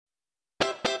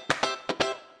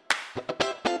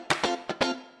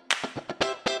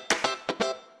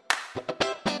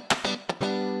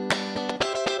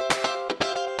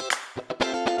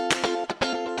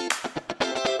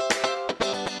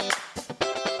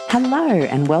Hello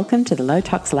and welcome to the Low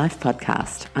Tox Life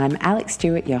podcast. I'm Alex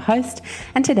Stewart, your host,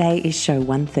 and today is show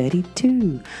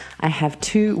 132. I have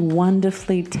two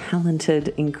wonderfully talented,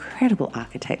 incredible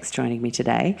architects joining me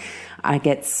today. I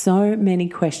get so many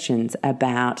questions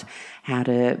about how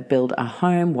to build a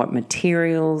home, what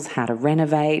materials, how to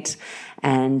renovate,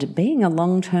 and being a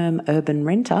long-term urban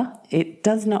renter, it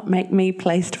does not make me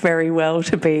placed very well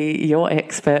to be your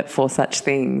expert for such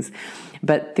things.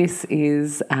 But this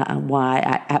is why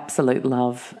I absolutely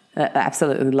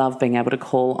love being able to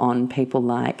call on people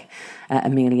like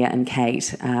Amelia and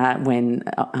Kate when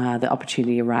the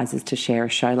opportunity arises to share a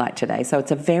show like today. So it's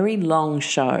a very long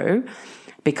show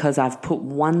because I've put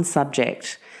one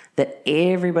subject that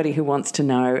everybody who wants to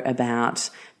know about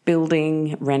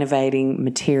building, renovating,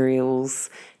 materials,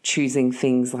 choosing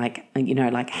things like,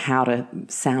 like how to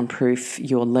soundproof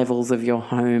your levels of your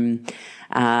home,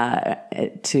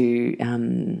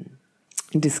 to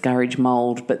discourage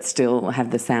mold but still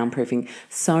have the soundproofing.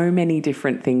 So many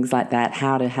different things like that,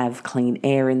 how to have clean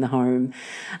air in the home.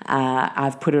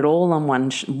 I've put it all on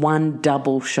one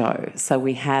double show. So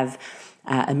we have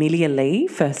Amelia Lee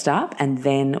first up, and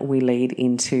then we lead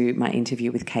into my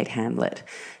interview with Kate Hamblett.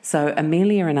 So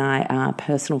Amelia and I are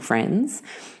personal friends,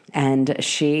 and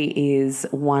she is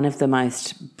one of the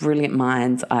most brilliant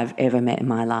minds I've ever met in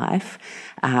my life.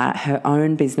 Her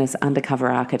own business, Undercover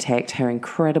Architect, her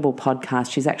incredible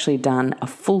podcast. She's actually done a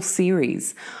full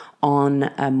series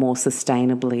on a more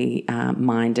sustainably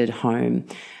minded home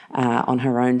on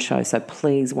her own show. So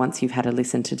please, once you've had a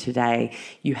listen to today,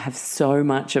 you have so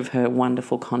much of her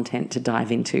wonderful content to dive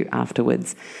into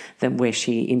afterwards, where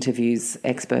she interviews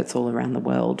experts all around the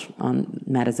world on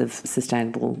matters of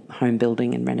sustainable home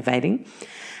building and renovating.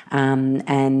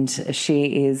 And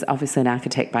she is obviously an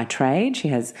architect by trade. She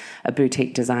has a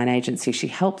boutique design agency. She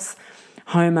helps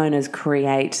homeowners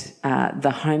create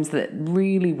the homes that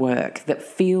really work, that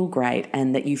feel great,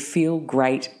 and that you feel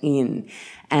great in.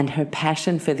 And her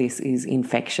passion for this is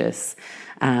infectious.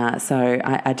 So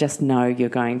I just know you're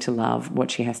going to love what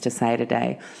she has to say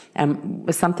today.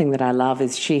 Something that I love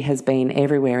is she has been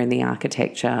everywhere in the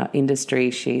architecture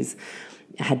industry. She's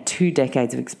had 2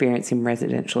 decades of experience in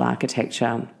residential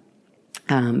architecture.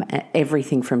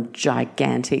 Everything from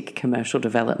gigantic commercial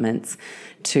developments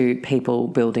to people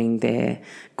building their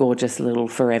gorgeous little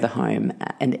forever home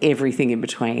and everything in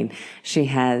between. She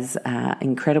has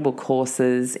incredible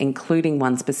courses, including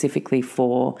one specifically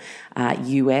for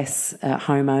US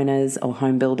homeowners or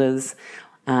home builders.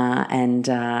 And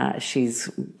she's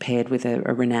paired with a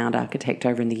renowned architect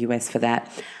over in the US for that.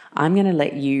 I'm going to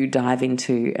let you dive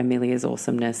into Amelia's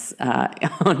awesomeness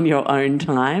on your own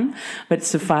time, but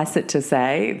suffice it to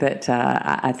say that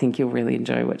I think you'll really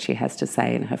enjoy what she has to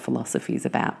say and her philosophies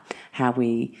about how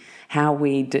we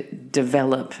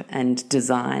develop and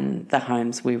design the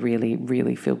homes we really,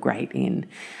 really feel great in.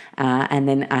 And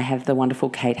then I have the wonderful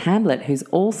Kate Hamblett, who's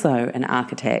also an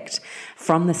architect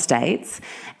from the States,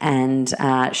 and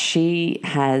she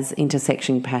has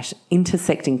intersecting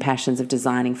passions of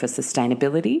designing for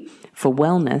sustainability, for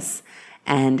wellness,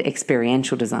 and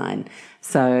experiential design.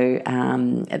 So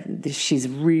she's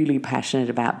really passionate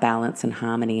about balance and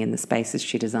harmony in the spaces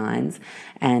she designs,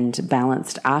 and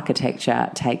balanced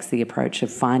architecture takes the approach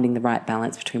of finding the right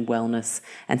balance between wellness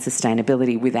and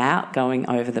sustainability without going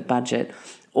over the budget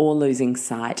or losing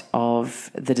sight of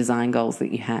the design goals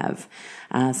that you have.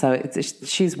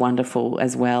 She's wonderful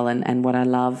as well. And what I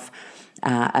love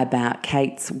about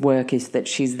Kate's work is that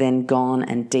she's then gone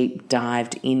and deep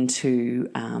dived into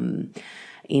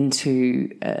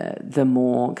the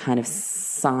more kind of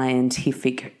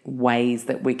scientific ways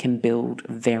that we can build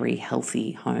very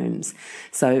healthy homes.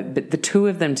 So, but the two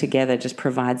of them together just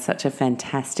provide such a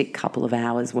fantastic couple of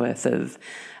hours worth of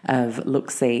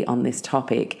look-see on this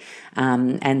topic.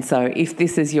 And so if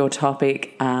this is your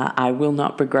topic, I will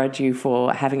not begrudge you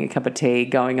for having a cup of tea,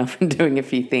 going off and doing a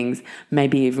few things,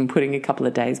 maybe even putting a couple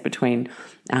of days between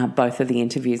both of the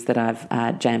interviews that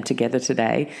I've jammed together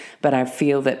today. But I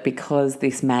feel that because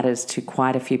this matters to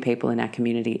quite a few people in our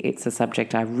community, it's a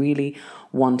subject I really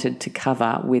wanted to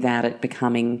cover without it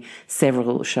becoming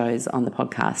several shows on the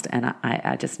podcast. And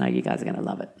I just know you guys are going to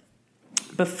love it.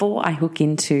 Before I hook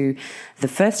into the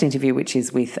first interview, which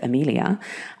is with Amelia,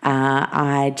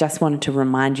 I just wanted to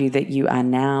remind you that you are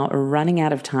now running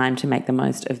out of time to make the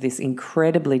most of this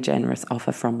incredibly generous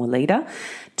offer from Weleda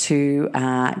to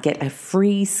get a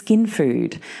free skin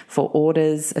food for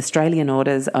orders, Australian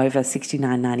orders over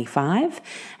 $69.95,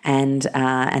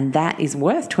 and that is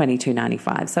worth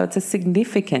 $22.95. So it's a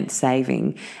significant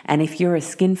saving. And if you're a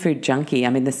skin food junkie, I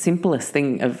mean, the simplest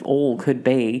thing of all could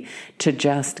be to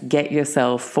just get yourself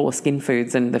yourself 4 skin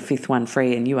foods and the 5th one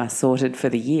free, and you are sorted for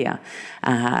the year.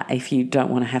 If you don't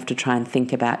want to have to try and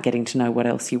think about getting to know what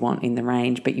else you want in the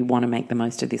range, but you want to make the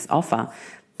most of this offer,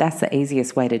 that's the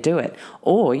easiest way to do it.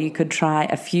 Or you could try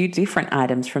a few different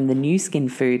items from the new Skin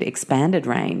Food expanded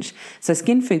range. So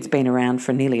Skin Food's been around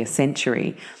for nearly a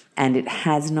century, and it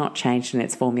has not changed in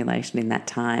its formulation in that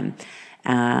time.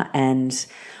 And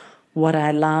what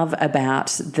I love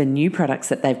about the new products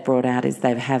that they've brought out is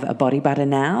they have a body butter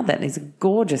now that is a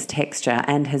gorgeous texture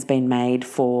and has been made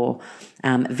for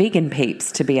vegan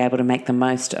peeps to be able to make the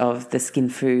most of the Skin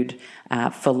Food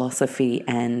philosophy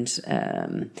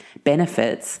and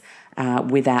benefits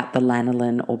without the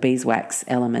lanolin or beeswax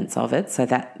elements of it. So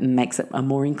that makes it a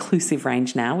more inclusive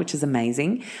range now, which is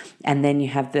amazing. And then you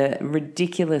have the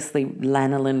ridiculously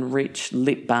lanolin-rich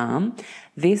lip balm.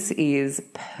 This is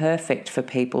perfect for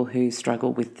people who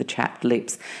struggle with the chapped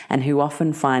lips and who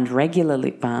often find regular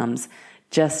lip balms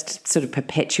just sort of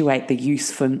perpetuate the use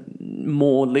for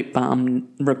more lip balm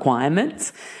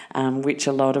requirements, which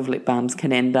a lot of lip balms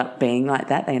can end up being like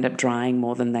that. They end up drying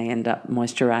more than they end up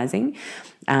moisturising.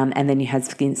 And then you have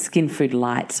Skin Food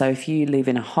Light. So if you live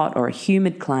in a hot or a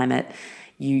humid climate,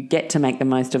 you get to make the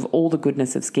most of all the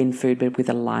goodness of Skin Food, but with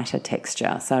a lighter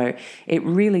texture. So it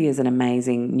really is an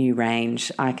amazing new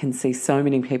range. I can see so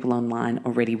many people online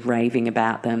already raving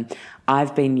about them.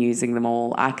 I've been using them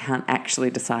all. I can't actually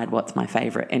decide what's my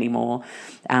favourite anymore,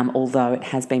 although it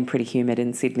has been pretty humid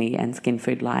in Sydney, and Skin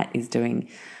Food Light is doing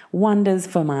wonders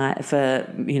for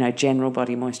general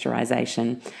body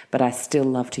moisturisation, but I still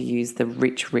love to use the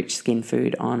rich Skin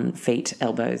Food on feet,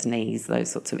 elbows, knees,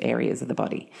 those sorts of areas of the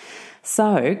body.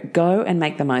 So go and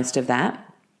make the most of that.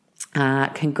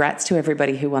 Congrats to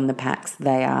everybody who won the packs.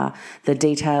 The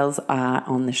details are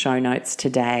on the show notes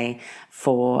today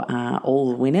for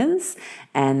all the winners.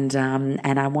 And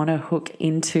I want to hook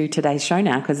into today's show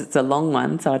now because it's a long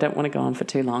one, so I don't want to go on for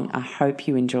too long. I hope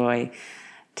you enjoy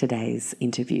today's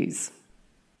interviews.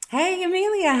 Hey,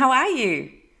 Amelia, how are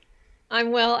you?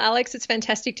 I'm well, Alex. It's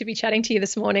fantastic to be chatting to you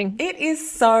this morning. It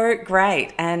is so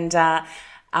great. And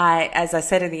as I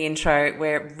said in the intro,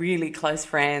 we're really close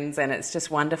friends, and it's just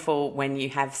wonderful when you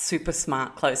have super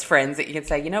smart close friends that you can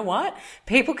say, you know what?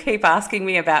 People keep asking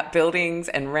me about buildings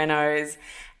and renos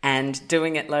and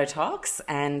doing it low tox,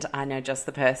 and I know just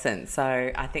the person.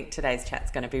 So I think today's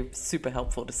chat's going to be super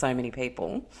helpful to so many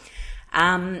people.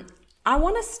 I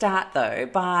want to start, though,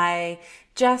 by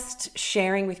just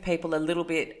sharing with people a little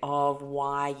bit of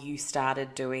why you started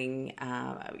moving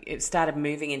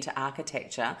into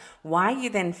architecture, why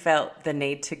you then felt the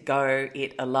need to go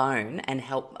it alone and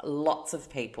help lots of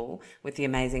people with the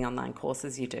amazing online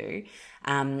courses you do,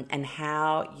 and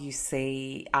how you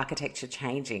see architecture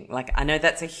changing. Like, I know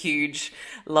that's a huge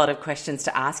lot of questions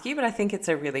to ask you, but I think it's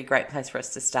a really great place for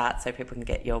us to start so people can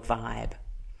get your vibe.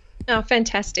 Oh,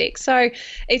 fantastic. So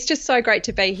it's just so great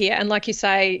to be here. And like you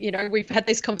say, we've had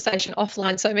this conversation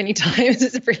offline so many times.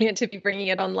 It's brilliant to be bringing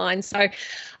it online. So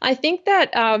I think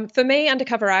that for me,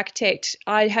 Undercover Architect,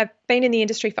 I have been in the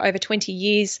industry for over 20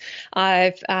 years.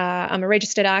 I'm a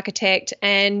registered architect,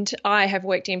 and I have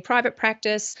worked in private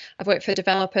practice. I've worked for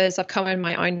developers. I've co-owned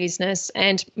my own business,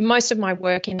 and most of my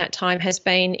work in that time has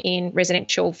been in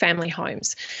residential family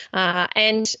homes.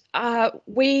 And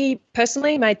we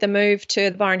personally made the move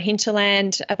to the Byron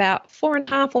hinterland about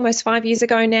 4.5, almost 5 years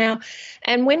ago now.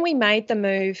 And when we made the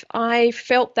move, I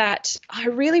felt that I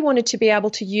really wanted to be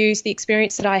able to use the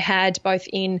experience that I had both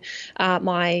in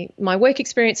my work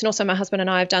experience, and also my husband and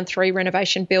I have done 3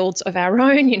 renovation builds of our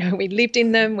own. We lived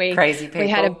in them. Crazy people. We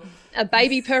had a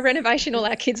baby per renovation. All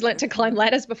our kids learnt to climb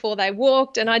ladders before they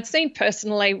walked. And I'd seen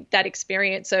personally that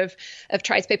experience of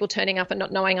tradespeople turning up and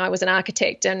not knowing I was an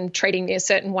architect and treating me a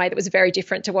certain way that was very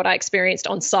different to what I experienced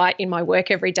on site in my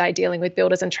work every day dealing with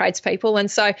builders and tradespeople.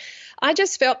 And so I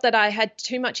just felt that I had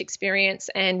too much experience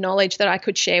and knowledge that I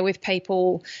could share with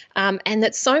people, and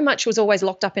that so much was always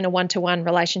locked up in a one-to-one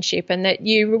relationship, and that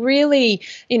you really,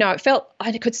 it felt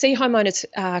I could see homeowners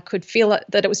could feel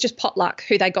that it was just potluck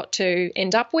who they got to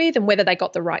end up with and whether they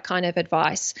got the right kind of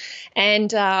advice.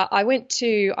 And I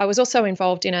was also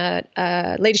involved in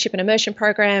a leadership and immersion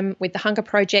program with the Hunger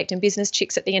Project and Business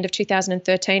Chicks at the end of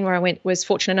 2013, where I was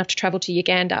fortunate enough to travel to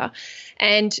Uganda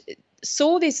and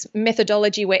saw this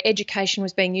methodology where education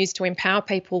was being used to empower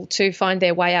people to find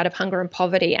their way out of hunger and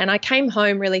poverty. And I came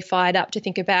home really fired up to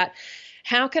think about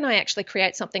how can I actually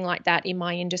create something like that in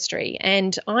my industry?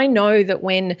 And I know that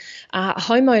when a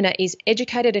homeowner is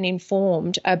educated and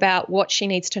informed about what she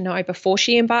needs to know before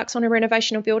she embarks on a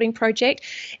renovation or building project,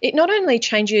 it not only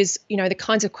changes, the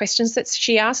kinds of questions that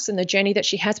she asks and the journey that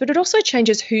she has, but it also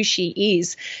changes who she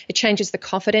is. It changes the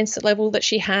confidence level that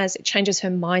she has. It changes her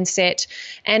mindset,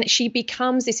 and she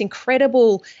becomes this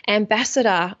incredible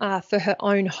ambassador for her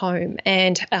own home,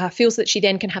 and feels that she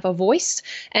then can have a voice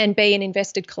and be an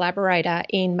invested collaborator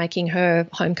in making her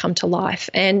home come to life.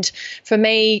 And for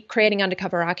me, creating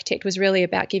Undercover Architect was really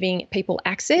about giving people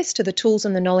access to the tools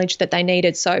and the knowledge that they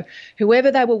needed. So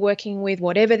whoever they were working with,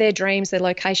 whatever their dreams, their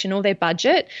location or their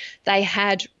budget, they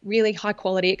had really high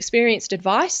quality experienced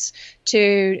advice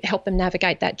to help them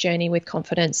navigate that journey with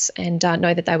confidence and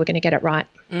know that they were going to get it right.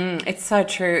 It's so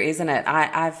true, isn't it?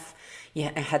 I've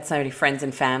had so many friends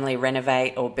and family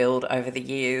renovate or build over the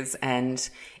years, and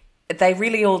they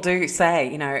really all do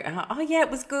say, oh yeah, it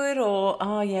was good, or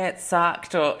oh yeah, it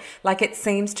sucked, or like it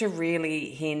seems to really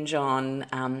hinge on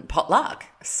potluck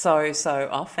so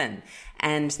often,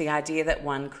 and the idea that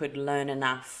one could learn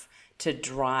enough to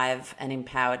drive an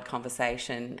empowered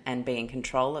conversation and be in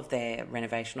control of their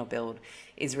renovation or build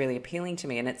is really appealing to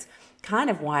me. And it's kind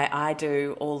of why I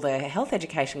do all the health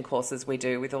education courses we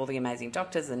do with all the amazing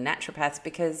doctors and naturopaths,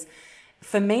 because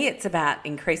for me, it's about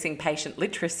increasing patient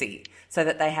literacy so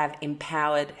that they have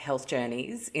empowered health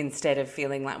journeys instead of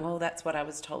feeling like, well, that's what I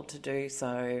was told to do,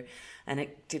 so, and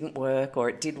it didn't work, or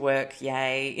it did work,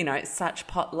 yay. Such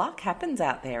potluck happens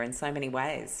out there in so many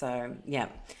ways. So, yeah.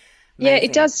 Amazing. Yeah,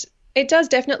 it does. It does,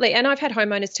 definitely. And I've had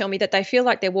homeowners tell me that they feel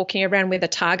like they're walking around with a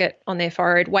target on their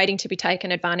forehead, waiting to be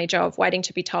taken advantage of, waiting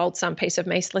to be told some piece of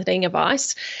misleading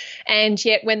advice. And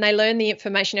yet when they learn the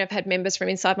information, I've had members from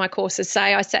inside my courses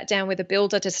say, I sat down with a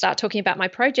builder to start talking about my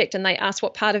project, and they asked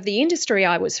what part of the industry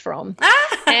I was from.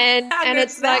 And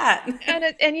it's that?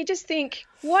 Like, and you just think,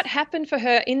 what happened for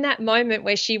her in that moment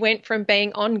where she went from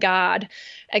being on guard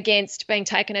against being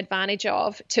taken advantage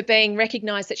of to being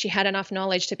recognised that she had enough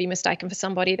knowledge to be mistaken for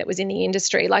somebody that was in the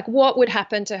industry? Like, what would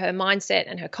happen to her mindset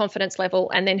and her confidence level,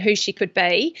 and then who she could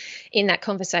be in that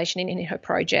conversation and in her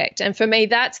project? And for me,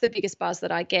 that's the biggest buzz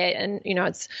that I get. And,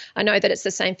 I know that it's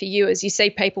the same for you, as you see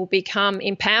people become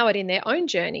empowered in their own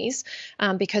journeys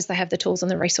because they have the tools and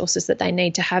the resources that they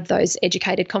need to have those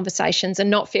educated conversations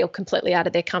and not feel completely out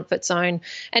of their comfort zone,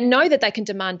 and know that they can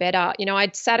demand better.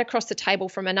 I'd sat across the table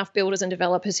from enough builders and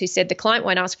developers who said the client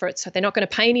won't ask for it, so they're not going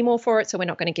to pay any more for it, so we're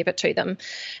not going to give it to them.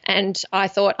 And I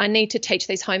thought, I need to teach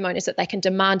these homeowners that they can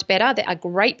demand better. There are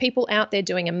great people out there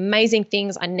doing amazing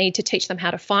things. I need to teach them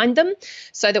how to find them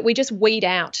so that we just weed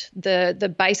out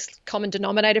the base common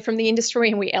denominator from the industry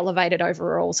and we elevate it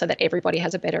overall so that everybody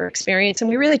has a better experience. And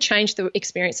we really change the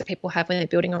experience that people have when they're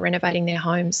building or renovating their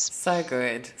homes. So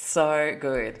good. So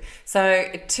good. So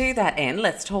to that end,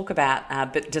 let's talk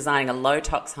about designing a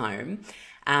low-tox home.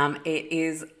 It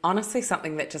is honestly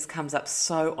something that just comes up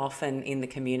so often in the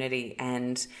community,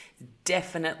 and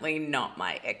definitely not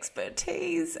my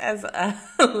expertise as a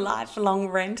lifelong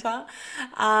renter.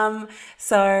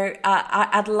 So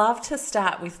I'd love to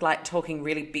start with talking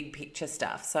really big picture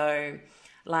stuff. So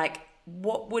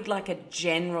what would a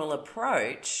general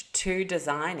approach to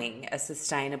designing a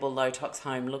sustainable low-tox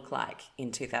home look like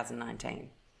in 2019?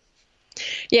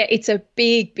 Yeah, it's a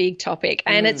big, big topic.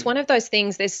 And it's one of those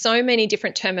things, there's so many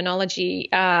different terminology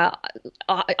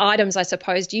items, I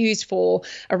suppose, used for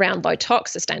around low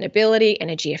tox, sustainability,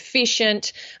 energy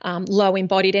efficient, low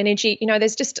embodied energy.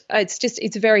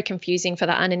 It's very confusing for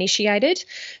the uninitiated.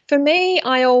 For me,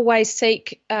 I always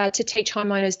seek to teach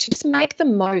homeowners to just make the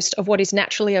most of what is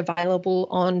naturally available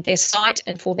on their site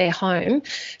and for their home,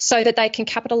 so that they can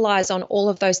capitalise on all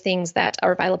of those things that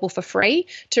are available for free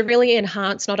to really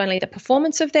enhance not only the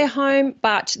performance of their home,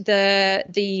 but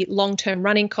the long-term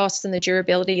running costs and the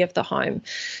durability of the home.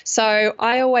 So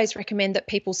I always recommend that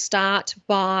people start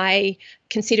by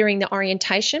considering the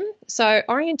orientation. So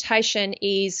orientation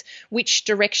is which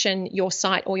direction your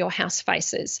site or your house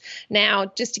faces. Now,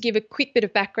 just to give a quick bit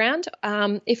of background,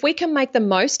 if we can make the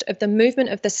most of the movement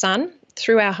of the sun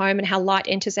through our home and how light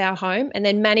enters our home, and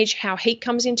then manage how heat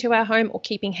comes into our home or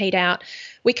keeping heat out,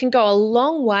 we can go a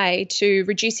long way to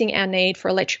reducing our need for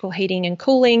electrical heating and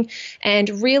cooling, and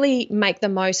really make the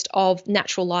most of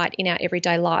natural light in our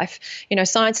everyday life.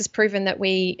 Science has proven that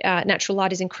natural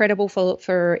light is incredible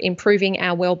for improving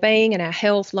our well-being and our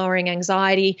health, lowering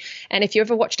anxiety. And if you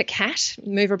ever watched a cat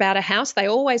move about a house, they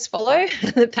always follow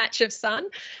the patch of sun.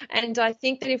 And I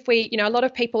think that if we, a lot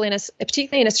of people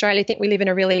particularly in Australia, think we live in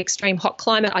a really extreme hot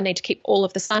climate. I need to keep all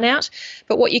of the sun out.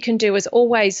 But what you can do is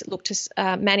always look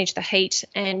to manage the heat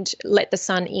and let the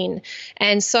sun in.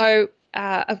 And so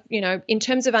in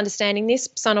terms of understanding this,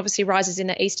 sun obviously rises in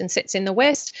the east and sets in the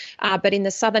west, but in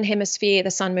the southern hemisphere,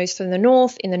 the sun moves through the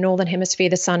north. In the northern hemisphere,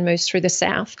 the sun moves through the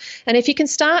south. And if you can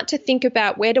start to think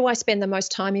about where do I spend the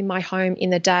most time in my home in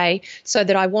the day, so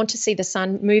that I want to see the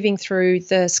sun moving through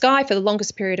the sky for the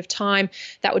longest period of time,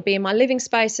 that would be in my living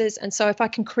spaces. And so if I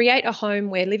can create a home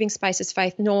where living spaces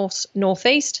face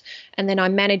northeast, and then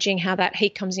I'm managing how that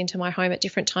heat comes into my home at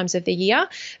different times of the year,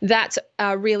 that's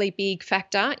a really big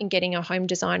factor in getting a home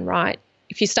design right.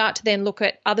 If you start to then look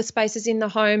at other spaces in the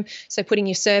home, so putting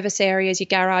your service areas, your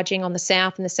garaging on the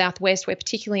south and the southwest, where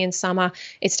particularly in summer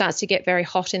it starts to get very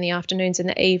hot in the afternoons and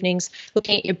the evenings,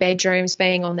 looking at your bedrooms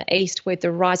being on the east with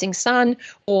the rising sun,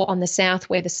 or on the south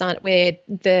where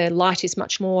the light is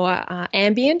much more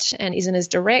ambient and isn't as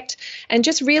direct, and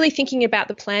just really thinking about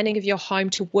the planning of your home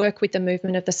to work with the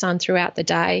movement of the sun throughout the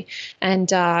day.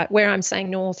 And where I'm saying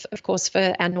north, of course,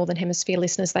 for our northern hemisphere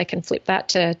listeners, they can flip that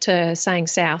to saying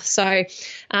south. So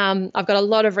I've got a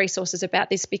lot of resources about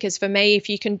this, because for me, if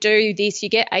you can do this, you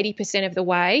get 80% of the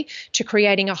way to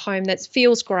creating a home that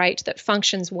feels great, that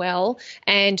functions well,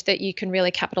 and that you can really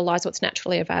capitalize what's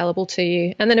naturally available to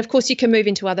you. And then, of course, you can move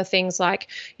into other things like,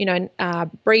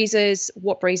 breezes.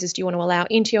 What breezes do you want to allow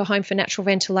into your home for natural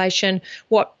ventilation?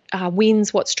 What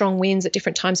what strong winds at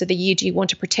different times of the year do you want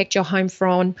to protect your home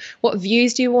from? What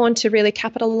views do you want to really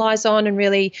capitalize on and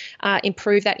really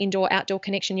improve that indoor-outdoor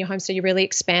connection in your home, so you really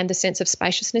expand the sense of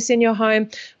spaciousness in your home?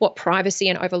 What privacy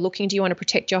and overlooking do you want to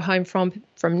protect your home from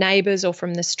neighbours or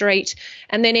from the street?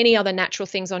 And then any other natural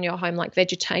things on your home, like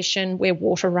vegetation, where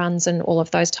water runs, and all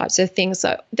of those types of things.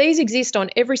 So these exist on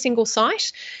every single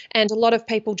site, and a lot of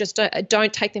people just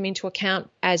don't take them into account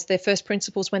as their first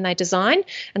principles when they design,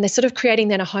 and they're sort of creating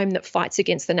then a home that fights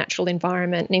against the natural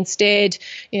environment. And instead,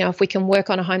 if we can work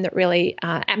on a home that really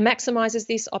maximises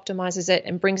this, optimises it,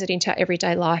 and brings it into our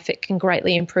everyday life, it can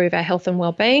greatly improve our health and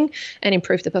well-being and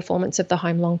improve the performance of the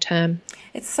home long term.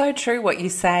 It's so true what you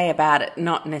say about it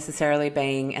not necessarily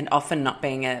being, and often not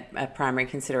being, a primary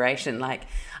consideration. Like,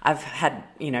 I've had,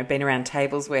 been around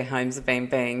tables where homes have been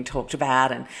being talked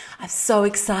about, and I'm so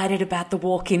excited about the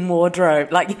walk-in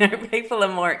wardrobe. Like, people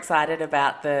are more excited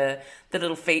about the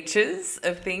little features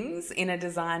of things in a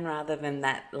design rather than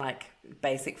that, like,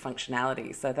 basic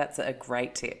functionality. So that's a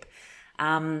great tip.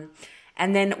 And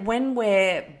then when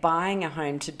we're buying a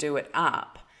home to do it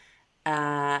up,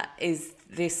 is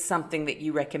this something that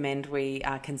you recommend we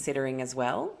are considering as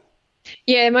well?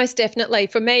 Yeah, most definitely.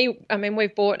 For me,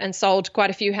 we've bought and sold quite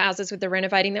a few houses with the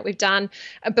renovating that we've done.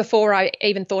 Before I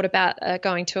even thought about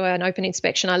going to an open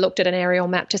inspection, I looked at an aerial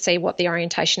map to see what the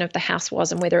orientation of the house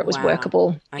was and whether it was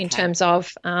workable in terms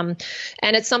of, and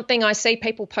it's something I see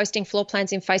people posting floor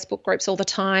plans in Facebook groups all the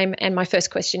time. And my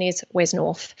first question is, where's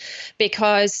north?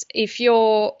 Because if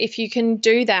you can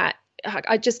do that,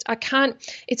 I can't,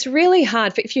 it's really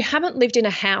hard. If you haven't lived in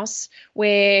a house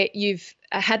where you've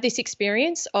had this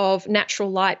experience of natural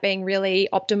light being really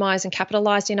optimized and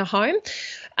capitalized in a home,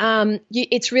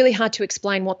 it's really hard to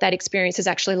explain what that experience is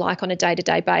actually like on a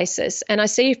day-to-day basis. And I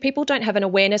see if people don't have an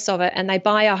awareness of it, and they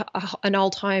buy an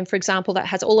old home, for example, that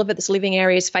has all of its living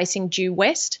areas facing due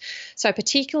west, so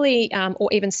particularly, or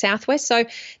even southwest. So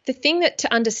the thing that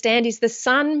to understand is the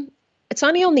sun, it's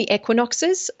only on the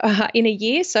equinoxes in a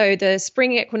year, so the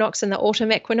spring equinox and the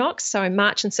autumn equinox, so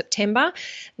March and September,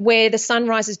 where the sun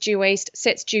rises due east,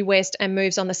 sets due west, and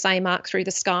moves on the same arc through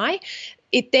the sky.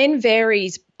 It then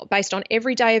varies based on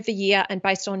every day of the year and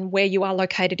based on where you are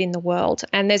located in the world.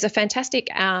 And there's a fantastic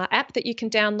app that you can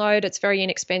download. It's very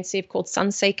inexpensive, called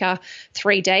Sunseeker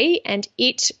 3D, and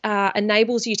it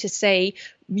enables you to see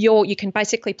you can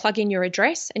basically plug in your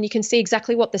address, and you can see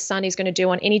exactly what the sun is going to do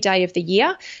on any day of the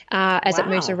year as it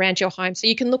moves around your home. So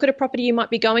you can look at a property you might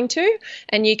be going to,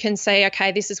 and you can say,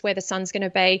 okay, this is where the sun's going to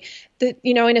be.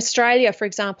 In Australia, for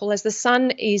example, as the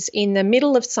sun is in the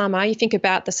middle of summer, you think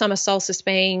about the summer solstice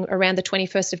being around the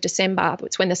 21st of December.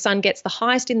 It's when the sun gets the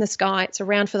highest in the sky. It's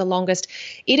around for the longest.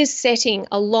 It is setting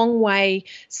a long way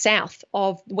south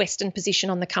of western position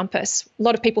on the compass. A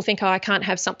lot of people think, I can't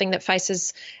have something that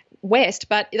faces west,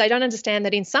 but they don't understand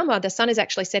that in summer the sun is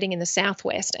actually setting in the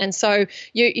southwest. And so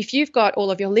if you've got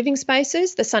all of your living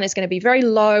spaces, the sun is going to be very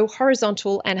low,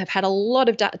 horizontal, and have had a lot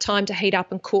of time to heat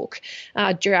up and cook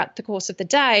throughout the course of the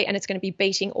day, and it's going to be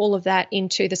beating all of that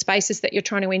into the spaces that you're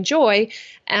trying to enjoy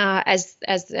as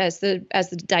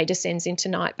the day descends into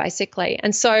night, basically.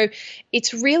 And so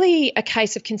it's really a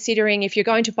case of considering, if you're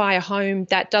going to buy a home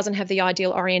that doesn't have the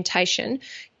ideal orientation,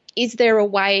 is there a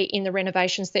way in the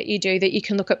renovations that you do that you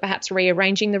can look at perhaps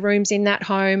rearranging the rooms in that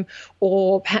home,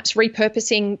 or perhaps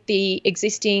repurposing the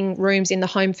existing rooms in the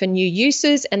home for new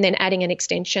uses and then adding an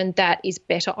extension that is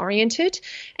better oriented?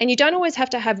 And you don't always have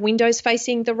to have windows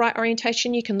facing the right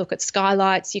orientation. You can look at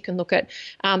skylights. You can look at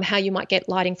how you might get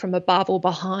lighting from above or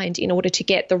behind in order to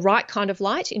get the right kind of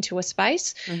light into a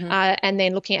space, and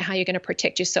then looking at how you're going to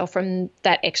protect yourself from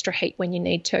that extra heat when you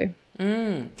need to.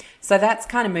 So that's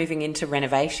kind of moving into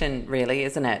renovation, really,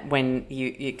 isn't it? When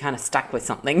you're kind of stuck with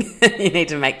something, you need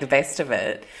to make the best of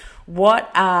it.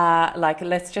 What are, like,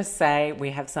 let's just say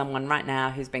we have someone right now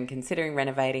who's been considering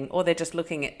renovating, or they're just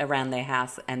looking around their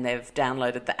house and they've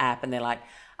downloaded the app and they're like,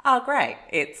 oh, great,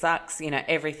 it sucks.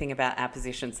 Everything about our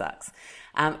position sucks.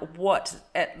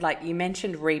 Like you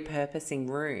mentioned repurposing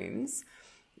rooms.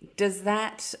 Does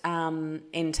that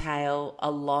entail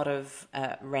a lot of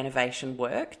renovation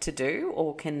work to do,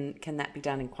 or can that be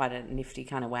done in quite a nifty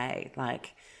kind of way?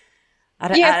 Like, I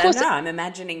don't know. I'm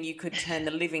imagining you could turn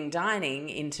the living dining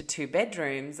into 2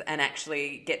 bedrooms and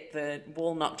actually get the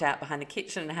wall knocked out behind the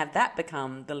kitchen and have that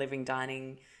become the living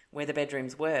dining where the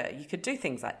bedrooms were. You could do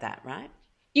things like that, right?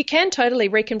 You can totally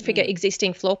reconfigure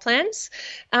existing floor plans.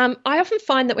 I often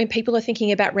find that when people are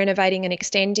thinking about renovating and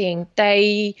extending,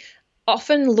 they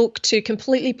often look to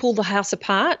completely pull the house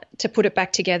apart to put it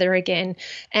back together again.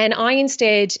 And I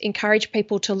instead encourage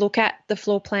people to look at the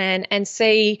floor plan and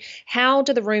see how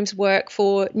do the rooms work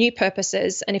for new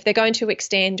purposes. And if they're going to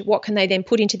extend, what can they then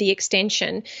put into the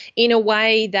extension in a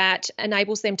way that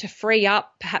enables them to free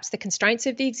up perhaps the constraints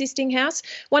of the existing house.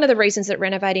 One of the reasons that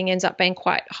renovating ends up being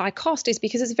quite high cost is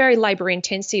because it's very labour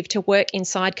intensive to work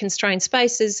inside constrained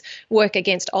spaces, work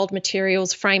against old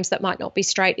materials, frames that might not be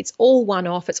straight. It's all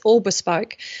one-off, it's all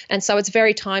bespoke. And so it's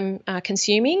very time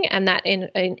consuming, and that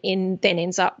then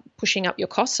ends up pushing up your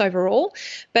costs overall.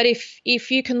 But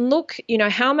if you can look,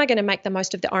 how am I going to make the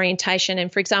most of the orientation?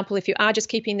 And for example, if you are just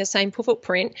keeping the same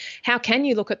footprint, how can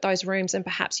you look at those rooms and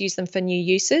perhaps use them for new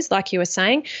uses? Like you were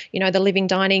saying, the living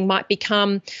dining might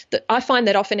become, I find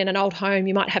that often in an old home,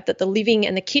 you might have that the living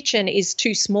and the kitchen is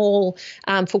too small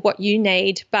for what you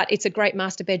need, but it's a great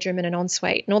master bedroom and an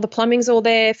ensuite. And all the plumbing's all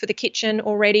there for the kitchen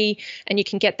already, and you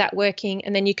can get that working.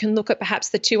 And then you can look at perhaps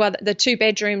the two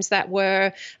bedrooms that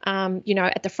were,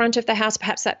 at the front of the house.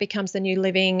 Perhaps that becomes the new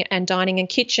living and dining and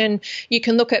kitchen. You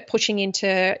can look at pushing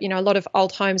into, a lot of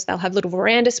old homes, they'll have little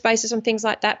veranda spaces and things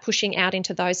like that, pushing out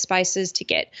into those spaces to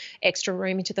get extra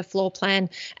room into the floor plan.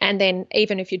 And then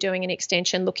even if you're doing an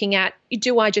extension, looking at,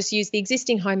 do I just use the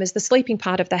existing home as the sleeping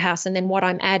part of the house, and then what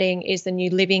I'm adding is the new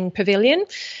living pavilion?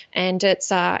 And it's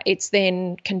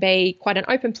then can be quite an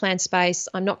open plan space.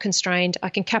 I'm not constrained. I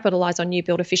can capitalise on new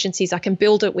build efficiencies. I can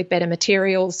build it with better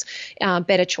materials,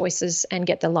 better choices, and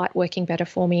get the light working better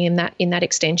for me in that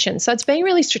extension. So it's being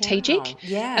really strategic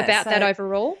about that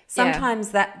overall.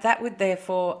 Sometimes that would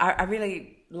therefore, I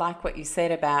really like what you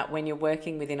said about when you're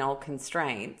working within old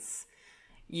constraints,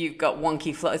 you've got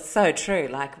wonky floors. It's so true.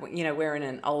 Like, we're in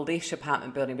an oldish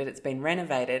apartment building, but it's been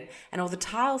renovated, and all the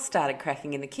tiles started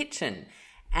cracking in the kitchen.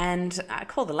 And I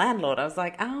called the landlord. I was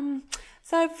like,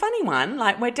 so funny one,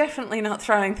 like, we're definitely not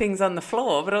throwing things on the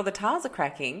floor, but all the tiles are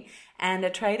cracking. And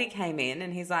a tradie came in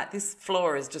and he's like, this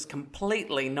floor is just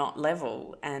completely not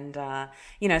level. And,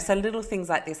 so little things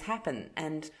like this happen.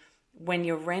 And when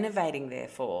you're renovating,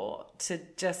 therefore, to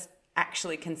just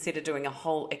actually consider doing a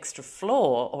whole extra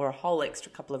floor or a whole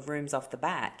extra couple of rooms off the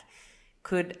back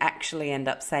could actually end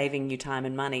up saving you time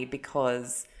and money,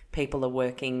 because people are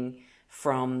working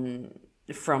from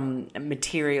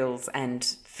materials and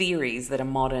theories that are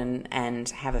modern and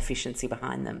have efficiency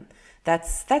behind them.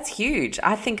 That's huge.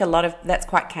 I think that's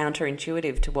quite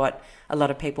counterintuitive to what a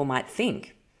lot of people might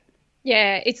think.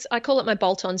 Yeah, I call it my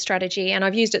bolt-on strategy, and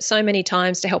I've used it so many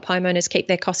times to help homeowners keep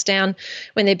their costs down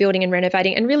when they're building and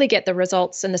renovating and really get the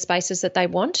results and the spaces that they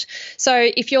want. So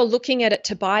if you're looking at it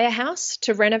to buy a house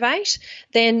to renovate,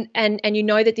 then and you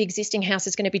know that the existing house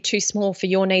is going to be too small for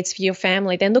your needs for your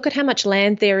family, then look at how much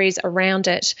land there is around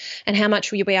it and how much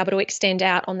will you be able to extend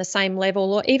out on the same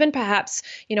level. Or even perhaps,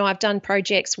 I've done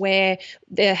projects where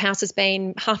the house has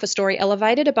been half a story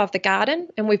elevated above the garden,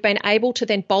 and we've been able to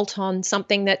then bolt on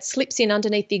something that slips in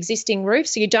underneath the existing roof,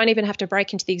 so you don't even have to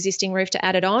break into the existing roof to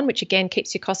add it on, which again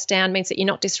keeps your costs down, means that you're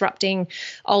not disrupting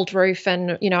old roof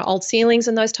and old ceilings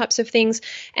and those types of things.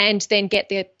 And then get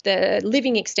the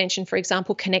living extension, for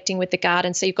example, connecting with the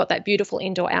garden, so you've got that beautiful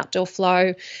indoor-outdoor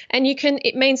flow. And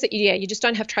it means that you just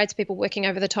don't have tradespeople working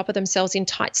over the top of themselves in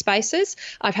tight spaces.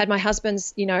 I've had my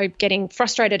husband's getting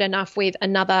frustrated enough with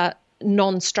another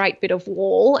non-straight bit of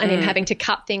wall, and in having to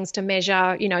cut things to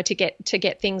measure, to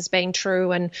get things being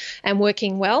true and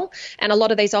working well. And a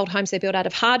lot of these old homes, they're built out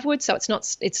of hardwood, so it's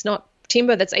not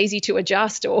timber that's easy to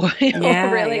adjust or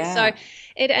really. Yeah. So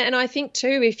and I think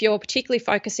too, if you're particularly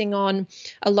focusing on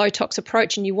a low tox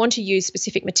approach and you want to use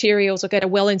specific materials or get a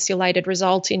well insulated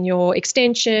result in your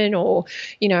extension, or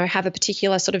have a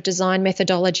particular sort of design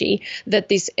methodology, that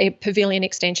this pavilion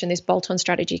extension, this bolt-on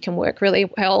strategy, can work really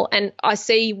well. And I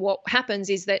see what happens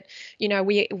is that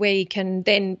we can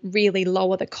then really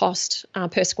lower the cost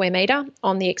per square metre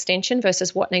on the extension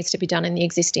versus what needs to be done in the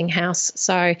existing house.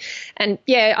 So, and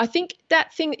yeah, I think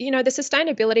that thing, the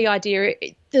sustainability idea,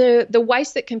 the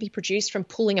waste that can be produced from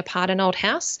pulling apart an old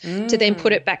house to then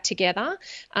put it back together,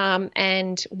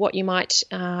 and what you might,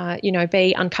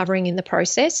 be uncovering in the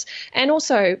process. And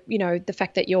also, the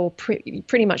fact that you're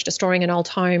pretty much destroying an old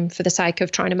home for the sake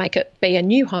of trying to make it be a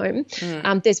new home.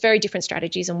 There's very different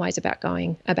strategies and ways about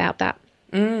going about that.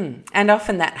 And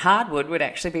often that hardwood would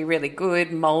actually be really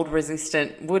good,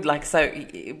 mold-resistant wood, so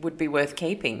it would be worth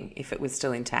keeping if it was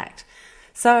still intact.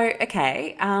 So,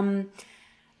 okay,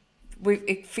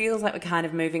 it feels like we're kind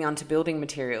of moving on to building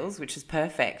materials, which is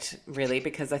perfect, really,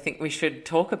 because I think we should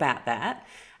talk about that.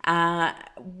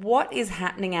 What is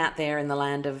happening out there in the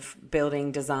land of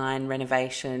building, design,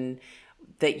 renovation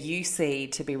that you see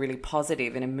to be really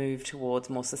positive in a move towards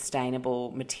more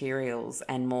sustainable materials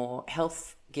and more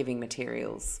health-giving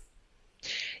materials?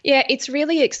 Yeah, it's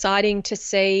really exciting to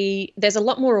see there's a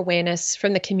lot more awareness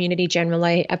from the community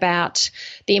generally about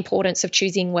the importance of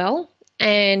choosing well,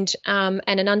 and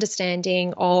an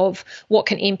understanding of what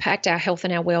can impact our health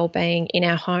and our well-being in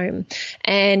our home.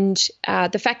 And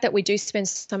the fact that we do spend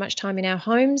so much time in our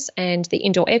homes, and the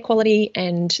indoor air quality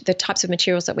and the types of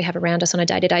materials that we have around us on a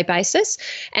day-to-day basis,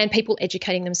 and people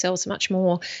educating themselves much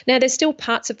more. Now, there's still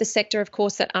parts of the sector, of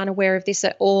course, that aren't aware of this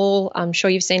at all. I'm sure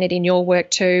you've seen it in your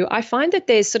work too. I find that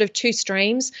there's sort of two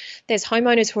streams. There's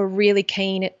homeowners who are really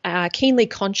keenly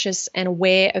conscious and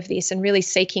aware of this and really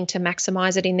seeking to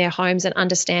maximise it in their homes and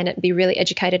understand it and be really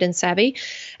educated and savvy.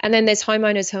 And then there's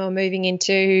homeowners who are moving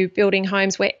into building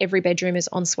homes where every bedroom is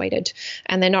ensuited,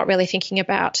 and they're not really thinking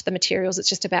about the materials. It's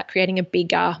just about creating a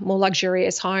bigger, more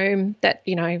luxurious home that,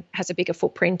 has a bigger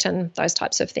footprint and those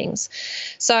types of things.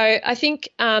 So I think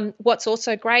what's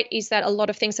also great is that a lot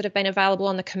of things that have been available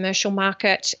on the commercial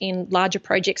market in larger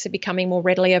projects are becoming more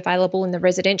readily available in the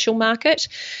residential market,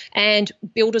 and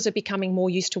builders are becoming more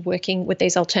used to working with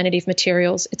these alternative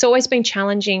materials. It's always been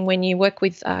challenging when you work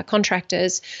with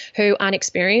contractors who aren't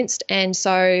experienced, and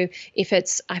so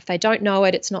if they don't know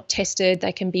it, it's not tested,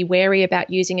 they can be wary about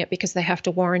using it because they have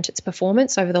to warrant its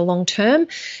performance over the long term.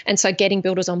 And so getting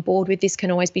builders on board with this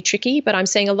can always be tricky, but I'm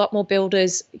seeing a lot more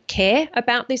builders care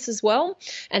about this as well,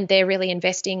 and they're really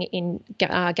investing in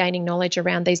gaining knowledge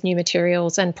around these new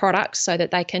materials and products so that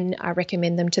they can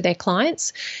recommend them to their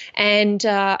clients. And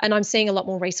I'm seeing a lot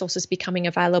more resources becoming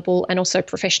available, and also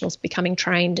professionals becoming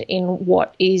trained in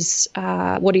what is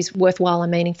worthwhile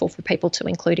and meaningful for people to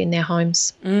include in their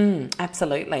homes.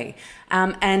 Absolutely.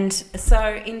 And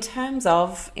so in terms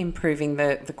of improving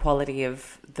the quality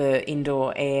of the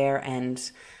indoor air and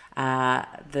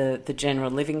the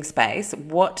general living space,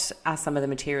 what are some of the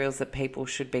materials that people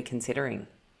should be considering?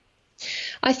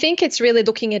 I think it's really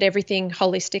looking at everything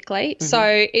holistically. Mm-hmm.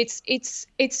 So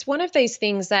it's one of these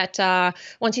things that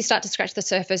once you start to scratch the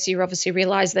surface, you obviously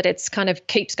realise that it's kind of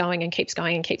keeps going and keeps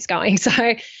going and keeps going.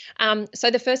 So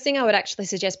the first thing I would actually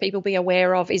suggest people be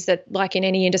aware of is that, like in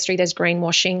any industry, there's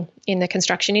greenwashing in the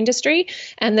construction industry,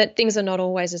 and that things are not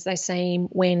always as they seem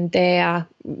when they're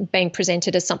being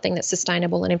presented as something that's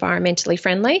sustainable and environmentally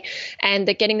friendly, and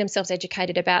that getting themselves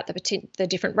educated about the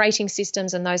different rating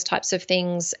systems and those types of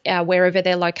things wherever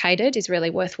they're located is really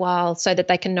worthwhile, so that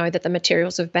they can know that the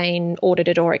materials have been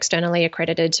audited or externally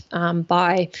accredited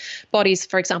by bodies,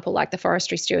 for example, like the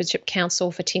Forestry Stewardship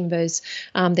Council for timbers.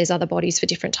 There's other bodies for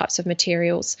different types of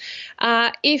materials.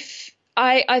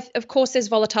 Of course, there's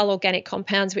volatile organic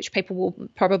compounds, which people will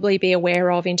probably be aware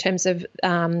of in terms of,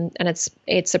 and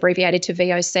it's abbreviated to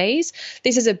VOCs.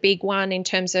 This is a big one in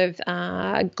terms of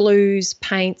glues,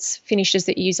 paints, finishes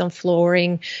that you use on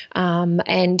flooring,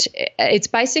 and it's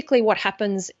basically what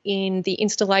happens in the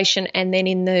installation and then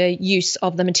in the use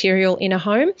of the material in a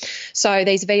home. So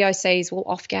these VOCs will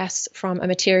off-gas from a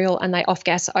material, and they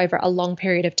off-gas over a long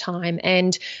period of time,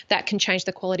 and that can change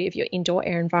the quality of your indoor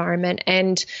air environment.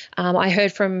 And I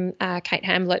heard from Kate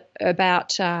Hamlet about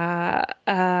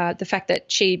the fact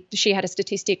that she had a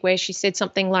statistic where she said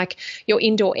something like your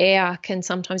indoor air can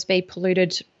sometimes be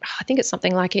polluted. I think it's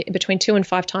something like between 2 and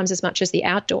 5 times as much as the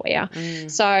outdoor air.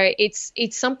 So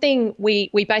it's something we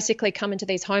basically come into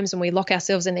these homes and we lock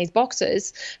ourselves in these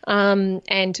boxes,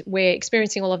 and we're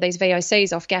experiencing all of these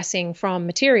VOCs off gassing from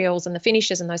materials and the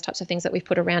finishes and those types of things that we've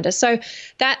put around us. So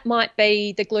that might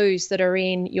be the glues that are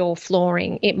in your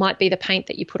flooring. It might be the paint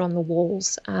that you put on the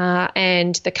walls,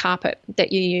 and the carpet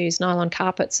that you use, nylon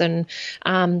carpets, and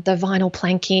the vinyl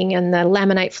planking and the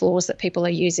laminate floors that people are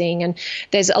using. And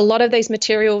there's a lot of these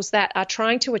materials that are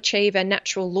trying to achieve a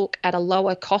natural look at a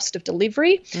lower cost of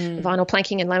delivery. Vinyl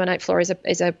planking and laminate floor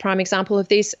is a prime example of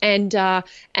this. And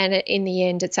in the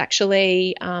end, it's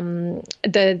actually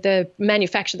the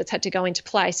manufacture that's had to go into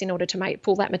place in order to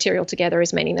pull that material together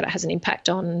is meaning that it has an impact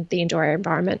on the indoor air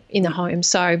environment in the home.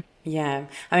 So yeah,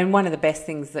 I mean, one of the best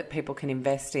things that people can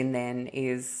invest in then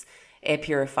is air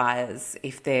purifiers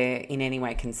if they're in any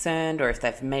way concerned, or if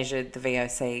they've measured the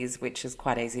VOCs, which is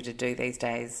quite easy to do these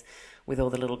days with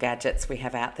all the little gadgets we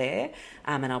have out there.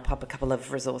 And I'll pop a couple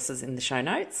of resources in the show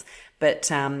notes. But,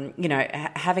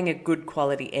 having a good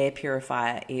quality air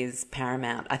purifier is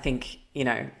paramount, I think,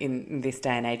 in this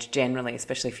day and age generally,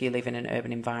 especially if you live in an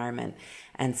urban environment.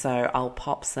 And so I'll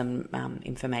pop some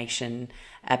information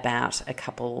about a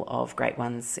couple of great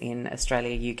ones in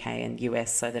Australia, UK and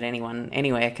US, so that anyone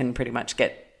anywhere can pretty much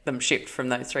get them shipped from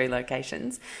those 3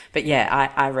 locations. But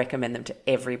yeah, I recommend them to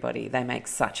everybody. They make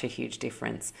such a huge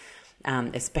difference.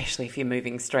 Especially if you're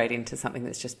moving straight into something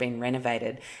that's just been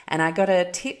renovated. And I got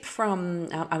a tip from,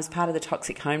 I was part of the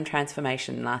Toxic Home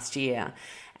Transformation last year,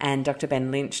 and Dr. Ben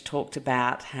Lynch talked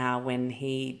about how when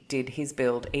he did his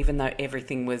build, even though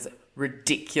everything was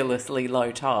ridiculously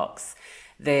low tox,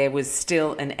 there was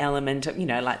still an element of,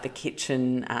 like the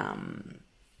kitchen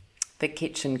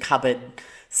cupboard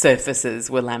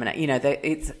surfaces were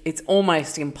laminate. It's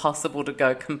almost impossible to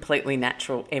go completely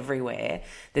natural everywhere.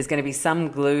 There's going to be some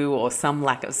glue or some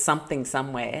lack of something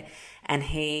somewhere. And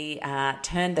he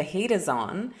turned the heaters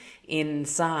on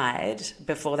inside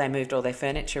before they moved all their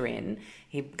furniture in.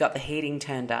 He got the heating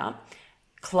turned up,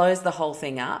 closed the whole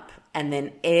thing up, and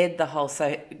then aired the whole,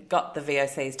 so got the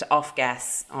VOCs to off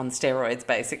gas on steroids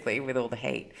basically with all the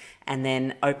heat, and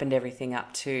then opened everything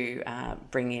up to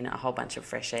bring in a whole bunch of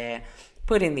fresh air,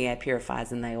 put in the air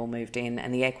purifiers, and they all moved in,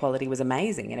 and the air quality was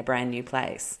amazing in a brand new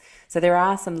place. So there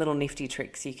are some little nifty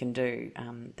tricks you can do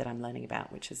that I'm learning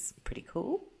about, which is pretty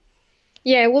cool.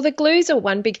 Yeah, well, the glues are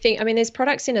one big thing. I mean, there's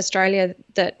products in Australia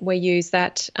that we use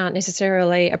that aren't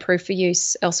necessarily approved for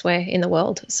use elsewhere in the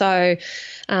world. So,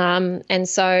 and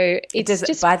so it's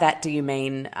just... By that, do you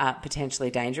mean potentially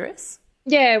dangerous?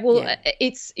 Yeah, well,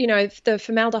 it's, the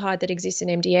formaldehyde that exists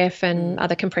in MDF and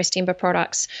other compressed timber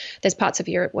products, there's parts of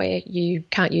Europe where you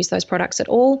can't use those products at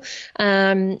all.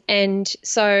 And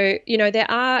so,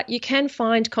 you can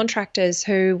find contractors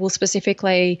who will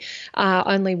specifically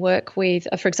only work with,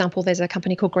 for example, there's a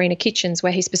company called Greener Kitchens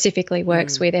where he specifically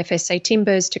works with FSC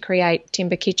timbers to create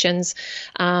timber kitchens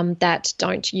that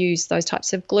don't use those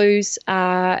types of glues.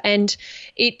 And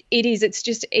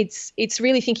it's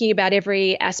really thinking about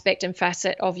every aspect and facet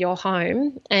of your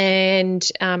home and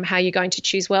how you're going to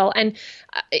choose well. And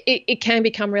it can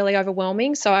become really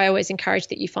overwhelming. So I always encourage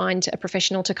that you find a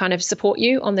professional to kind of support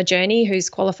you on the journey who's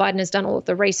qualified and has done all of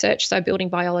the research. So building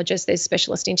biologists, there's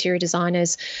specialist interior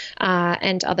designers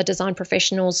and other design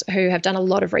professionals who have done a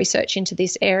lot of research into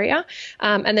this area.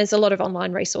 And there's a lot of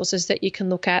online resources that you can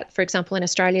look at. For example, in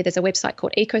Australia, there's a website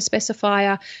called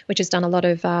EcoSpecifier, which has done a lot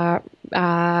of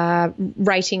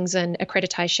ratings and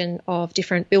accreditation of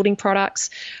different building products.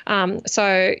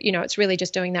 So, it's really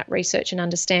just doing that research and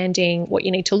understanding what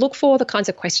you need to look for, the kinds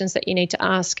of questions that you need to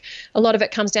ask. A lot of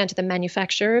it comes down to the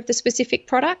manufacturer of the specific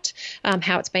product,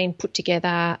 how it's been put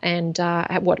together and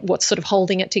what's sort of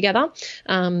holding it together,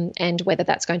 and whether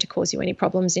that's going to cause you any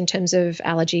problems in terms of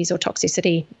allergies or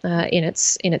toxicity in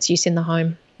its use in the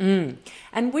home.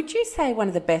 And would you say one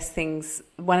of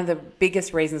the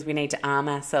biggest reasons we need to arm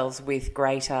ourselves with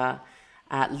greater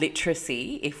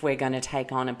literacy if we're going to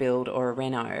take on a build or a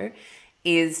reno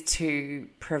is to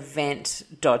prevent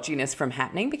dodginess from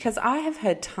happening? Because I have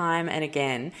heard time and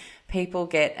again people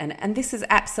get, and this is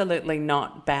absolutely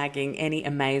not bagging any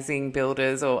amazing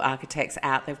builders or architects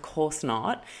out, of course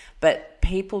not, but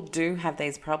people do have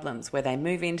these problems where they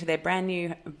move into their brand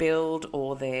new build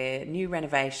or their new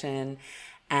renovation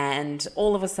and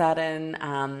all of a sudden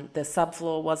the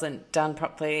subfloor wasn't done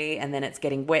properly, and then it's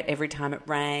getting wet every time it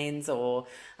rains, or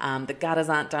the gutters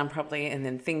aren't done properly, and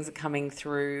then things are coming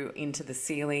through into the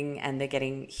ceiling and they're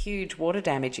getting huge water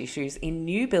damage issues in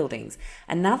new buildings.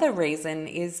 Another reason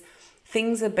is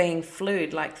things are being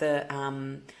flued, like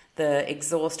the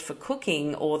exhaust for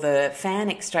cooking or the fan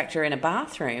extractor in a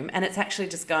bathroom, and it's actually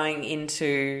just going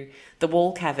into the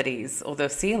wall cavities or the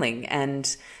ceiling,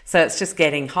 and so it's just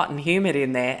getting hot and humid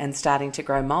in there and starting to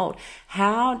grow mold.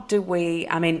 How do we,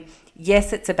 I mean,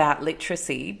 yes, it's about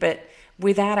literacy, but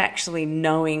without actually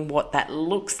knowing what that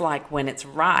looks like when it's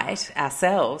right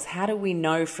ourselves, how do we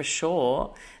know for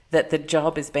sure that the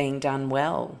job is being done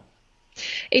well?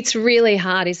 It's really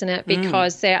hard, isn't it?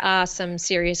 Because there are some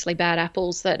seriously bad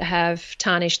apples that have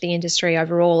tarnished the industry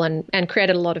overall and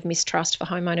created a lot of mistrust for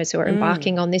homeowners who are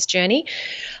embarking on this journey.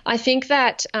 I think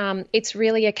that it's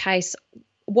really a case.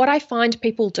 What I find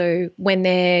people do when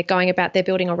they're going about their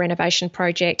building or renovation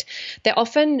project, they're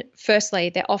often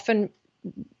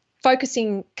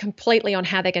focusing completely on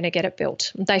how they're going to get it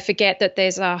built. They forget that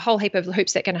there's a whole heap of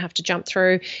hoops they're going to have to jump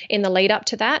through in the lead up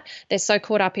to that. They're so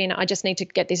caught up in, I just need to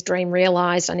get this dream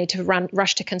realised. I need to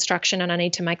rush to construction and I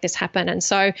need to make this happen. And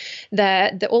so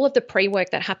all of the pre-work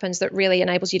that happens that really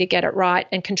enables you to get it right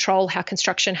and control how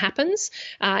construction happens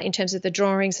in terms of the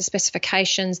drawings, the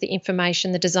specifications, the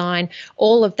information, the design,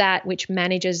 all of that which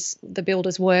manages the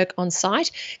builder's work on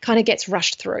site kind of gets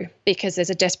rushed through because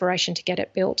there's a desperation to get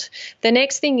it built. The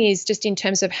next thing is just in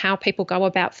terms of how people go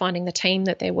about finding the team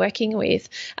that they're working with.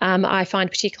 I find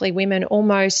particularly women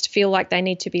almost feel like they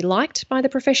need to be liked by the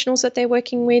professionals that they're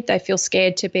working with. They feel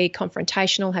scared to be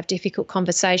confrontational, have difficult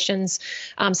conversations,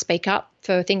 speak up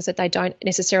for things that they don't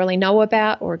necessarily know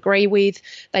about or agree with.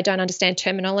 They don't understand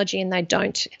terminology and they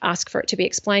don't ask for it to be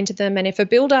explained to them. And if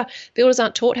builders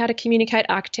aren't taught how to communicate,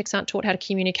 architects aren't taught how to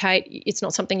communicate, it's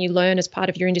not something you learn as part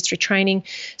of your industry training.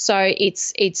 So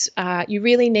you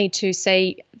really need to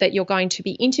see that you're going to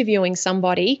be interviewing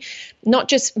somebody, not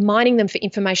just mining them for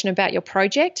information about your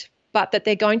project, but that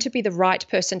they're going to be the right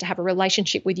person to have a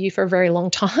relationship with you for a very long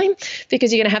time,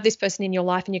 because you're going to have this person in your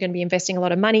life and you're going to be investing a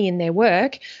lot of money in their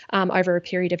work over a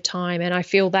period of time. And I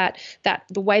feel that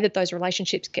the way that those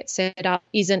relationships get set up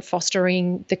isn't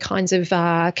fostering the kinds of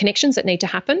connections that need to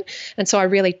happen. And so I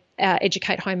really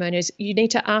educate homeowners. You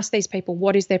need to ask these people,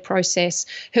 what is their process?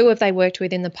 Who have they worked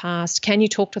with in the past? Can you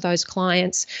talk to those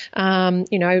clients? Can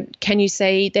you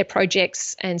see their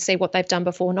projects and see what they've done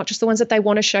before? Not just the ones that they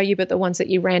want to show you, but the ones that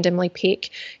you randomly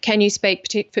pick. Can you speak,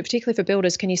 particularly for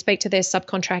builders, can you speak to their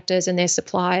subcontractors and their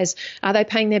suppliers? Are they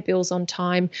paying their bills on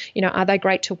time? Are they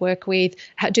great to work with?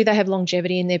 Do they have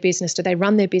longevity in their business? Do they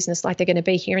run their business like they're going to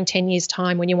be here in 10 years'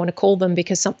 time when you want to call them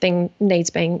because something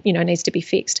needs to be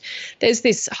fixed? There's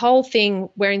this whole thing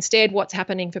where instead what's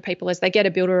happening for people is they get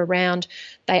a builder around,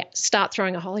 they start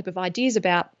throwing a whole heap of ideas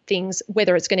about things,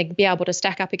 whether it's going to be able to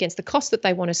stack up against the cost that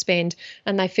they want to spend,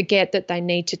 and they forget that they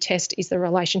need to test, is the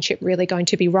relationship really going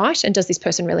to be right, and does this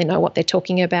person really know what they're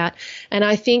talking about? And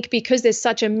I think because there's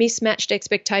such a mismatched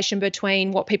expectation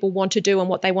between what people want to do and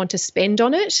what they want to spend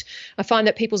on it, I find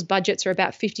that people's budgets are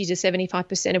about 50 to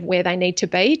 75% of where they need to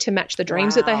be to match the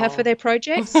dreams that they have for their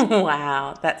projects.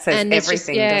 Wow, that says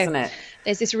everything, doesn't it?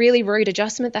 There's this really rude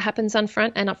adjustment that happens on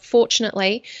front, and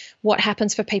unfortunately what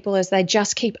happens for people is they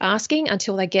just keep asking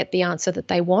until they get the answer that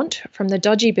they want from the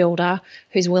dodgy builder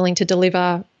who's willing to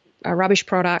deliver a rubbish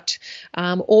product,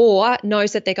 or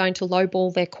knows that they're going to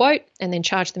lowball their quote and then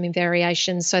charge them in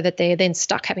variations, so that they're then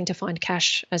stuck having to find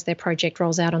cash as their project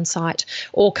rolls out on site,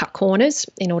 or cut corners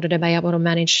in order to be able to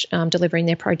manage delivering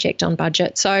their project on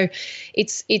budget. So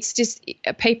it's just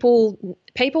people,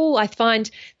 I find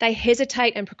they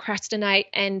hesitate and procrastinate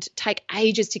and take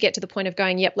ages to get to the point of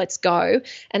going, yep, let's go.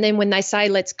 And then when they say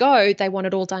let's go, they want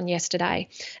it all done yesterday.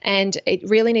 And it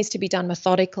really needs to be done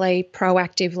methodically,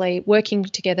 proactively, working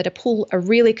together to pull a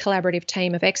really collaborative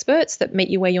team of experts that meet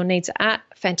you where your needs are at,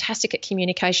 fantastic at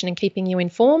communication and keeping you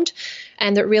informed,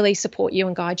 and that really support you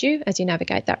and guide you as you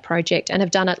navigate that project, and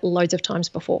have done it loads of times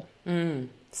before.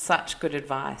 Such good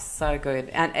advice. So good.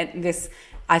 And this,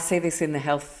 I see this in the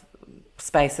health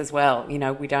space as well.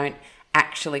 We don't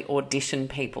actually audition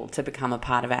people to become a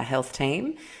part of our health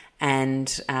team, and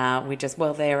we just,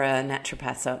 well, they're a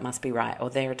naturopath, so it must be right,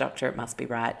 or they're a doctor, it must be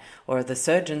right, or the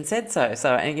surgeon said so.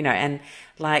 So, and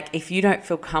like, if you don't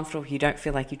feel comfortable, you don't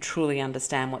feel like you truly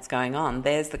understand what's going on,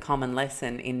 there's the common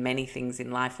lesson in many things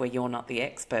in life where you're not the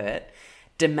expert.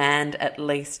 Demand at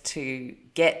least to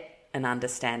get an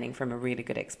understanding from a really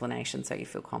good explanation so you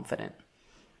feel confident.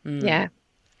 Yeah.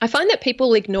 I find that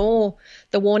people ignore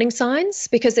the warning signs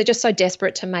because they're just so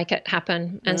desperate to make it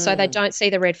happen. And so they don't see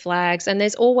the red flags. And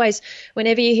there's always,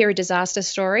 whenever you hear a disaster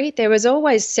story, there was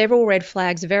always several red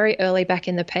flags very early back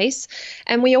in the piece.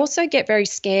 And we also get very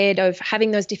scared of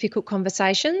having those difficult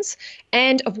conversations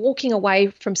and of walking away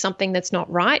from something that's not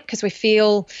right because we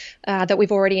feel that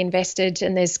we've already invested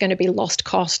and there's going to be lost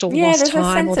cost or lost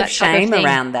time or that sense of shame type of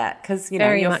around that because,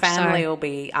 Very your much family so. will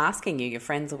be asking you, your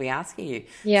friends will be asking you.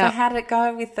 Yeah. So how did it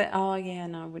go with the, oh, yeah,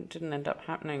 no, it didn't end up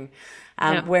happening.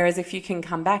 Yeah. Whereas if you can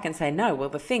come back and say, no, well,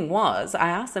 the thing was, I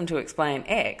asked them to explain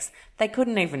X. They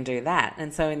couldn't even do that.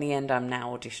 And so in the end, I'm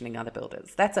now auditioning other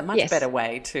builders. That's a much Yes. better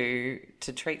way to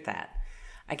treat that.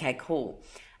 Okay, cool.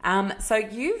 So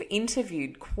you've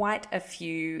interviewed quite a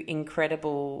few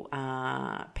incredible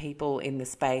people in the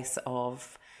space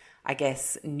of, I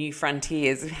guess, new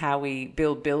frontiers of how we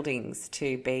build buildings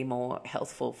to be more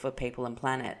healthful for people and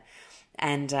planet.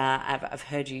 And I've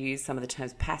heard you use some of the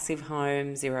terms passive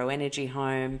home, zero energy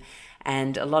home,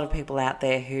 and a lot of people out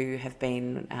there who have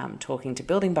been talking to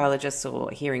building biologists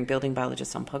or hearing building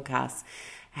biologists on podcasts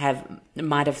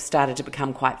might have started to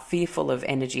become quite fearful of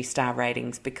Energy Star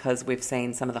ratings because we've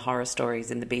seen some of the horror stories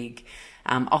in the big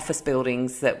office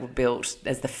buildings that were built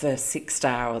as the first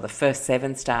 6-star or the first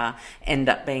 7-star end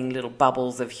up being little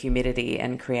bubbles of humidity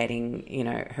and creating,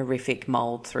 horrific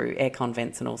mold through aircon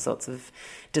vents and all sorts of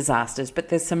disasters. But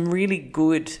there's some really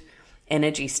good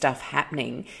energy stuff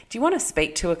happening. Do you want to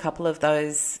speak to a couple of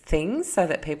those things so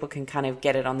that people can kind of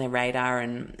get it on their radar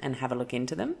and have a look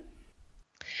into them?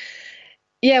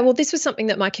 Yeah, well, this was something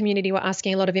that my community were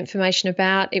asking a lot of information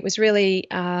about. It was really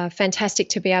fantastic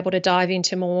to be able to dive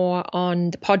into more on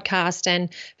the podcast and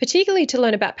particularly to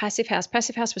learn about Passive House.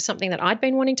 Passive House was something that I'd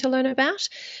been wanting to learn about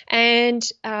and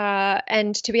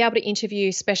to be able to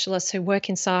interview specialists who work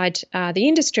inside the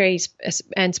industry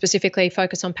and specifically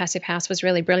focus on Passive House was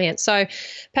really brilliant. So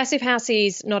Passive House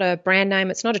is not a brand name.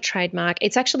 It's not a trademark.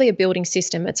 It's actually a building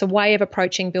system. It's a way of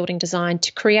approaching building design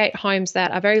to create homes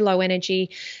that are very low energy,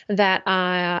 that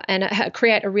are and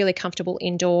create a really comfortable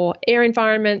indoor air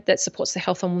environment that supports the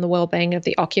health and the well-being of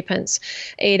the occupants.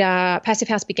 Passive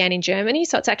House began in Germany,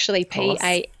 so it's actually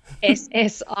PASSIVHAUS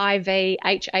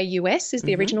is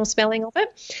the original spelling of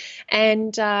it.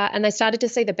 And they started to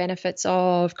see the benefits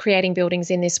of creating buildings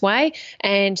in this way.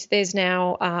 And there's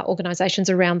now organisations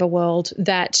around the world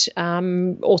that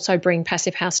also bring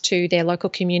Passive House to their local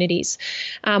communities.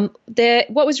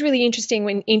 What was really interesting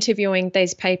when interviewing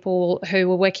these people who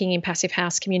were working in Passive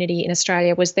House community in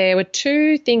Australia was there were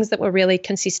two things that were really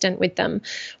consistent with them.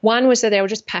 One was that they were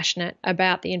just passionate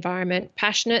about the environment,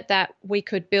 passionate that we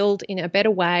could build in a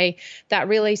better way that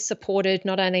really supported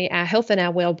not only our health and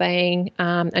our well-being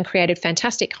and created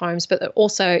fantastic homes, but that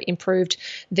also improved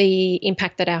the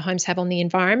impact that our homes have on the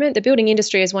environment. The building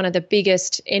industry is one of the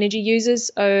biggest energy users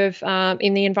of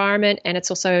in the environment, and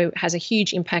it's also has a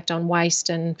huge impact on waste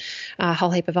and a whole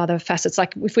heap of other facets.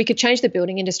 Like if we could change the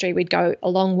building industry, we'd go a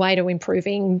long way to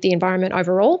improving the environment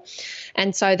overall.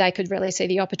 And so they could really see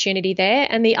the opportunity there.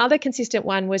 And the other consistent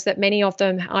one was that many of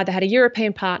them either had a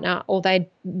European partner or they'd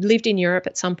lived in Europe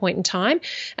at some point in time.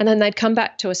 And then they'd come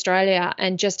back to Australia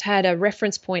and just had a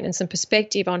reference point and some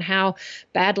perspective on how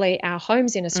badly our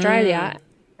homes in Australia,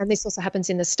 and this also happens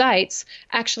in the States,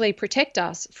 actually protect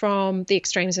us from the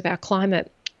extremes of our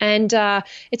climate. And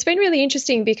it's been really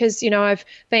interesting because, I've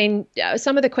been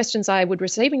some of the questions I would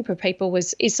receiving from people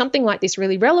was, is something like this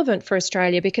really relevant for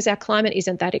Australia because our climate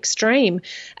isn't that extreme?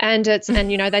 And they'd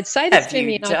say this to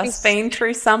me. Have you just been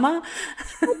through summer?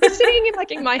 I'm sitting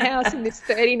in my house in this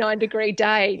 39-degree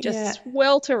day, just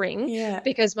sweltering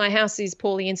because my house is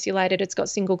poorly insulated. It's got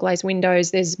single glazed windows.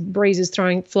 There's breezes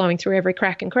flowing through every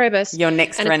crack and crevice. Your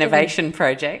next renovation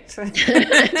project.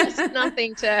 Just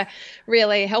nothing to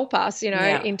really help us,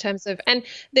 in terms of, and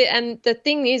the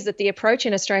thing is that the approach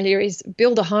in Australia is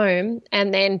build a home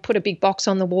and then put a big box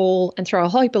on the wall and throw a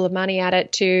whole heap of money at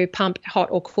it to pump hot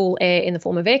or cool air in the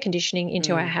form of air conditioning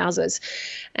into our houses.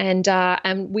 And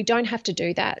we don't have to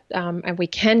do that. And we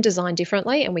can design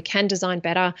differently and we can design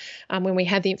better when we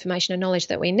have the information and knowledge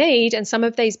that we need. And some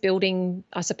of these building,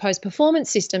 I suppose, performance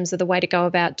systems are the way to go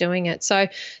about doing it. So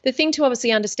the thing to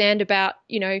obviously understand about,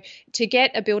 to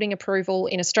get a building approval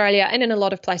in Australia and in a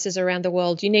lot of places around the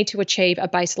world, you need to achieve a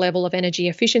base level of energy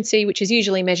efficiency, which is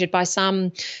usually measured by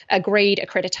some agreed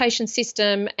accreditation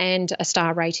system and a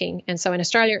star rating. And so in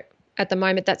Australia, At the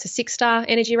moment, that's a 6-star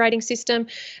energy rating system,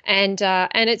 and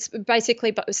it's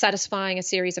basically satisfying a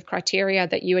series of criteria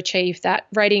that you achieve that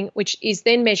rating, which is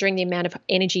then measuring the amount of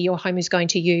energy your home is going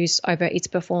to use over its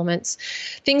performance.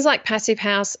 Things like Passive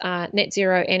House, net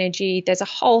zero energy, there's a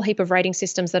whole heap of rating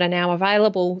systems that are now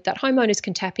available that homeowners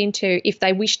can tap into if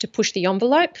they wish to push the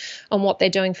envelope on what they're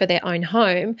doing for their own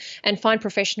home and find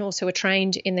professionals who are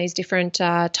trained in these different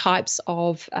types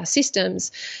of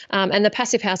systems. And the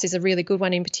Passive House is a really good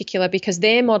one in particular, because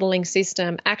their modelling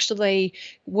system actually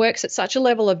works at such a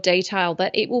level of detail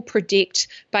that it will predict,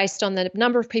 based on the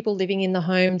number of people living in the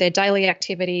home, their daily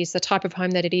activities, the type of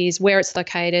home that it is, where it's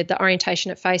located, the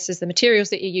orientation it faces, the materials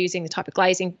that you're using, the type of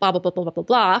glazing, blah, blah, blah, blah, blah,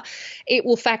 blah. It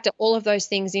will factor all of those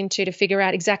things into to figure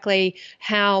out exactly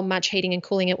how much heating and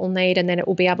cooling it will need, and then it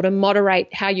will be able to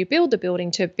moderate how you build the building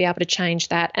to be able to change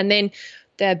that. And then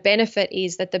the benefit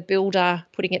is that the builder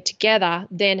putting it together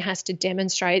then has to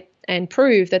demonstrate and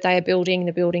prove that they are building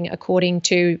the building according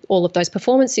to all of those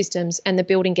performance systems, and the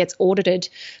building gets audited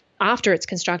after it's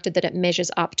constructed that it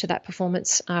measures up to that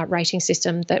performance rating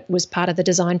system that was part of the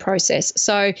design process.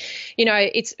 So, you know,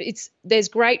 there's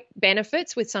great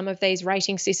benefits with some of these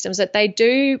rating systems, that they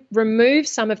do remove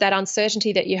some of that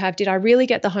uncertainty that you have. Did I really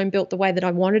get the home built the way that I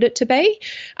wanted it to be?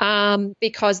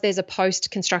 Because there's a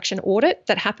post-construction audit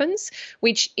that happens,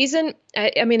 which isn't,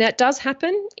 I mean, that does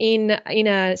happen in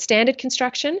a standard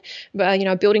construction. You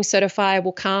know, a building certifier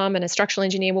will come and a structural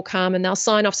engineer will come and they'll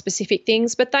sign off specific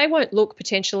things, but they won't look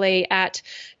potentially at,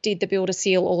 did the builder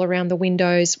seal all around the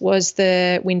windows? Was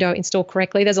the window installed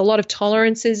correctly? There's a lot of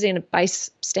tolerances in base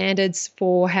standards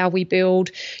for how we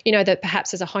build, you know, that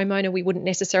perhaps as a homeowner we wouldn't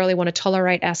necessarily want to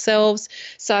tolerate ourselves.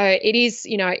 So it is,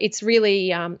 you know, it's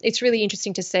really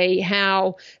interesting to see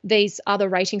how these other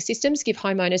rating systems give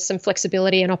homeowners some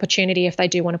flexibility and opportunity if they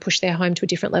do want to push their home to a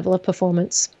different level of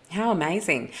performance. How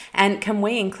amazing. And can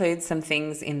we include some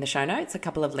things in the show notes, a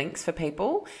couple of links for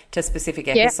people to specific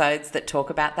episodes that talk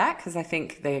about that? Because I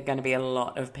think there are going to be a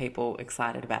lot of people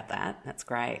excited about that. That's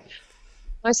great.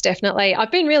 Most definitely.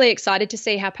 I've been really excited to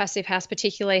see how Passive House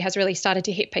particularly has really started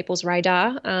to hit people's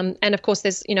radar. And of course,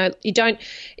 there's, you know, you don't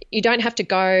have to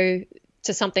go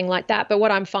to something like that. But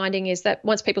what I'm finding is that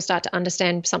once people start to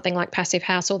understand something like Passive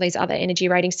House or these other energy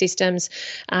rating systems,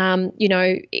 you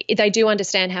know, they do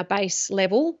understand how base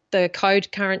level the code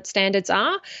current standards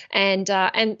are.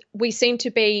 And we seem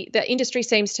to be, the industry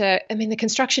seems to, I mean, the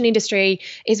construction industry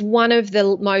is one of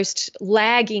the most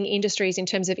lagging industries in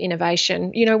terms of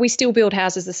innovation. You know, we still build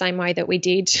houses the same way that we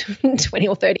did 20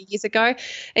 or 30 years ago.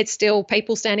 It's still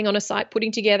people standing on a site,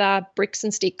 putting together bricks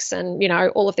and sticks and, you know,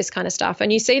 all of this kind of stuff.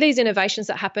 And you see these innovations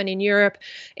that happen in Europe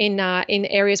in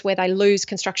areas where they lose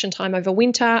construction time over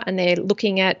winter, and they're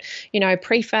looking at, you know,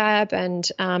 prefab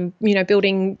and, you know,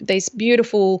 building these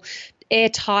beautiful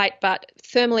airtight but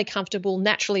thermally comfortable,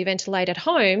 naturally ventilated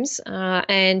homes,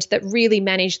 and that really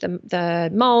manage the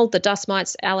mold, the dust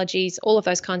mites, allergies, all of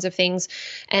those kinds of things.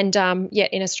 And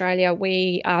yet in Australia,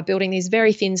 we are building these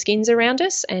very thin skins around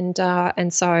us, and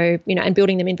so, you know, and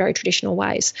building them in very traditional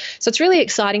ways. So it's really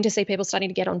exciting to see people starting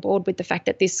to get on board with the fact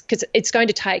that this, because it's going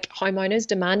to take homeowners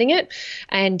demanding it,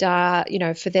 and you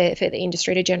know, for the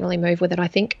industry to generally move with it, I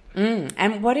think.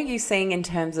 And what are you seeing in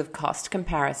terms of cost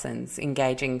comparisons,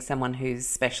 engaging someone who's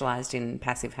specialised in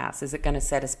Passive House? Is it going to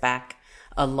set us back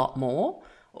a lot more,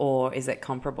 or is it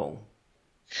comparable?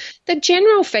 The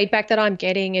general feedback that I'm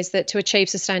getting is that to achieve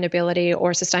sustainability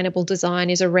or a sustainable design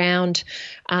is around,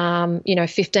 you know,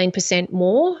 15%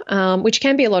 more, which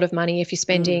can be a lot of money if you're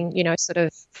spending, you know, sort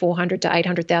of $400,000 to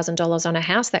 $800,000 on a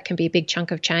house. That can be a big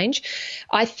chunk of change.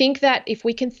 I think that if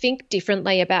we can think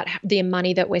differently about the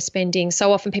money that we're spending,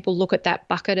 so often people look at that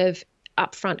bucket of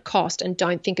upfront cost and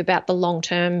don't think about the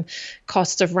long-term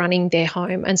costs of running their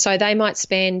home. And so they might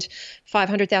spend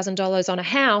 $500,000 on a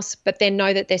house, but then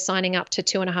know that they're signing up to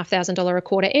 $2,500 a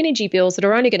quarter energy bills that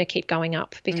are only going to keep going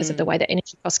up because of the way that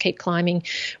energy costs keep climbing.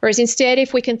 Whereas instead,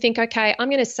 if we can think, okay, I'm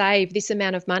going to save this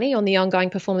amount of money on the ongoing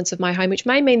performance of my home, which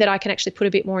may mean that I can actually put a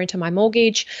bit more into my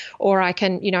mortgage, or I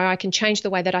can, you know, I can change the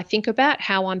way that I think about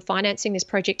how I'm financing this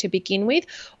project to begin with,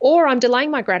 or I'm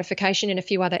delaying my gratification in a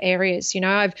few other areas. You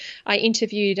know, I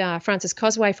interviewed Frances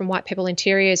Cosway from White Pebble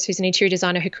Interiors, who's an interior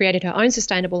designer who created her own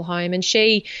sustainable home, and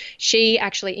she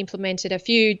actually implemented a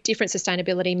few different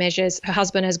sustainability measures. Her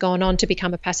husband has gone on to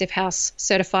become a Passive House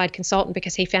certified consultant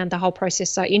because he found the whole process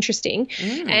so interesting.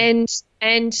 And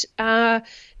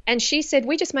And she said,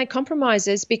 we just made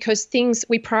compromises because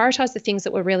we prioritize the things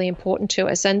that were really important to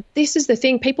us. And this is the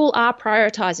thing, people are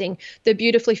prioritizing the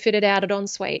beautifully fitted out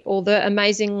ensuite or the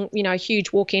amazing,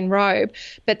 huge walk-in robe,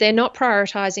 but they're not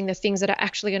prioritizing the things that are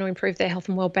actually going to improve their health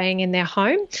and well-being in their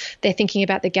home. They're thinking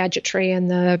about the gadgetry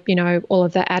and all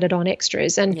of the added on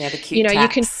extras. And, the cute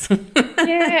taps.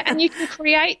 and you can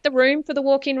create the room for the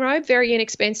walk-in robe very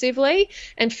inexpensively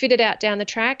and fit it out down the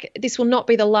track. This will not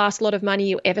be the last lot of money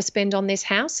you ever spend on this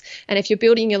house. And if you're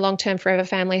building your long-term forever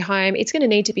family home, it's going to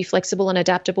need to be flexible and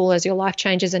adaptable as your life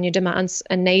changes and your demands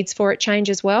and needs for it change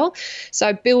as well.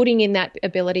 So building in that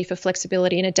ability for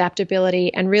flexibility and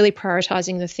adaptability and really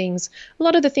prioritizing a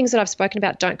lot of the things that I've spoken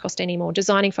about don't cost any more.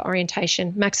 Designing for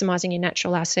orientation, maximizing your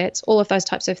natural assets, all of those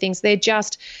types of things.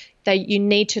 You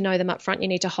need to know them up front. You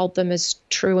need to hold them as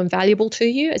true and valuable to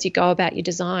you as you go about your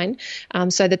design,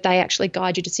 so that they actually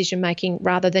guide your decision making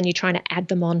rather than you trying to add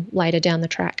them on later down the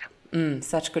track.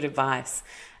 Such good advice.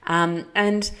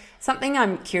 And something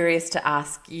I'm curious to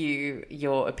ask you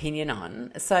your opinion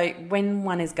on. So when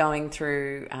one is going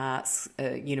through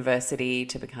university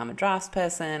to become a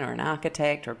draftsperson or an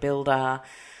architect or a builder,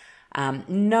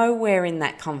 nowhere in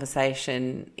that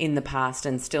conversation in the past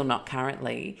and still not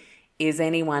currently is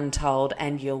anyone told,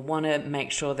 and you'll want to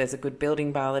make sure there's a good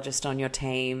building biologist on your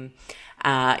team.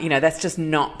 That's just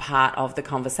not part of the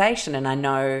conversation. And I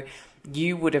know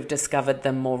you would have discovered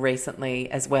them more recently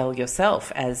as well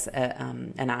yourself as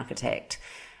an architect.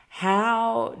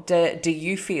 How do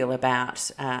you feel about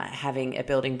having a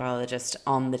building biologist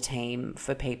on the team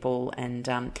for people? And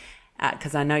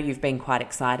because I know you've been quite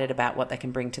excited about what they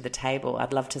can bring to the table.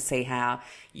 I'd love to see how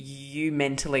you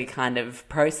mentally kind of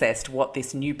processed what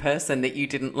this new person that you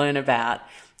didn't learn about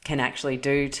can actually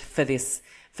do for this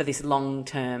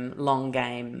long-term,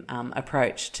 long-game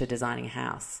approach to designing a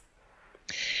house.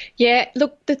 Yeah,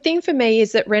 look, the thing for me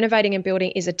is that renovating and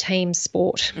building is a team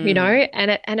sport, and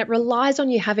it relies on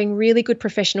you having really good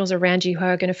professionals around you who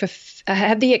are going to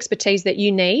have the expertise that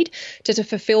you need to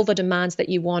fulfill the demands that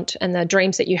you want and the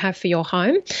dreams that you have for your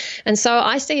home. And so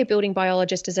I see a building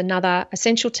biologist as another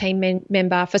essential team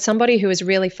member for somebody who is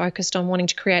really focused on wanting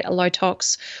to create a low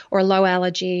tox or a low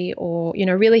allergy or,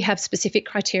 really have specific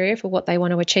criteria for what they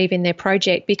want to achieve in their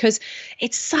project, because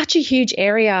it's such a huge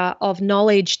area of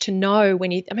knowledge to know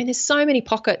there's so many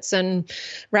pockets and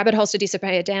rabbit holes to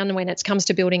disappear down when it comes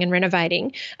to building and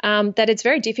renovating, that it's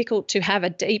very difficult to have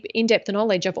a deep, in-depth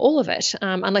knowledge of all of it,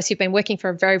 unless you've been working for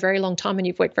a very, very long time and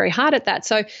you've worked very hard at that.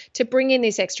 So to bring in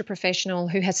this extra professional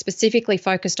who has specifically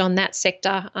focused on that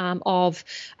sector of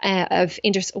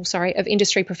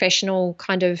industry professional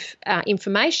kind of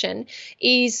information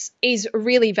is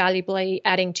really valuably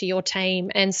adding to your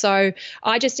team. And so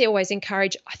I just always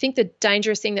encourage, I think the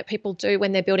dangerous thing that people do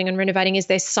when they're building and renovating is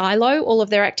they silo all of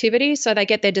their activities. So they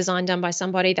get their design done by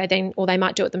somebody, or they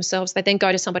might do it themselves. They then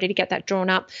go to somebody to get that drawn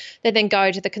up. They then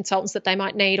go to the consultants that they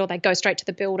might need, or they go straight to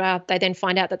the builder. They then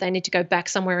find out that they need to go back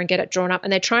somewhere and get it drawn up.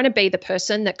 And they're trying to be the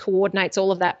person that coordinates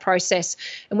all of that process.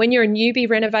 And when you're a newbie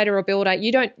renovator or builder,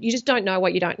 you just don't know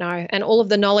what you don't know. And all of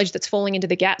the knowledge that's falling into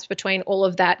the gaps between all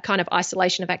of that kind of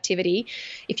isolation of activity,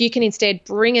 if you can instead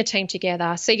bring a team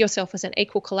together, see yourself as an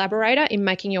equal collaborator in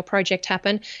making your project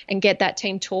happen and get that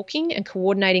team talking and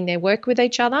coordinating their work with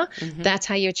each other, that's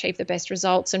how you achieve the best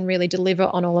results and really deliver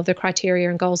on all of the criteria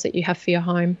and goals that you have for your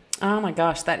home. Oh my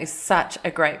gosh, that is such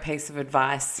a great piece of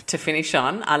advice to finish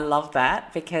on. I love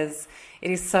that because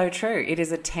it is so true. It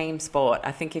is a team sport.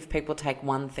 I think if people take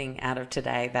one thing out of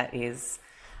today, that is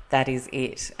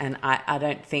it. And I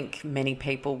don't think many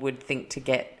people would think to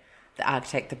get the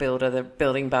architect, the builder, the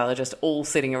building biologist all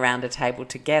sitting around a table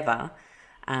together.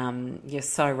 You're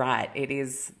so right. It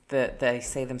is that they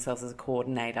see themselves as a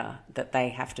coordinator, that they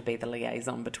have to be the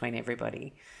liaison between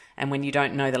everybody. And when you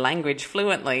don't know the language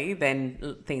fluently,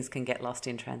 then things can get lost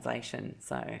in translation.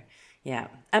 So, yeah,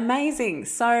 amazing.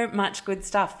 So much good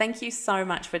stuff. Thank you so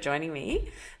much for joining me.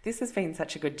 This has been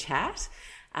such a good chat.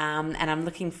 And I'm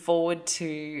looking forward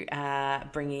to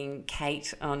bringing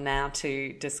Kate on now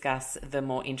to discuss the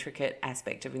more intricate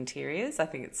aspect of interiors. I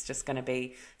think it's just going to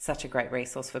be such a great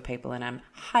resource for people, and I'm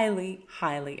highly,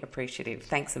 highly appreciative.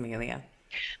 Thanks, Amelia.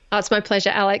 Oh, it's my pleasure,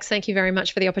 Alex. Thank you very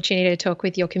much for the opportunity to talk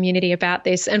with your community about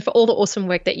this and for all the awesome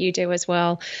work that you do as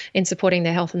well in supporting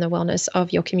the health and the wellness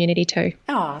of your community too.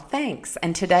 Oh, thanks.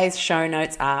 And today's show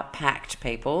notes are packed,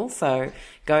 people. So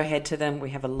go ahead to them. We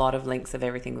have a lot of links of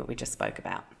everything that we just spoke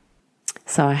about.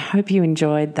 So I hope you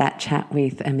enjoyed that chat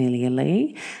with Amelia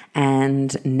Lee.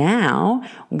 And now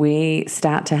we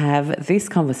start to have this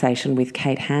conversation with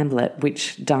Kate Hamblett,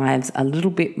 which dives a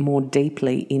little bit more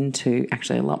deeply into,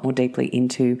 actually a lot more deeply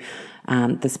into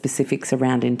the specifics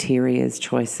around interiors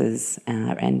choices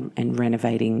and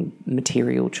renovating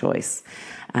material choice,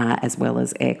 as well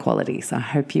as air quality. So I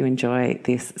hope you enjoy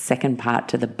this second part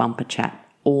to the bumper chat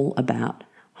all about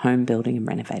home building and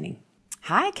renovating.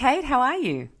 Hi, Kate. How are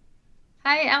you?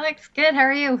 Hi, Alex. Good. How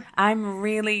are you? I'm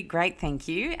really great, thank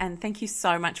you. And thank you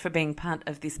so much for being part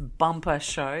of this bumper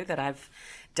show that I've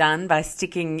done by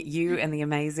sticking you and the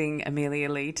amazing Amelia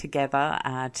Lee together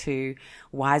to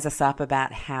wise us up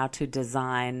about how to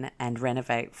design and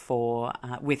renovate for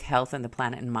with health and the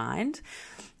planet in mind.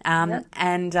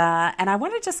 And I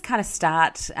want to just kind of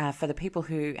start for the people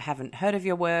who haven't heard of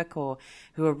your work or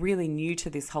who are really new to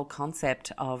this whole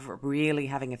concept of really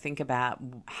having a think about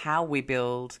how we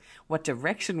build, what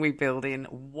direction we build in,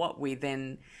 what we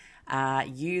then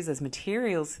use as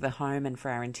materials for the home and for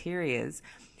our interiors.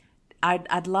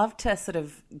 I'd love to sort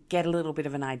of get a little bit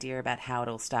of an idea about how it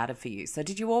all started for you. So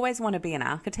did you always want to be an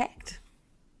architect?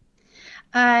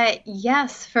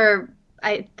 Yes, for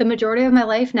the majority of my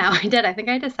life now, I did. I think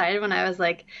I decided when I was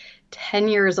like 10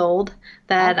 years old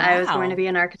that I was going to be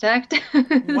an architect.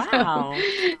 Wow.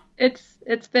 So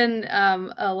it's been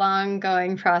a long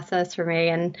going process for me.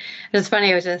 And it was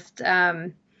funny. It was just,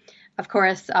 of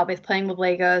course, always playing with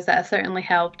Legos. That certainly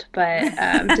helped. But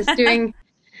just doing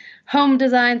home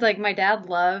designs, like my dad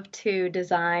loved to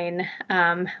design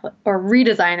or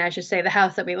redesign, I should say, the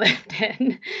house that we lived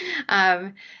in.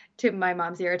 To my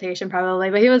mom's irritation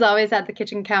probably, but he was always at the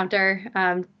kitchen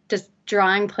counter just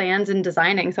drawing plans and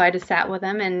designing. So I just sat with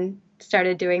him and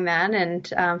started doing that and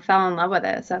fell in love with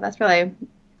it. So that's really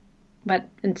what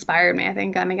inspired me, I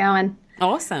think, got me going.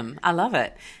 Awesome. I love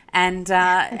it. And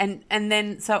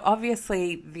then so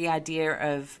obviously the idea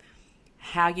of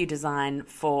how you design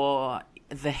for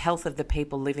the health of the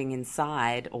people living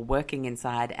inside or working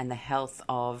inside and the health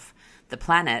of the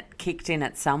planet kicked in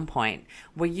at some point.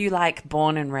 Were you like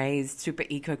born and raised super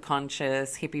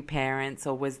eco-conscious, hippie parents,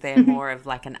 or was there more of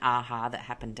like an aha that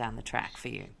happened down the track for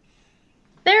you?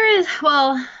 There is,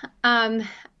 well, I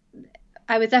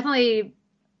was definitely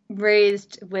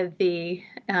raised with the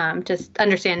just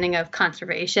understanding of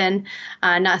conservation,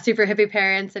 not super hippie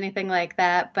parents, anything like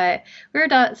that, but we were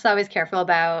just always careful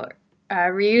about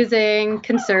reusing,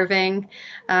 conserving,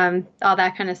 all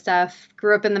that kind of stuff.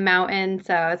 Grew up in the mountains,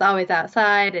 so I was always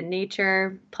outside in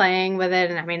nature, playing with it.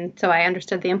 And I mean, so I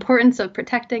understood the importance of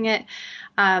protecting it.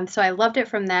 So I loved it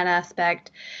from that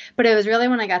aspect. But it was really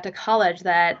when I got to college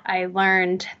that I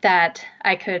learned that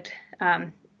I could,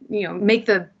 make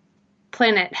the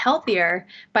planet healthier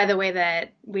by the way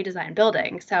that we design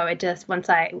buildings. So it just,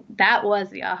 that was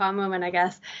the aha moment, I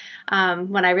guess.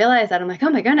 When I realized that, I'm like, oh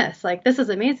my goodness, like this is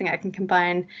amazing. I can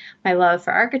combine my love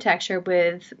for architecture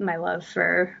with my love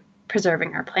for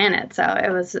preserving our planet. So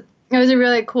it was a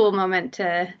really cool moment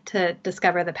to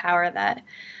discover the power that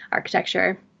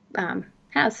architecture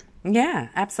has. Yeah,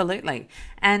 absolutely.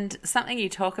 And something you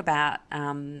talk about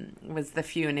was the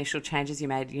few initial changes you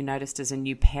made, you noticed as a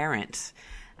new parent.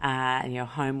 And your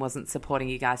home wasn't supporting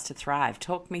you guys to thrive.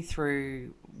 Talk me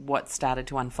through what started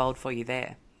to unfold for you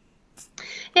there.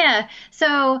 Yeah.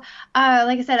 So,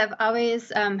 like I said, I've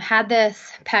always had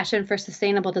this passion for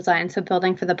sustainable design, so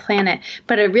building for the planet.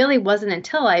 But it really wasn't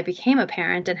until I became a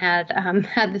parent and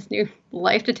had this new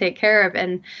life to take care of,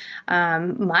 and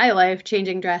my life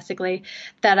changing drastically,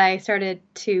 that I started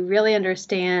to really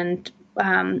understand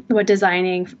what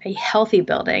designing a healthy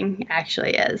building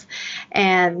actually is.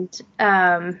 And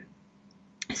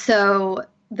so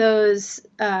those,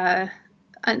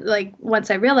 like once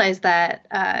I realized that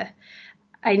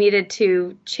I needed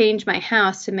to change my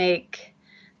house to make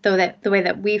the way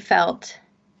that we felt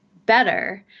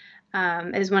better,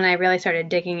 is when I really started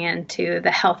digging into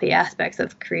the healthy aspects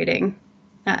of creating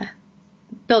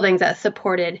buildings that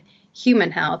supported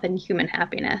human health and human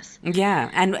happiness.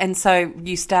 Yeah. And so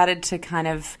you started to kind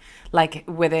of like,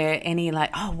 were there any like,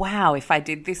 oh, wow, if I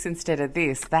did this instead of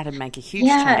this, that'd make a huge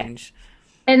change.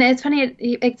 And it's funny,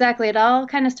 exactly. It all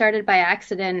kind of started by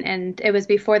accident, and it was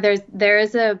before there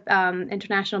is a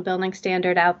international building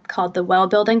standard out called the Well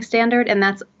Building Standard, and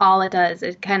that's all it does.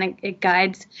 It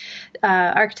guides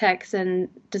architects and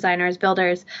designers,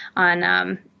 builders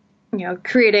on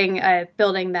creating a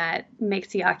building that makes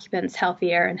the occupants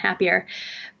healthier and happier.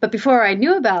 But before I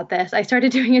knew about this, I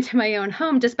started doing it to my own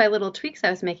home just by little tweaks I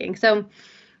was making. So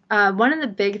one of the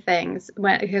big things,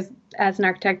 because as an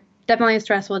architect, definitely a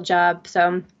stressful job.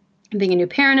 So being a new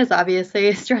parent is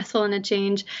obviously stressful and a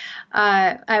change.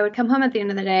 I would come home at the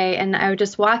end of the day and I would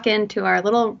just walk into our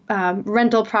little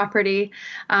rental property,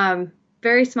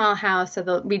 very small house.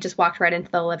 So we just walked right into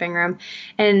the living room,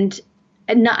 and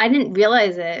I didn't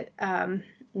realize it,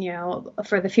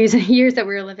 for the few years that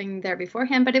we were living there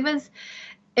beforehand, but it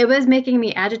was making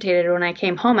me agitated when I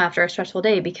came home after a stressful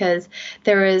day because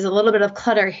there was a little bit of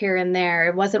clutter here and there.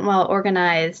 It wasn't well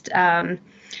organized.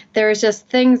 There was just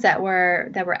things that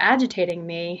were agitating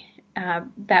me,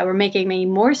 that were making me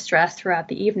more stressed throughout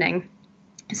the evening.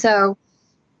 So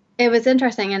it was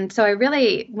interesting. And so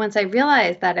once I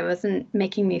realized that it wasn't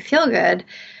making me feel good,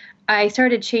 I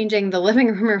started changing the living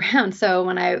room around. So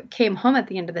when I came home at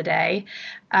the end of the day,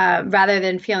 rather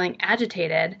than feeling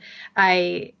agitated,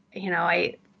 I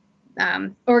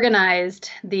organized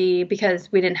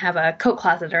because we didn't have a coat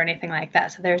closet or anything like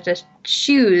that. So there's just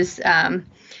shoes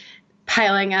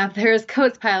piling up, there was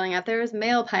coats piling up, there was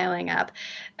mail piling up.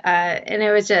 And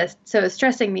it was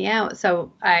stressing me out.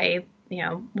 So I,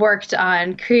 worked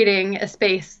on creating a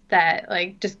space that,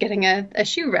 like, just getting a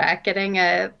shoe rack, getting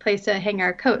a place to hang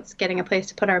our coats, getting a place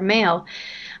to put our mail.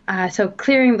 So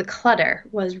clearing the clutter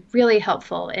was really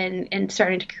helpful in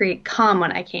starting to create calm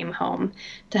when I came home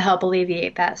to help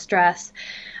alleviate that stress.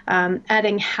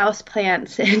 Adding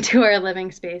houseplants into our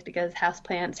living space, because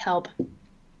houseplants help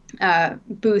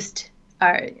boost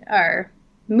our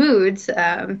moods.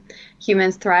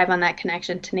 Humans thrive on that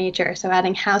connection to nature. So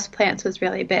adding houseplants was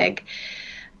really big.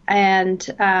 And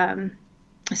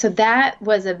so that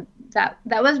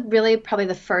was really probably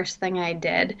the first thing I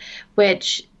did,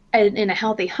 which in a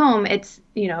healthy home, it's,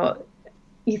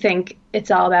 you think it's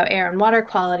all about air and water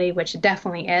quality, which it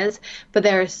definitely is, but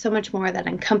there is so much more that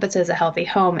encompasses a healthy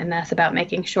home, and that's about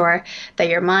making sure that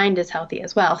your mind is healthy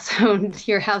as well. So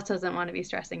your house doesn't want to be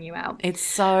stressing you out. It's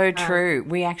so true.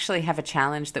 We actually have a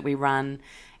challenge that we run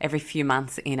every few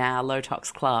months in our Low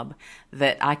Tox Club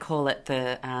that I call it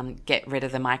the Get Rid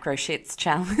of the Micro Shits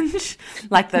Challenge.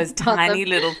 Like those tiny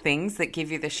little things that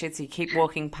give you the shits. You keep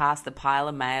walking past the pile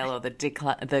of mail or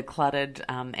the cluttered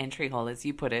entry hall, as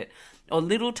you put it, or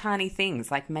little tiny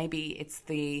things, like maybe it's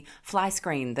the fly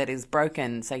screen that is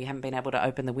broken so you haven't been able to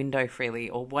open the window freely,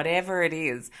 or whatever it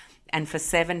is. And for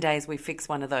 7 days we fix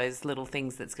one of those little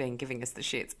things that's been giving us the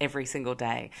shits every single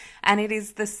day. And it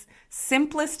is the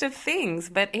simplest of things,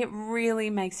 but it really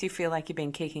makes you feel like you've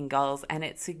been kicking goals, and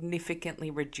it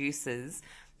significantly reduces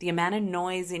the amount of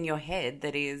noise in your head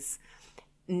that is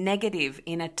negative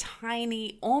in a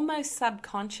tiny, almost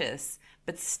subconscious,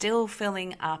 but still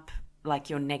filling up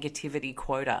like your negativity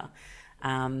quota.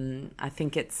 I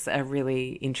think it's a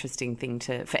really interesting thing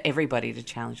for everybody to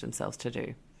challenge themselves to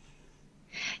do.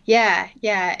 Yeah,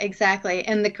 exactly.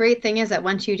 And the great thing is that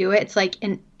once you do it, it's like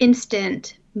an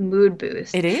instant mood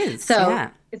boost. It is. So yeah.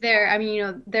 there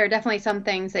are definitely some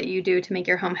things that you do to make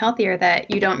your home healthier that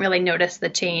you don't really notice the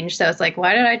change. So it's like,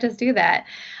 why did I just do that?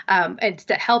 It's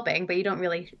helping, but you don't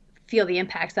really feel the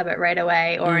impacts of it right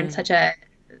away, or in such a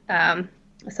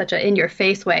in your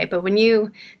face way. But when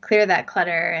you clear that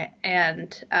clutter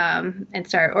and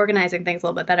start organizing things a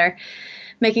little bit better,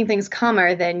 making things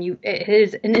calmer, then it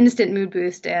is an instant mood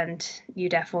boost, and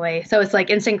so it's like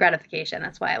instant gratification.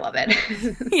 That's why I love it.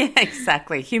 Yeah,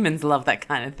 exactly. Humans love that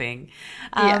kind of thing.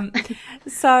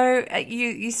 So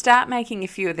you start making a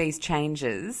few of these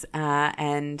changes,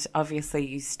 and obviously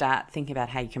you start thinking about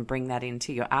how you can bring that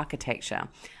into your architecture.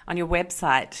 On your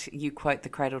website, you quote the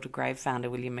Cradle to Grave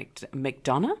founder, William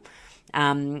McDonough.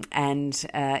 And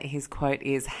his quote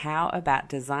is, "How about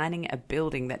designing a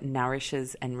building that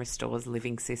nourishes and restores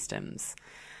living systems?"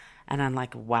 And I'm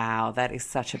like, wow, that is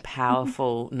such a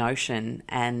powerful notion,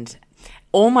 and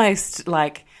almost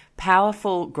like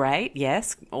powerful, great,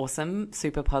 yes, awesome,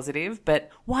 super positive, but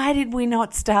why did we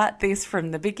not start this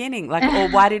from the beginning? Like, or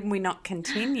why did we not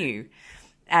continue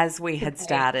as we had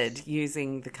started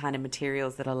using the kind of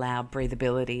materials that allow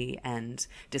breathability and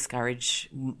discourage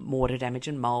water damage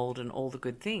and mold and all the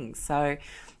good things? So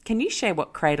can you share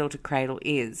what Cradle to Cradle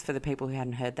is for the people who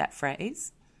hadn't heard that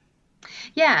phrase?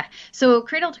 Yeah. So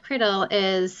Cradle to Cradle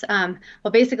is,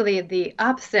 basically the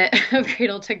opposite of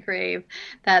Cradle to Grave.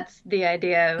 That's the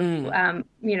idea of,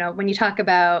 when you talk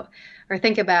about or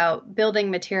think about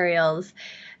building materials,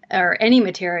 or any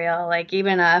material, like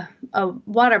even a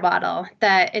water bottle,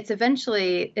 that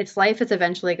its life is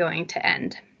eventually going to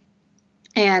end.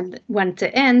 And once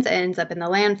it ends up in the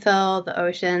landfill, the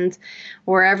oceans,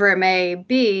 wherever it may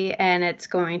be, and it's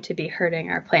going to be hurting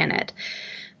our planet.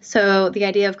 So the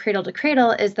idea of Cradle to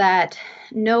Cradle is that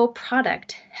no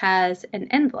product has an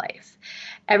end life.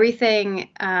 Everything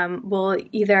will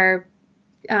either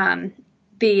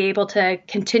be able to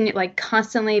continue, like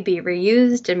constantly be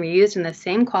reused and reused in the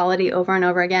same quality over and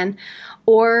over again,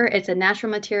 or it's a natural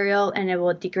material and it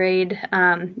will degrade,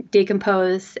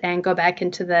 decompose, and go back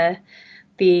into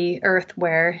the earth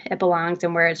where it belongs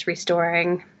and where it's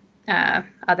restoring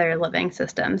other living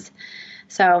systems.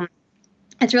 So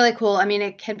it's really cool. I mean,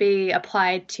 it can be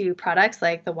applied to products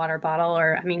like the water bottle,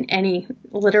 or I mean,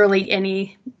 literally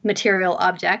any material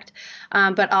object,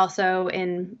 but also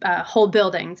in whole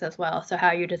buildings as well. So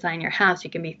how you design your house,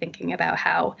 you can be thinking about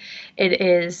how it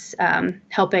is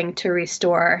helping to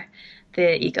restore the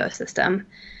ecosystem.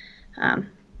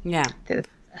 Yeah. Through the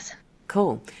process.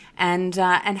 Cool. And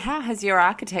how has your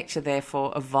architecture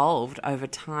therefore evolved over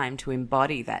time to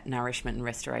embody that nourishment and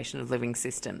restoration of living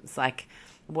systems? Like,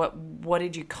 what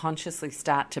did you consciously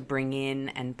start to bring in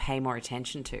and pay more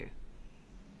attention to?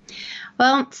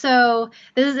 Well, so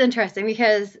this is interesting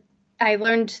because I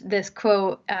learned this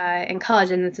quote in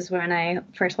college, and this is when I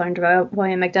first learned about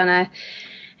William McDonough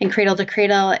and Cradle to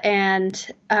Cradle. And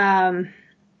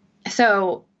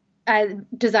so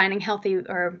designing healthy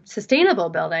or sustainable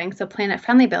buildings, so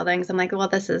planet-friendly buildings, I'm like, well,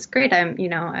 this is great. I'm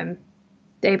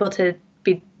able to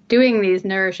be doing these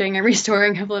nourishing and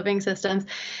restoring of living systems,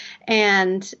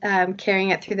 and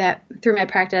carrying it through my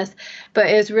practice. But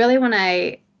it was really when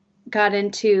I got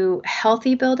into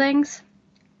healthy buildings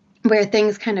where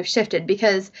things kind of shifted,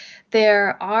 because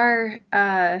there are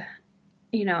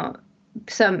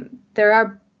there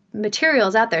are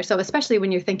materials out there. So especially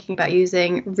when you're thinking about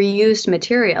using reused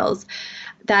materials,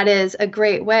 that is a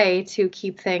great way to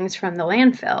keep things from the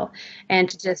landfill and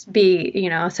to just be,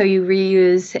 so you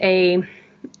reuse a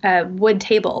wood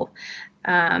table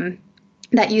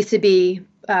that used to be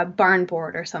barn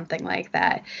board or something like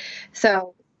that.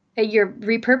 So you're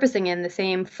repurposing in the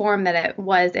same form that it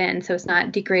was in, so it's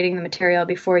not degrading the material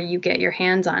before you get your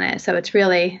hands on it. So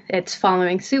it's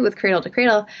following suit with Cradle to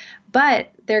Cradle,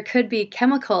 but there could be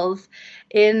chemicals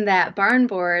in that barn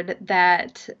board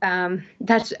that's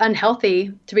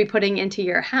unhealthy to be putting into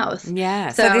your house. Yeah.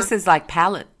 So this is like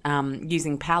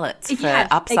using pallets for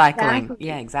upcycling. Exactly.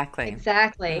 Yeah, exactly.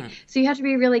 Exactly. So you have to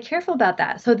be really careful about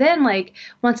that. So then, like,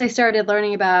 once I started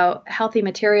learning about healthy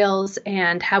materials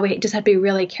and how we just have to be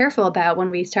really careful about when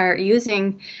we start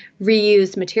using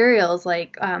reused materials,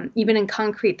 like even in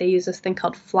concrete, they use this thing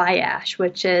called fly ash,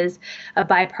 which is a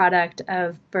byproduct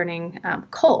of burning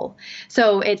coal.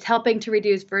 So it's helping to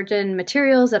reduce virgin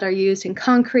materials that are used in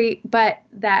concrete, but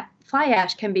that fly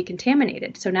ash can be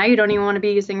contaminated. So now you don't even want to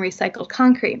be using recycled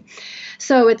concrete.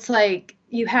 So it's like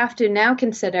you have to now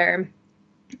consider,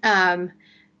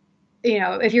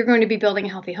 if you're going to be building a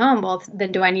healthy home, well,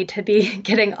 then do I need to be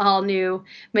getting all new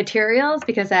materials?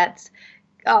 Because that's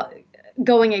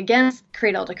going against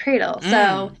Cradle to Cradle.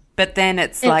 So, but then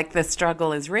it's like the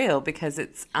struggle is real because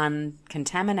it's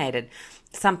uncontaminated.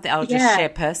 I'll just share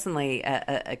personally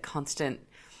a constant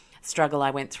struggle I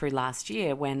went through last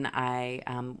year when I,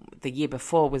 the year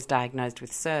before, was diagnosed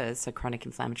with CIRS, so chronic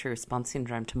inflammatory response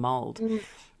syndrome, to mold.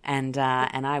 And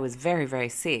I was very, very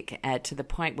sick to the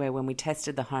point where when we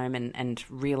tested the home and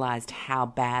realised how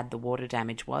bad the water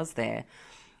damage was there,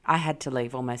 I had to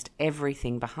leave almost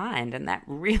everything behind. And that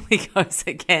really goes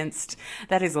against,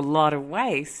 that is a lot of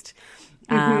waste.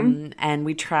 And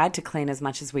we tried to clean as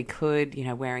much as we could,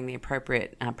 wearing the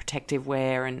appropriate protective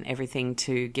wear and everything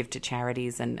to give to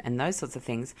charities and those sorts of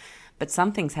things. But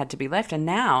some things had to be left. And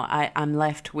now I'm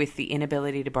left with the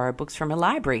inability to borrow books from a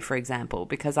library, for example,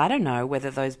 because I don't know whether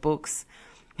those books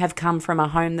have come from a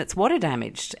home that's water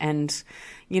damaged. And,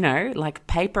 like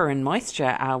paper and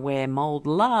moisture are where mold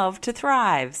love to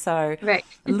thrive. So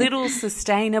little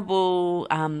sustainable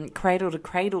cradle to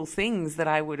cradle things that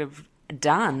I would have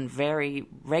done very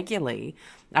regularly.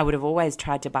 I would have always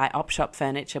tried to buy op-shop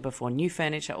furniture before new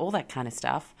furniture, all that kind of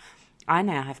stuff. I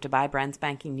now have to buy brand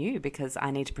spanking new because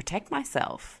I need to protect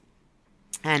myself.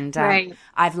 And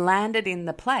I've landed in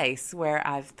the place where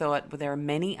I've thought, well, there are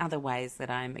many other ways that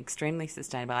I'm extremely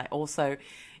sustainable. I also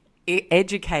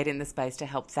educate in the space to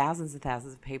help thousands and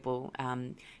thousands of people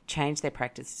change their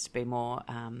practices to be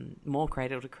more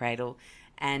cradle to cradle.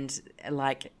 And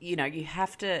you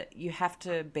have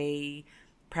to be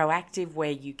proactive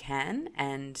where you can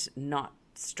and not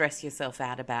stress yourself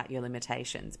out about your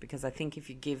limitations, because I think if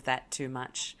you give that too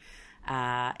much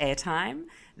airtime,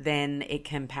 then it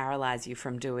can paralyze you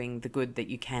from doing the good that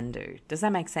you can do. Does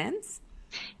that make sense?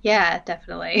 Yeah,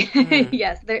 definitely.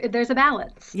 Yes, there's a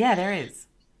balance. Yeah, there is.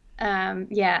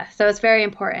 So it's very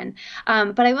important.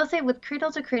 But I will say with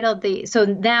Cradle to Cradle, so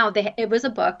now it was a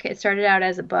book. It started out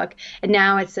as a book, and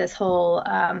now it's this whole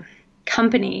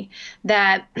company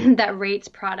that that rates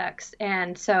products,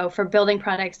 and so for building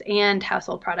products and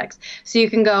household products, so you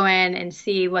can go in and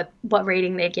see what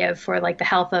rating they give for like the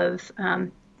health of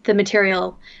the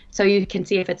material, so you can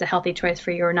see if it's a healthy choice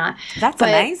for you or not. That's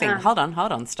amazing. Hold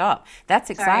on, stop. That's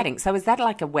exciting. Sorry. So is that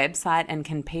like a website, and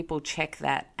can people check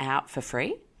that out for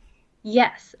free?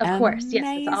 Yes, of course.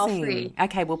 Yes, it's all free.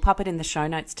 Okay, we'll pop it in the show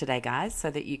notes today, guys,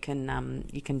 so that you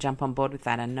can jump on board with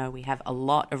that. I know we have a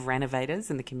lot of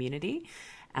renovators in the community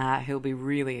who'll be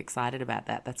really excited about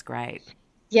that. That's great.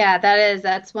 Yeah,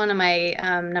 that's one of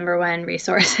my number one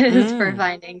resources for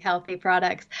finding healthy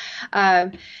products.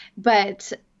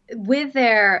 But with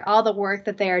all the work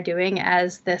that they are doing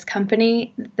as this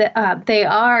company,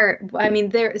 their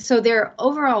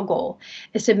overall goal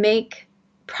is to make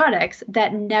products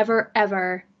that never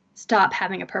ever stop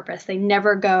having a purpose. They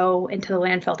never go into the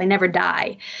landfill. They never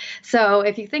die. So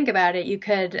if you think about it, you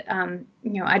could,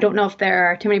 I don't know if there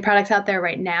are too many products out there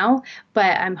right now,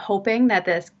 but I'm hoping that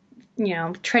this,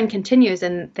 trend continues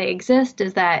and they exist,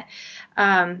 is that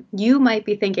you might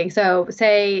be thinking, so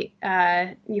say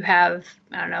you have,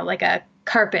 I don't know, like a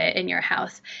carpet in your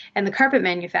house, and the carpet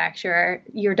manufacturer,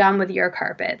 you're done with your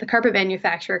carpet. The carpet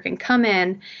manufacturer can come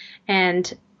in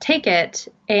and take it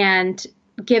and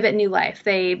give it new life.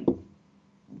 They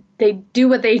do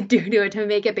what they do to it to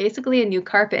make it basically a new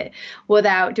carpet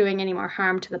without doing any more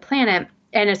harm to the planet,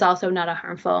 and it's also not a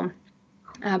harmful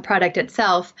product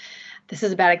itself. This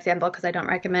is a bad example because I don't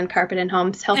recommend carpet in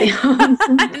homes, healthy homes.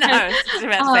 No, I was just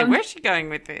about to say, where's she going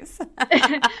with this?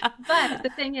 But the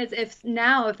thing is, if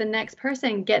the next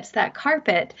person gets that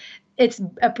carpet, it's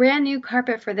a brand new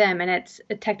carpet for them, and it's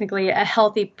technically a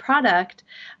healthy product.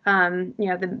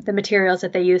 The materials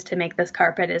that they use to make this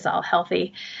carpet is all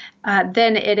healthy.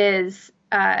 Then it is,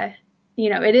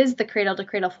 it is the cradle to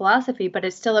cradle philosophy, but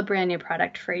it's still a brand new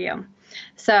product for you.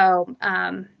 So,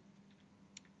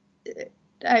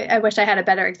 I wish I had a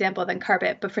better example than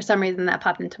carpet, but for some reason that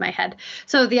popped into my head.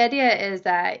 So the idea is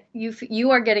that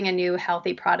you are getting a new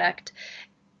healthy product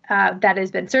that has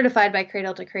been certified by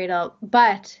Cradle to Cradle,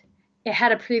 but it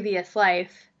had a previous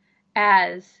life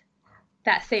as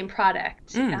that same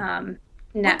product. Well,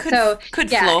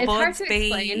 could floorboards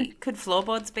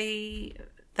be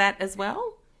that as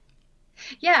well?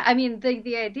 Yeah, I mean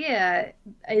the idea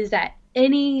is that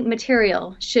any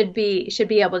material should be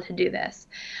able to do this.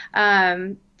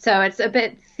 So it's a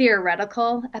bit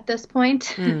theoretical at this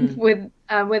point with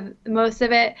most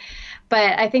of it,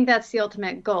 but I think that's the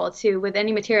ultimate goal too. With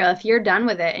any material, if you're done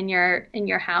with it in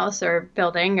your house or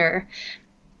building, or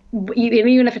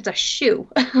even if it's a shoe,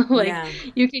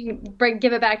 you can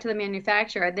give it back to the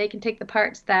manufacturer. They can take the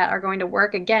parts that are going to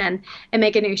work again and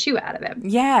make a new shoe out of it.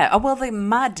 Yeah. Oh, well, the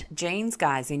mud jeans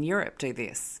guys in Europe do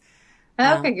this.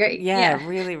 Okay, great. Yeah,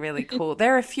 really, really cool.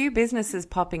 There are a few businesses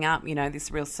popping up, this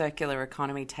real circular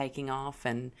economy taking off,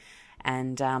 and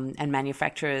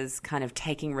manufacturers kind of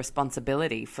taking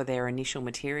responsibility for their initial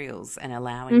materials and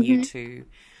allowing you to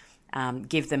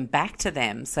give them back to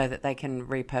them so that they can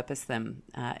repurpose them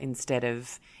instead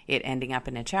of it ending up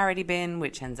in a charity bin,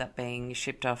 which ends up being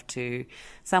shipped off to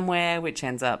somewhere, which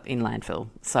ends up in landfill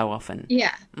so often.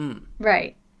 Yeah,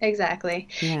 right. Exactly.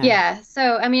 Yeah.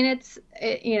 So, I mean, it's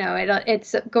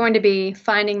going to be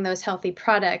finding those healthy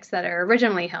products that are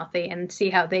originally healthy and see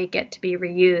how they get to be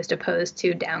reused opposed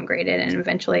to downgraded and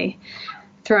eventually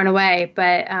thrown away.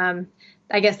 But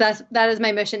I guess that is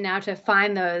my mission now, to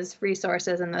find those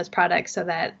resources and those products so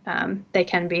that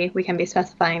we can be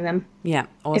specifying them. Yeah.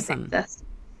 Awesome.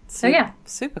 So yeah.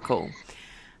 Super cool.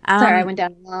 Sorry, I went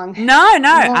down long. No,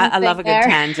 I love a good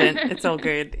tangent. It's all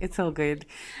good. It's all good.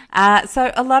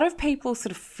 So a lot of people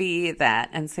sort of fear that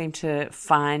and seem to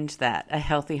find that a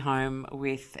healthy home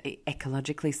with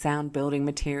ecologically sound building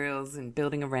materials and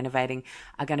building and renovating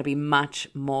are going to be much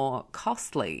more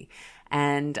costly.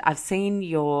 And I've seen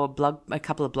a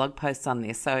couple of blog posts on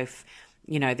this. So if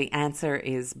the answer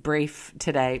is brief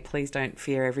today, please don't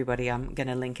fear, everybody. I'm going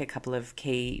to link a couple of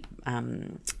key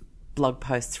blog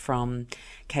posts from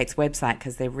Kate's website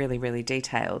because they're really, really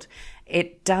detailed.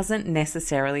 It doesn't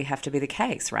necessarily have to be the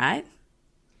case, right?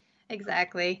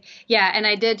 Exactly. Yeah, and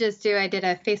I did a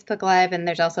Facebook Live, and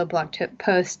there's also a blog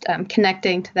post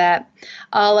connecting to that,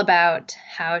 all about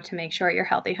how to make sure your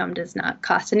healthy home does not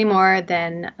cost any more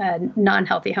than a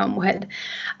non-healthy home would.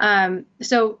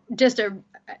 So just a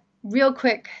real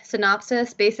quick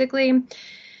synopsis. Basically,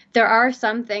 there are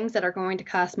some things that are going to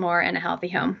cost more in a healthy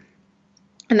home.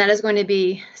 And that is going to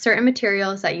be certain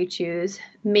materials that you choose,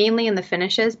 mainly in the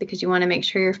finishes, because you want to make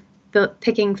sure you're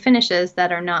picking finishes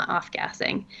that are not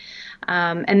off-gassing.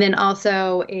 And then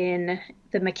also in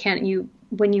the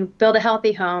when you build a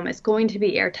healthy home, it's going to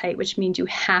be airtight, which means you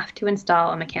have to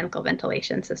install a mechanical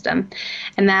ventilation system.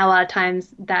 And that a lot of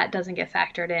times that doesn't get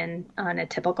factored in on a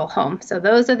typical home. So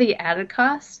those are the added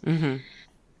costs.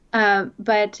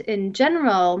 But in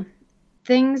general,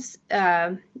 things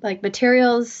like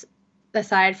materials,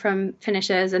 aside from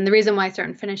finishes, and the reason why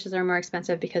certain finishes are more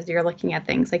expensive because you're looking at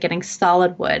things like getting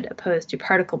solid wood opposed to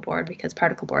particle board, because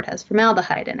particle board has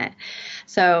formaldehyde in it.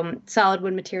 So solid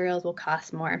wood materials will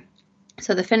cost more.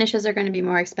 So the finishes are going to be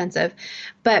more expensive.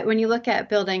 But when you look at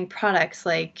building products,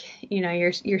 like,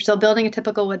 you're still building a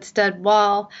typical wood stud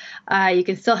wall. You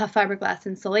can still have fiberglass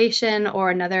insulation or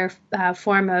another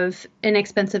form of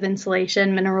inexpensive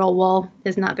insulation. Mineral wool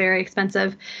is not very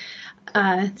expensive.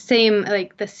 Same,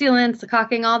 like the sealants, the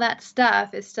caulking, all that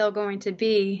stuff is still going to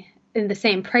be in the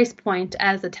same price point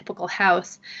as a typical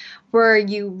house, where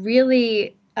you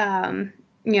really,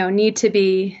 need to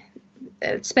be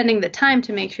spending the time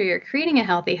to make sure you're creating a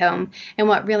healthy home. And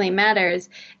what really matters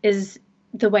is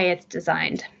the way it's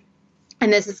designed.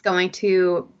 And this is going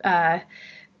to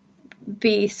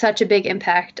be such a big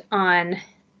impact on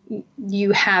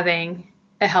you having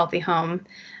a healthy home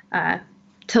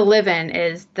to live in,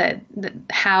 is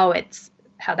how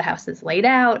the house is laid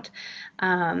out,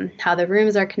 how the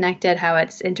rooms are connected, how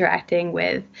it's interacting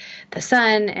with the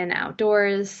sun and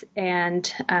outdoors,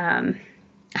 and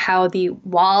how the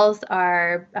walls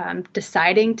are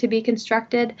deciding to be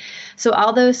constructed. So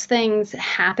all those things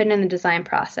happen in the design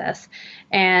process.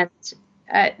 And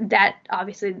that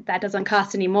obviously that doesn't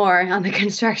cost any more on the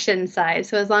construction side.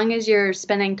 So as long as you're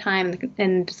spending time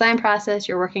in the design process,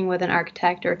 you're working with an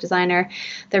architect or designer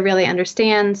that really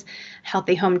understands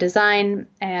healthy home design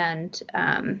and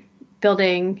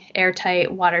building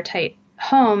airtight, watertight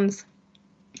homes,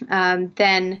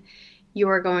 then you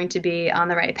are going to be on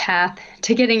the right path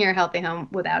to getting your healthy home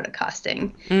without it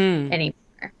costing any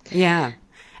more. Yeah.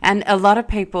 And a lot of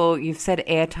people, you've said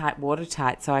airtight,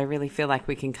 watertight, so I really feel like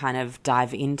we can kind of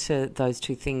dive into those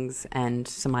two things and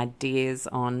some ideas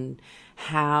on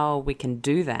how we can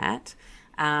do that.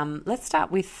 Let's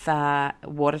start with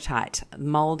watertight.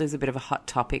 Mold is a bit of a hot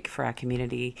topic for our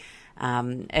community.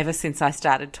 Ever since I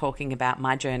started talking about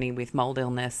my journey with mold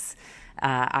illness,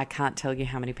 I can't tell you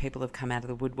how many people have come out of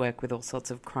the woodwork with all sorts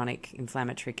of chronic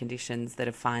inflammatory conditions that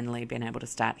have finally been able to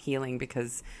start healing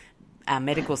because our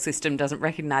medical system doesn't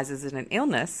recognise it as an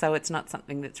illness, so it's not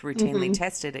something that's routinely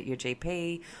tested at your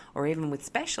GP or even with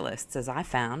specialists, as I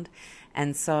found.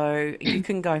 And so you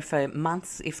can go for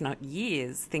months, if not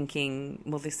years, thinking,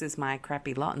 well, this is my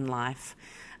crappy lot in life,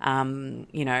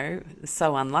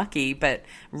 so unlucky. But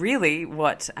really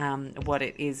what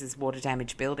it is water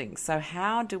damage buildings. So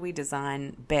how do we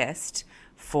design best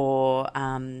for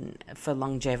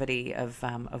longevity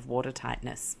of water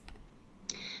tightness?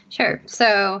 Sure.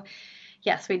 So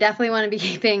yes, we definitely want to be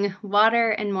keeping water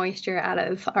and moisture out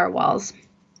of our walls.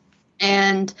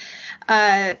 And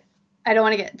I don't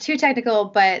want to get too technical,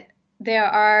 but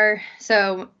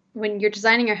so when you're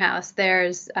designing your house,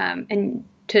 there's, and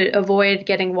to avoid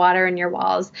getting water in your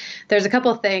walls, there's a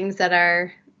couple of things that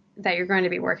you're going to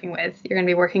be working with. You're going to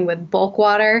be working with bulk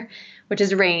water, which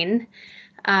is rain,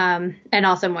 and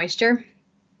also moisture.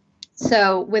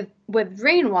 So with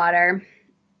rainwater,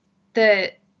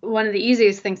 one of the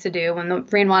easiest things to do when the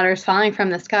rainwater is falling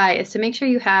from the sky is to make sure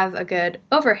you have a good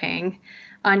overhang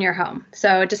on your home.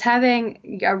 So just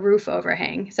having a roof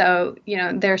overhang. So,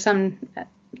 there are some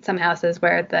houses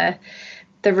where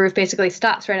the roof basically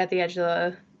stops right at the edge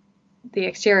of the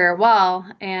exterior wall,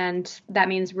 and that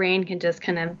means rain can just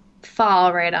kind of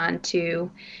fall right onto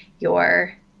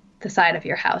the side of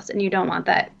your house, and you don't want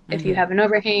that. If you have an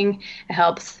overhang, it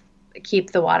helps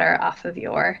keep the water off of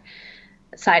your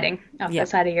siding, off the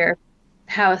side of your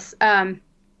house.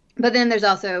 But then there's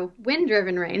also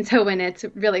wind-driven rain. So when it's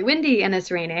really windy and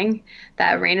it's raining,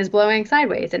 that rain is blowing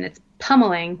sideways and it's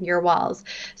pummeling your walls.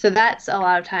 So that's a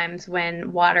lot of times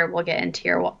when water will get into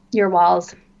your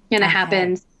walls, and it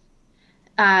happens.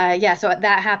 So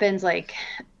that happens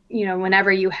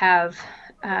whenever you have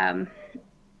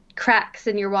cracks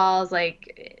in your walls,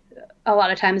 like a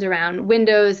lot of times around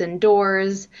windows and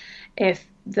doors. If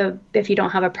you don't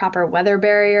have a proper weather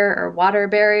barrier or water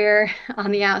barrier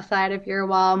on the outside of your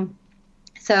wall.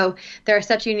 So there are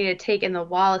steps you need to take in the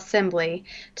wall assembly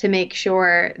to make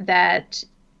sure that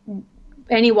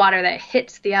any water that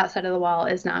hits the outside of the wall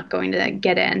is not going to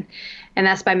get in. And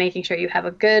that's by making sure you have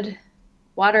a good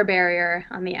water barrier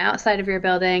on the outside of your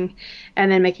building,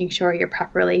 and then making sure you're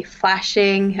properly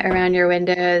flashing around your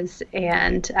windows,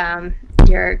 and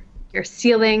you're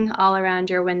sealing all around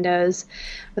your windows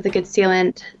with a good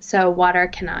sealant so water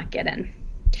cannot get in.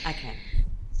 Okay.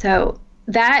 So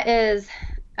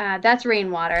that's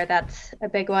rainwater. That's a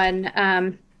big one.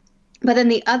 But then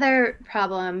the other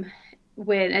problem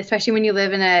especially when you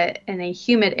live in a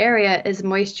humid area, is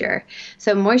moisture.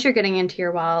 So moisture getting into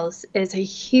your walls is a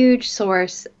huge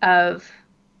source of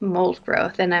mold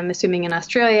growth. And I'm assuming in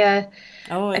Australia,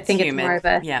 Oh, I it's think it's more humid.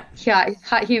 of a Yeah.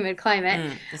 hot, humid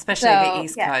climate. Especially the So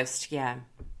East yeah, Coast. Yeah.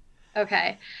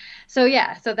 okay. So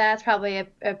yeah, so that's probably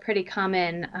a pretty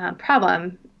common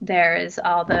problem. There is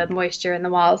all the moisture in the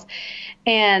walls,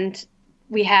 and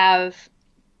we have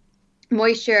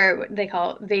moisture, they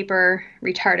call vapor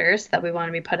retarders, that we want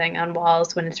to be putting on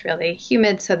walls when it's really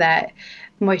humid so that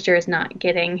moisture is not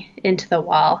getting into the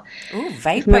wall. Ooh, If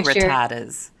vapor moisture,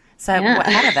 retarders. So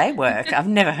yeah. how do they work? I've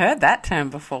never heard that term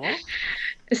before.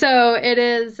 So it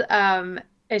is,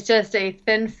 it's just a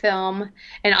thin film,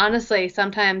 and honestly,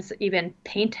 sometimes even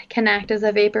paint can act as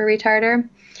a vapor retarder.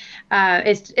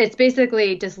 It's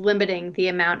basically just limiting the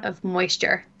amount of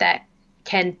moisture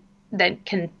can that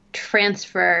can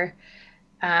transfer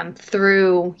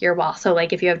through your wall. So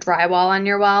like if you have drywall on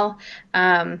your wall,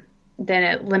 then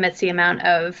it limits the amount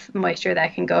of moisture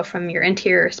that can go from your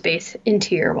interior space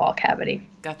into your wall cavity.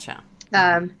 Gotcha.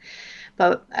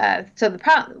 But so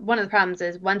one of the problems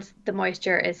is once the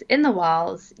moisture is in the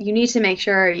walls, you need to make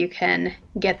sure you can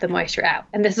get the moisture out.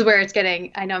 And this is where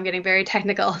I know I'm getting very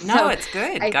technical. No, So it's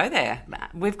good. Go there.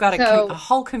 We've got a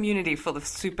whole community full of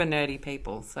super nerdy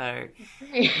people, so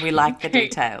we like the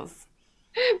details.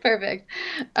 Perfect.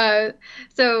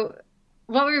 So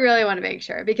what we really want to make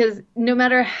sure, because no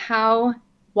matter how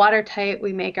watertight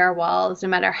we make our walls, no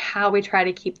matter how we try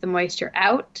to keep the moisture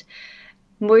out,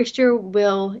 moisture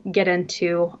will get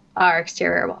into our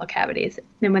exterior wall cavities.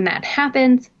 And when that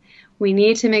happens, we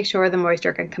need to make sure the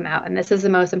moisture can come out. And this is the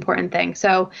most important thing.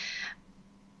 So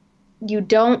you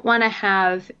don't want to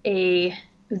have a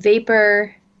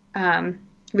vapor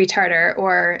retarder,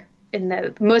 or in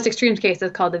the most extreme case,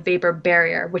 it's called a vapor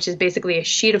barrier, which is basically a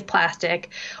sheet of plastic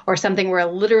or something where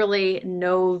literally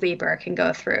no vapor can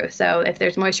go through. So if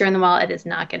there's moisture in the wall, it is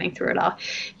not getting through at all.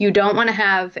 You don't want to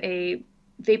have a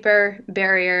vapor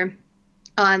barrier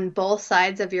on both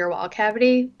sides of your wall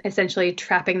cavity, essentially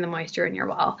trapping the moisture in your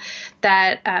wall.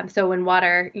 So when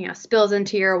water, spills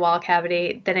into your wall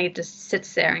cavity, then it just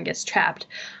sits there and gets trapped.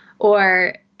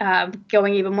 Or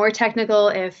going even more technical,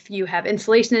 if you have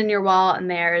insulation in your wall and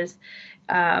there's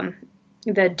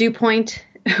the dew point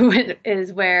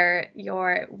is where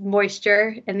your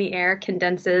moisture in the air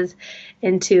condenses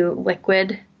into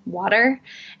liquid water.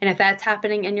 And if that's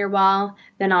happening in your wall,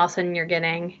 then all of a sudden you're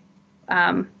getting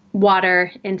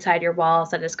water inside your walls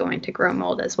that is going to grow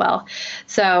mold as well.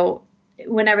 So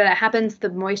whenever that happens, the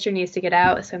moisture needs to get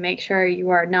out. So make sure you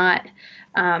are not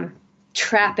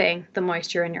trapping the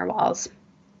moisture in your walls.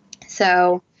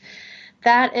 So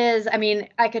that is,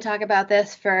 I could talk about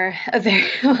this for a very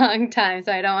long time,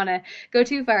 so I don't want to go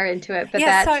too far into it, but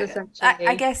essentially...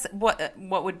 I guess what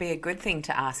would be a good thing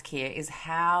to ask here is,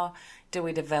 how do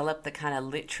we develop the kind of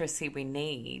literacy we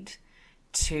need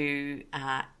to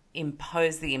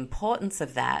impose the importance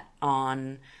of that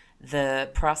on the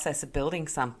process of building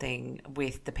something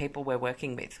with the people we're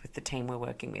working with the team we're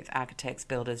working with, architects,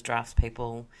 builders,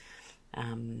 draftspeople,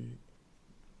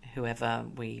 whoever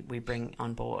we bring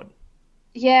on board?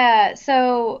 Yeah,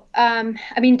 so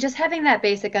just having that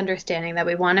basic understanding that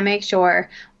we want to make sure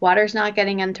water's not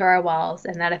getting into our walls,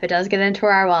 and that if it does get into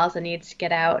our walls, it needs to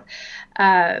get out.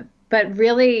 But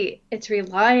really, it's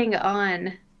relying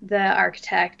on the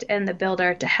architect and the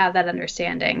builder to have that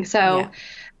understanding. So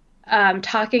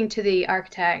talking to the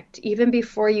architect, even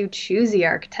before you choose the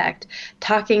architect,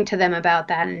 talking to them about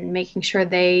that and making sure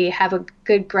they have a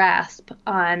good grasp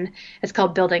on, it's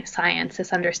called building science,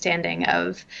 this understanding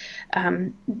of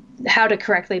how to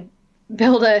correctly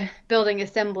build a building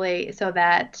assembly so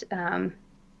that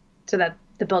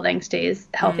the building stays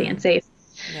healthy and safe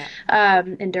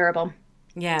and durable.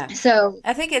 Yeah. So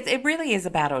I think it really is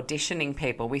about auditioning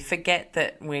people. We forget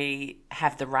that we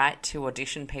have the right to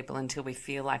audition people until we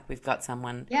feel like we've got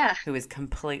someone who is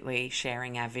completely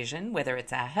sharing our vision, whether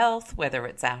it's our health, whether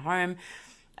it's our home.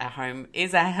 Our home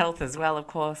is our health as well, of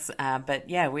course. But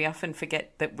we often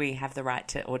forget that we have the right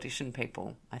to audition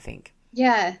people, I think.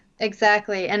 Yeah,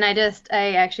 exactly. And I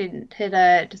actually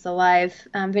did just a live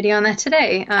video on that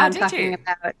today, talking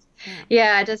about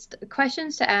just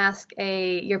questions to ask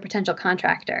your potential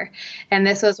contractor. And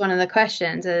this was one of the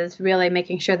questions, is really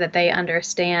making sure that they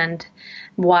understand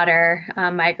water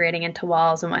migrating into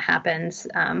walls and what happens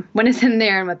when it's in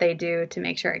there and what they do to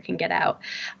make sure it can get out.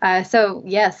 So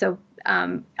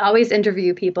always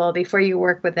interview people before you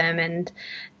work with them, and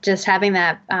just having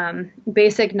that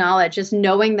basic knowledge, just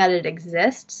knowing that it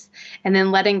exists, and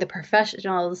then letting the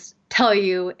professionals tell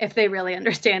you if they really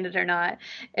understand it or not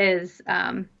is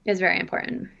very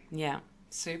important. Yeah,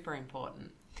 super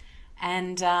important.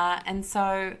 And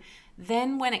so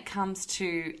then when it comes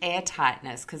to air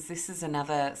tightness, because this is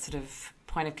another sort of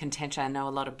point of contention, I know a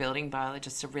lot of building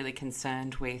biologists are really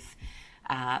concerned with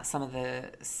some of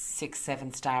the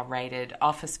 6-7 star rated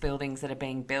office buildings that are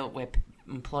being built where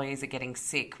employees are getting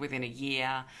sick within a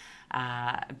year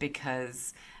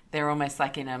because they're almost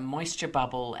like in a moisture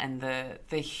bubble, and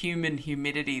the human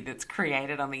humidity that's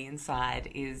created on the inside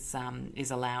is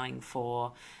allowing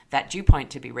for that dew point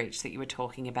to be reached that you were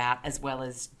talking about, as well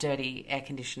as dirty air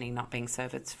conditioning not being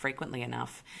serviced frequently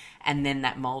enough, and then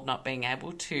that mold not being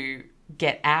able to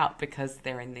get out because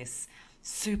they're in this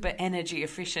super energy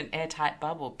efficient airtight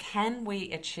bubble. Can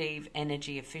we achieve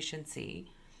energy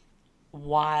efficiency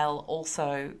while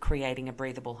also creating a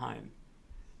breathable home?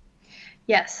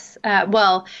 Yes.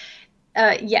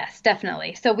 Yes,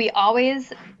 definitely. So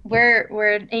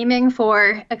we're aiming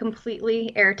for a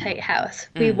completely airtight house.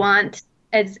 We want,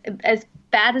 as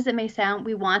bad as it may sound,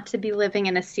 we want to be living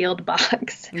in a sealed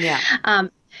box. Yeah.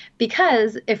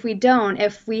 Because if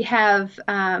we have,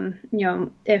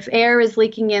 if air is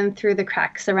leaking in through the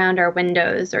cracks around our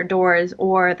windows or doors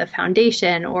or the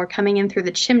foundation, or coming in through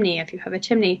the chimney, if you have a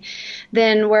chimney,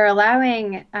 then we're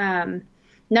allowing,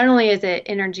 not only is it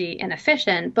energy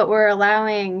inefficient, but we're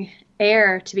allowing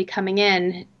air to be coming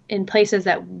in places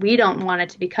that we don't want it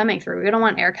to be coming through. We don't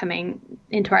want air coming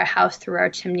into our house through our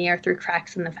chimney or through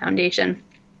cracks in the foundation.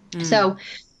 So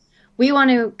we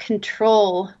want to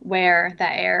control where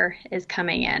that air is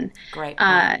coming in. Great.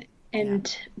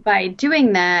 And by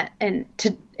doing that, in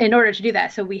order to do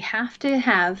that, so we have to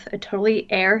have a totally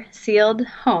air sealed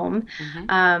home,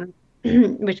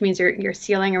 which means you're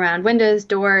sealing around windows,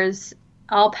 doors,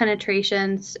 all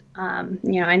penetrations,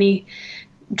 any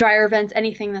dryer vents,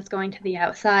 anything that's going to the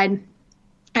outside.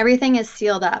 Everything is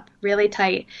sealed up really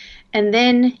tight. And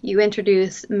then you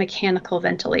introduce mechanical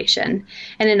ventilation.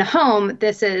 And in a home,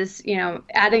 this is,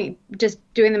 doing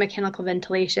the mechanical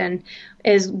ventilation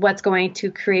is what's going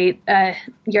to create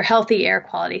your healthy air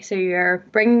quality. So you're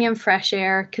bringing in fresh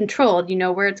air, controlled, you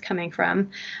know where it's coming from.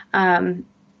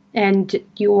 And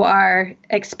you are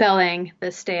expelling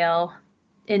the stale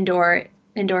indoor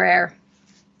air.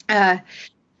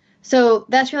 So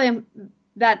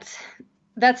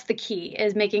that's the key,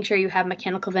 is making sure you have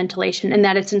mechanical ventilation and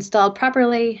that it's installed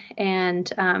properly,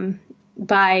 and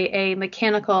by a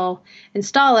mechanical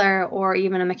installer or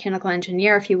even a mechanical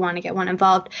engineer, if you want to get one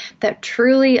involved, that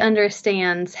truly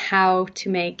understands how to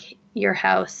make your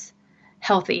house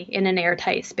healthy in an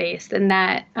airtight space. And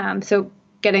that, so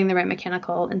getting the right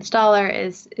mechanical installer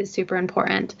is super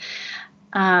important.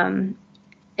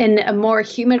 In a more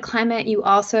humid climate, you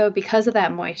also, because of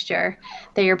that moisture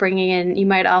that you're bringing in, you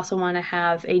might also want to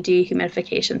have a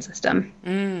dehumidification system,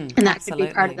 and that absolutely.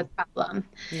 could be part of the problem.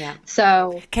 Yeah.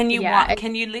 So can you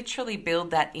literally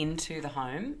build that into the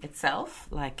home itself,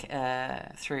 like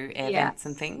through air vents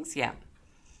and things? Yeah.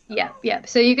 Yeah.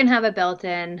 So you can have a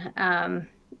built-in,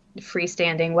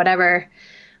 freestanding, whatever,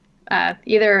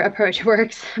 either approach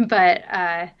works, but.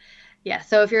 Yeah,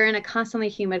 so if you're in a constantly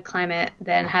humid climate,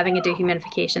 then having a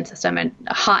dehumidification system, in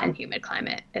a hot and humid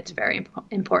climate, it's very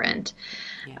important.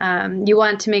 Yeah. You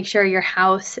want to make sure your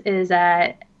house is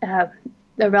at a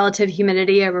relative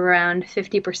humidity of around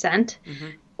 50%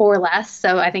 or less.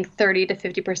 So I think 30 to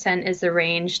 50% is the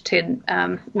range to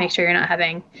make sure you're not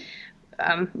having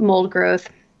mold growth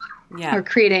or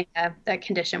creating a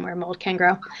condition where mold can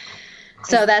grow.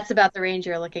 So that's about the range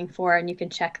you're looking for, and you can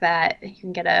check that. You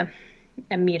can get a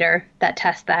meter that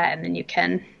tests that, and then you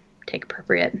can take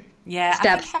appropriate steps.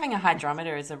 I think having a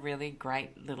hydrometer is a really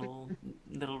great little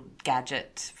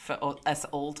gadget for us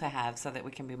all to have, so that we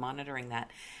can be monitoring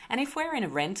that. And if we're in a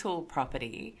rental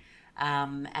property,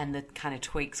 and the kind of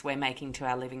tweaks we're making to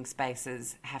our living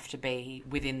spaces have to be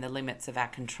within the limits of our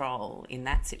control in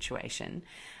that situation,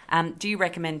 do you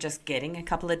recommend just getting a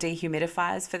couple of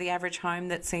dehumidifiers for the average home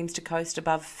that seems to coast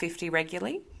above 50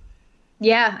 regularly?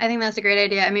 Yeah, I think that's a great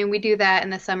idea. I mean, we do that in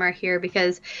the summer here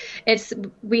because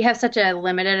we have such a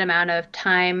limited amount of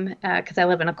time because I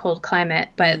live in a cold climate,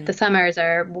 but the summers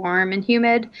are warm and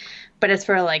humid, but it's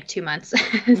for like 2 months.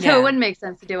 So it wouldn't make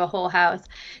sense to do a whole house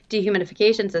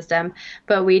dehumidification system,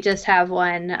 but we just have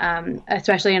one,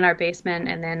 especially in our basement,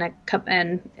 and then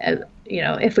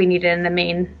if we need it in the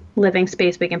main living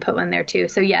space, we can put one there too.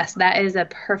 So yes, that is a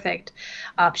perfect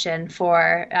option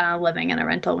for living in a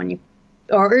rental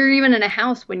or even in a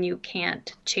house when you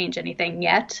can't change anything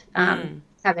yet.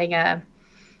 having a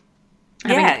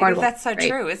Yeah, portable, that's so right?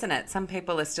 true, isn't it? Some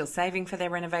people are still saving for their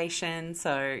renovation,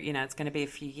 so it's going to be a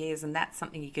few years, and that's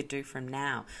something you could do from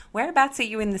now. Whereabouts are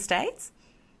you in the States?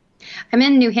 I'm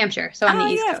in New Hampshire, so on the Oh,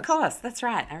 East yeah, of Coast. course. That's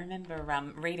right. I remember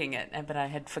reading it, but I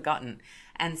had forgotten.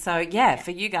 And so, yeah, for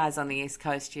you guys on the East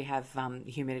Coast, you have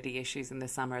humidity issues in the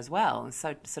summer as well, and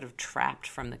so sort of trapped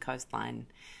from the coastline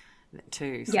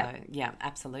too. Yeah. So, yeah,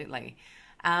 absolutely.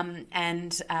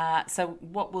 So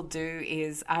what we'll do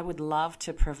is I would love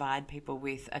to provide people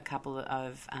with a couple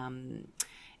of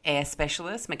air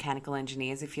specialists, mechanical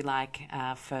engineers, if you like,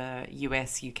 for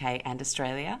US, UK and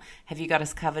Australia. Have you got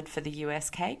us covered for the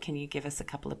US, Kate? Can you give us a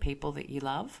couple of people that you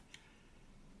love?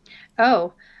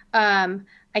 Oh, I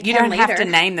You can don't have to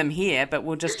later. name them here, but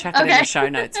we'll just chuck it in Okay. the show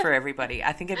notes for everybody.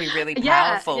 I think it'd be really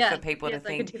Yeah, powerful yeah. for people to Yes, I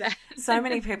could think do that. so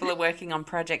many people are working on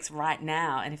projects right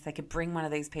now, and if they could bring one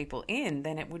of these people in,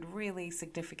 then it would really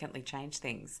significantly change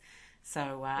things.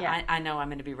 So Yeah. I know I'm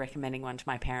going to be recommending one to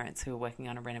my parents who are working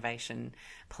on a renovation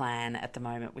plan at the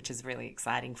moment, which is really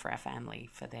exciting for our family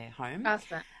for their home.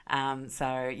 Awesome.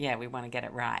 So yeah, we want to get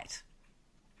it right.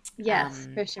 Yes,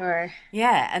 for sure.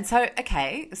 Yeah, and so,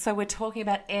 okay, so we're talking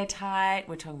about airtight,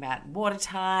 we're talking about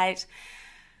watertight,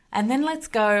 and then let's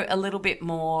go a little bit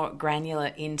more granular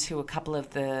into a couple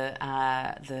of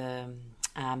the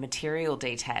material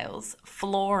details.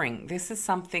 Flooring. This is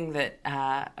something that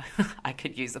I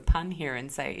could use a pun here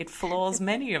and say it floors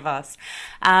many of us,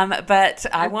 but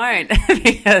I won't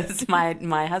because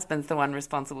my husband's the one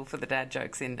responsible for the dad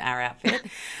jokes in our outfit.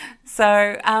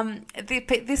 So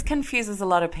this confuses a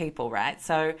lot of people, right?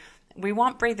 So we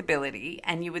want breathability,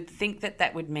 and you would think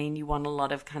that would mean you want a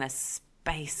lot of kind of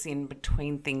space in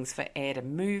between things for air to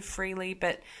move freely,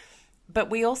 but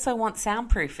we also want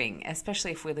soundproofing,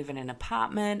 especially if we live in an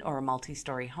apartment or a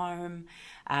multi-story home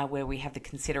where we have the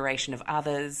consideration of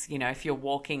others. If you're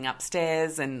walking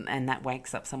upstairs and that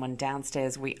wakes up someone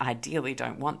downstairs, we ideally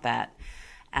don't want that.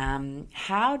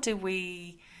 How do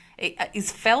we...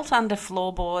 Is felt under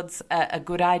floorboards a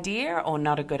good idea or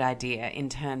not a good idea in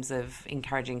terms of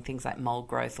encouraging things like mold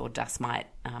growth or dust mite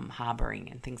harbouring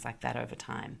and things like that over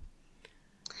time?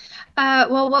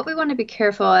 Well, what we want to be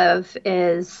careful of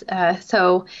is,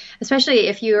 so especially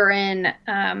if you're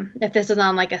if this is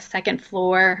on like a second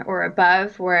floor or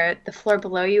above where the floor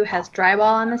below you has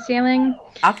drywall on the ceiling,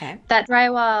 Okay. that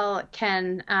drywall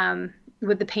can,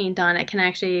 with the paint on it, can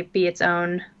actually be its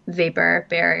own vapor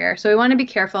barrier. So we want to be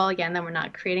careful, again, that we're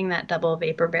not creating that double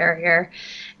vapor barrier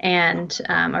and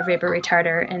or vapor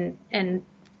retarder and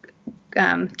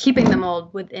keeping the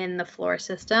mold within the floor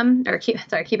system, or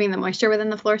keeping the moisture within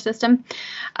the floor system.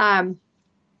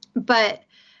 But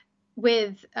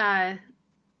with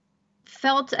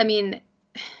felt, I mean,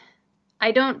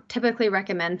 I don't typically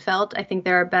recommend felt. I think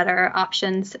there are better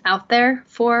options out there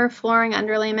for flooring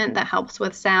underlayment that helps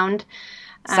with sound.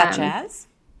 Such as?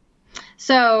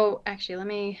 So actually, let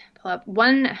me pull up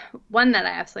one that I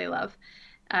absolutely love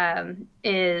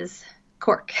is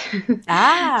cork.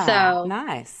 So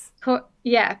Nice. Cork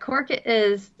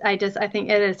is, I think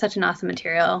it is such an awesome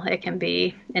material. It can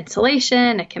be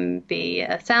insulation, it can be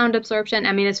a sound absorption.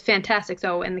 I mean, it's fantastic.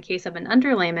 So in the case of an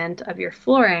underlayment of your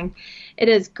flooring, it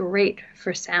is great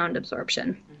for sound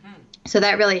absorption. So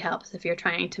that really helps if you're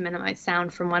trying to minimize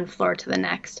sound from one floor to the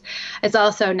next. It's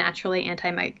also naturally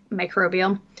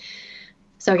antimicrobial.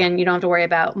 So again, you don't have to worry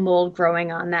about mold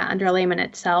growing on that underlayment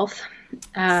itself.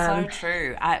 So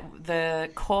true. The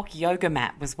cork yoga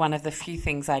mat was one of the few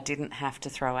things I didn't have to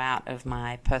throw out of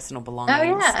my personal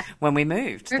belongings when we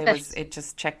moved. It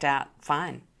just checked out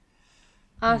fine.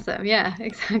 Awesome. Yeah,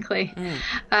 exactly.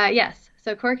 Yes.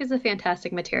 So cork is a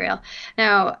fantastic material.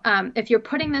 Now, if you're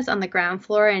putting this on the ground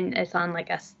floor and it's on like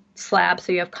a slab,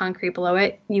 so you have concrete below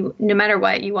it, no matter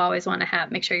what, you always want to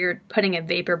make sure you're putting a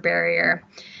vapor barrier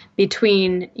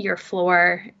between your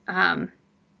floor,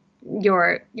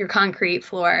 your concrete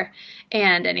floor,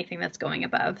 and anything that's going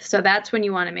above. So that's when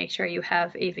you want to make sure you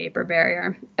have a vapor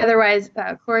barrier. Otherwise,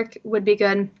 cork would be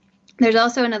good. There's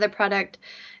also another product.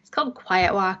 It's called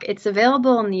Quiet Walk. It's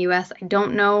available in the U.S. I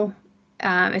don't know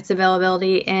its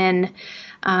availability in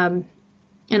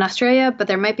Australia, but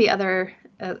there might be other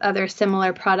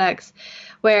similar products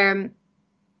where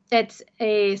it's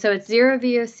zero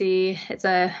VOC. It's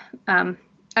a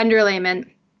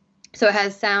underlayment, so it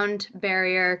has sound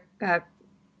barrier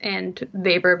and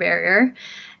vapor barrier,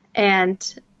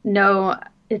 and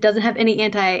it doesn't have any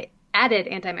added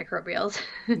antimicrobials,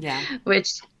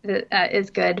 which is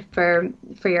good for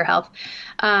your health.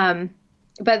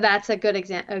 But that's a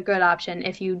good option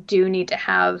if you do need to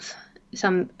have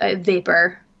some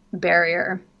vapor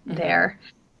barrier there.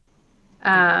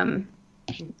 So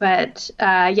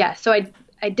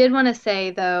I did want to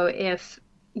say though, if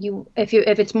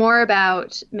it's more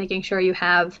about making sure you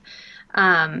have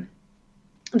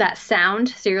that sound,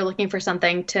 so you're looking for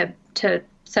something to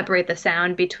separate the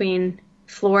sound between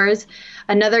floors.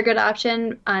 Another good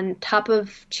option, on top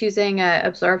of choosing a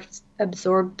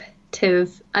absorptive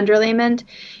underlayment,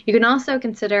 you can also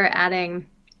consider adding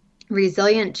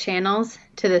resilient channels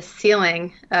to the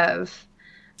ceiling of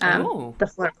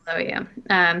the floor below you.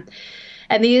 And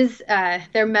these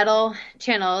they're metal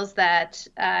channels that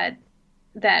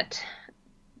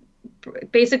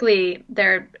basically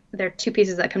they're two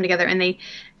pieces that come together, and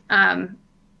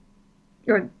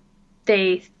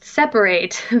they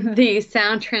separate the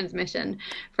sound transmission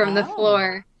from the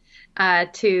floor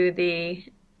to the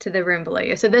room below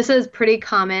you. So this is pretty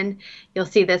common. You'll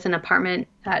see this in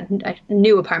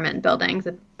new apartment buildings.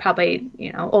 Probably,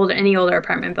 older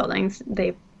apartment buildings,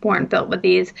 they weren't built with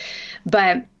these,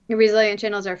 but resilient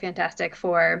channels are fantastic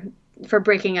for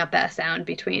breaking up that sound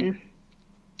between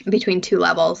two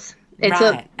levels.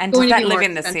 Right. And does that live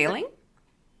in the ceiling?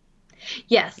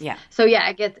 Yes. Yeah. So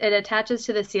yeah, it attaches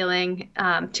to the ceiling,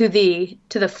 to the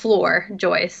floor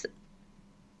joist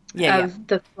of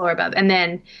the floor above, and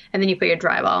then you put your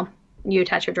drywall. You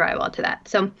attach your drywall to that.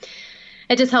 So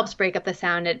it just helps break up the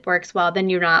sound. It works well. Then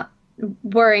you're not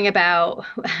worrying about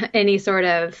any sort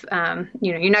of,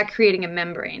 you're not creating a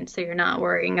membrane, so you're not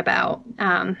worrying about,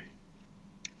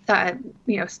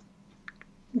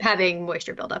 having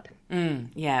moisture buildup.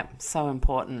 Yeah, so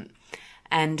important.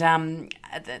 And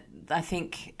I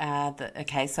think,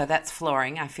 so that's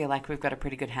flooring. I feel like we've got a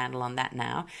pretty good handle on that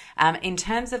now. In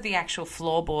terms of the actual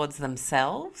floorboards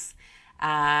themselves,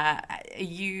 are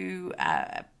you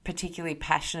particularly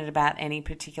passionate about any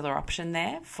particular option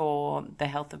there for the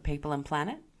health of people and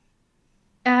planet?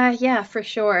 Yeah, for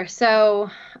sure. So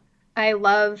I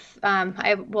will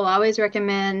always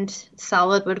recommend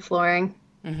solid wood flooring.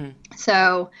 Mm-hmm.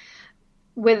 So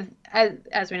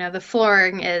as we know, the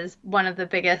flooring is one of the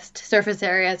biggest surface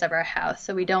areas of our house,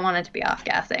 so we don't want it to be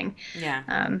off-gassing.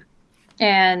 Yeah.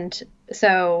 And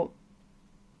so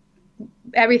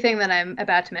everything that I'm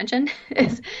about to mention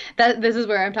is that this is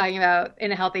where I'm talking about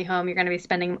in a healthy home, you're going to be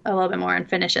spending a little bit more on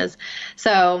finishes.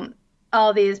 So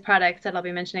all these products that I'll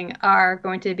be mentioning are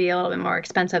going to be a little bit more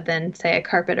expensive than, say, a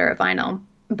carpet or a vinyl,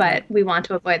 but we want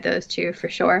to avoid those two for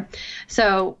sure.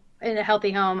 So in a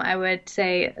healthy home, I would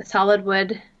say solid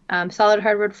wood, solid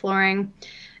hardwood flooring.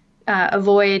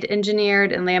 Avoid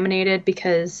engineered and laminated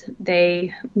because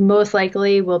they most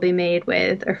likely will be made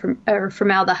with a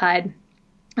formaldehyde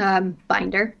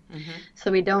binder. Mm-hmm.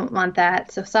 So we don't want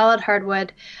that. So solid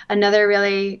hardwood. Another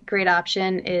really great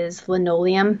option is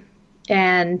linoleum,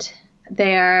 and you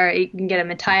can get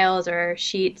them in tiles or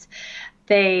sheets.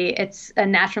 It's a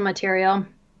natural material.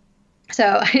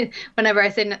 So whenever I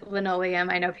say linoleum,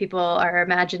 I know people are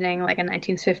imagining like a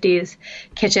 1950s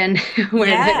kitchen.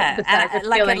 Where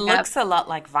it looks a lot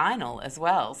like vinyl as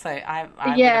well. So I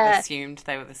would have assumed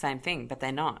they were the same thing, but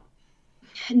they're not.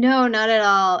 No, not at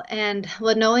all. And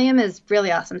linoleum is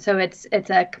really awesome. So it's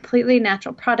a completely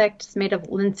natural product. It's made of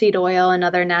linseed oil and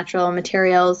other natural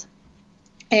materials.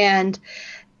 And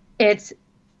it's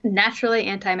naturally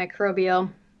antimicrobial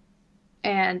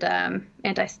and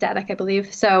anti-static, I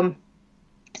believe. So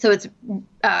it's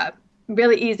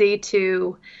really easy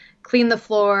to clean the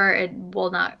floor. It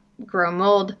will not grow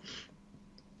mold.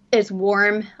 It's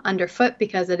warm underfoot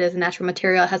because it is a natural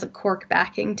material. It has a cork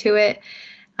backing to it.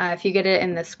 If you get it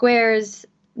in the squares,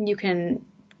 you can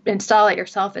install it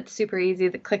yourself. It's super easy.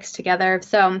 It clicks together.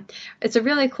 So it's a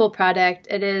really cool product.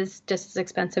 It is just as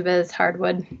expensive as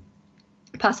hardwood,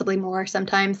 possibly more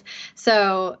sometimes.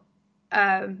 So,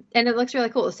 and it looks really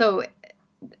cool. So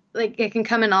like it can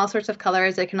come in all sorts of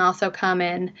colors. It can also come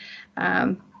in,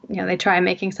 they try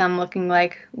making some looking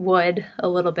like wood a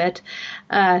little bit.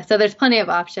 So there's plenty of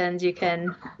options. You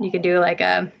can do like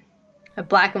a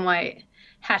black and white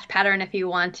hatch pattern if you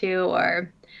want to,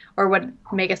 or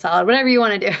make a solid, whatever you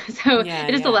want to do. So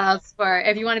it just allows for,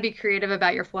 if you want to be creative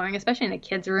about your flooring, especially in a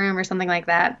kid's room or something like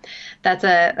that, that's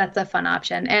a fun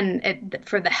option. And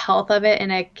for the health of it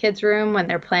in a kid's room when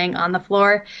they're playing on the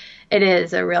floor, it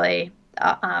is a really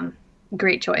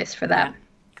great choice for that. Yeah,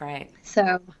 great.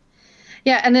 So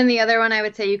and then the other one, I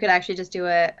would say you could actually just do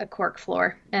a cork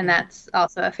floor, and that's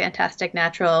also a fantastic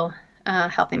natural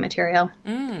healthy material.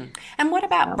 And what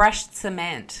about brushed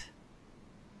cement?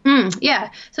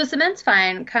 Yeah, so cement's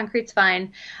fine, concrete's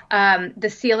fine. The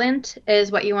sealant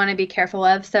is what you want to be careful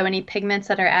of. So any pigments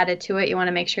that are added to it, you want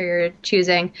to make sure you're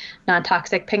choosing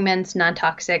non-toxic pigments,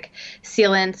 non-toxic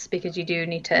sealants, because you do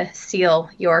need to seal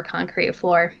your concrete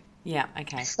floor. Yeah,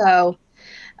 okay. So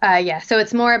So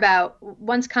it's more about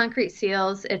once concrete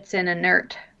seals, it's an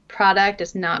inert product.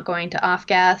 It's not going to off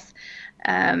gas.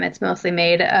 It's mostly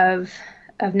made of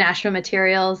natural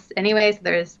materials anyway, so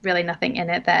there's really nothing in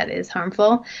it that is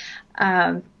harmful.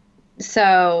 Um,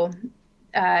 so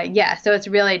so it's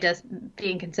really just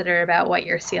being considerate about what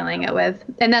you're sealing it with.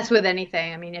 And that's with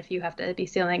anything. I mean, if you have to be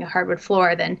sealing a hardwood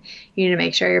floor, then you need to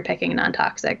make sure you're picking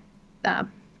non-toxic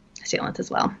sealants as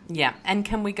well. Yeah. And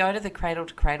can we go to the Cradle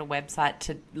to Cradle website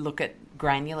to look at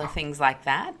granular things like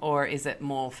that, or is it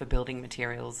more for building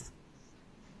materials?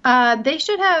 They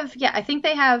should have, I think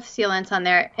they have sealants on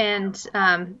there. And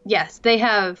yes, they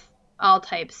have all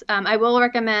types. I will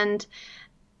recommend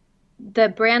the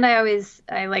brand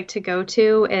I like to go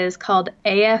to is called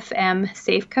AFM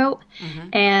Safecoat. Mm-hmm.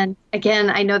 And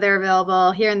again, I know they're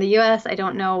available here in the US. I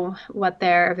don't know what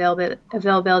their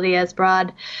availability is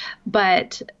abroad,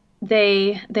 but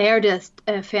they are just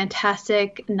a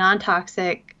fantastic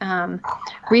non-toxic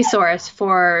resource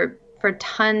for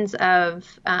tons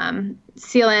of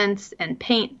sealants and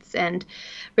paints and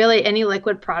really any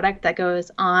liquid product that goes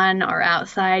on or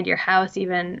outside your house,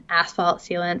 even asphalt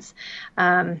sealants.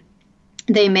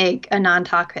 They make a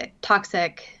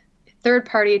non-toxic,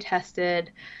 third-party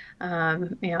tested,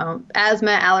 asthma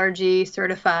allergy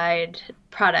certified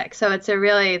product. So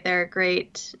they're a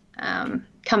great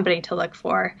company to look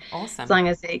for. Awesome. As long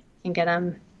as they can get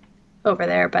them over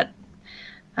there. But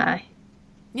yeah,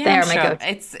 they are my sure.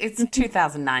 go-to. It's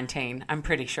 2019. I'm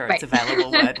pretty sure Right. it's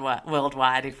available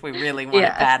worldwide if we really want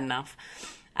it bad enough.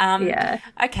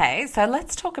 Okay, so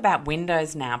let's talk about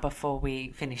windows now before we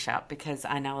finish up, because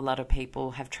I know a lot of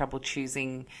people have trouble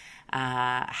choosing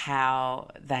how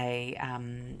they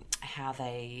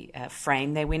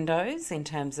frame their windows in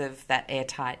terms of that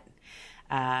airtight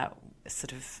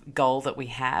sort of goal that we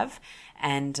have,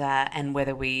 and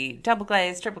whether we double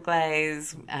glaze, triple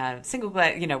glaze, single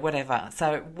glaze, whatever.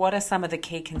 So what are some of the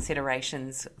key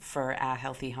considerations for our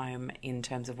healthy home in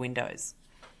terms of windows?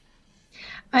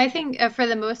 I think for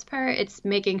the most part, it's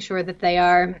making sure that they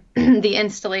are, the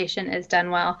installation is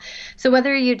done well. So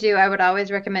whether you do, I would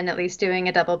always recommend at least doing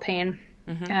a double pane,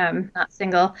 not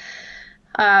single.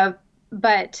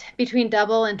 But between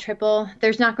double and triple,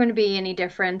 there's not going to be any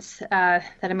difference that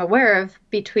I'm aware of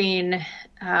between,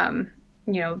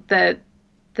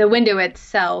 the window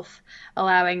itself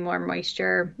allowing more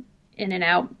moisture in and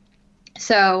out.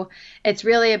 So it's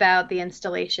really about the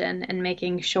installation and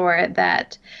making sure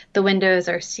that the windows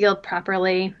are sealed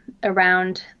properly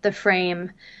around the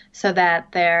frame so that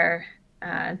they're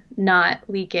not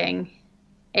leaking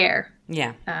air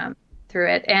through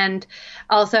it. And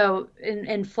also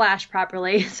in flash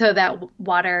properly so that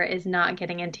water is not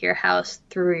getting into your house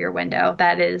through your window.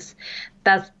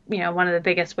 That's one of the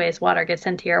biggest ways water gets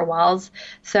into your walls.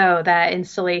 So that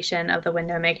installation of the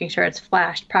window, making sure it's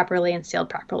flashed properly and sealed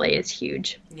properly, is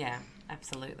huge. Yeah,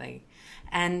 absolutely.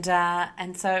 And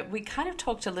so we kind of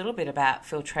talked a little bit about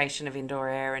filtration of indoor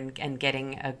air and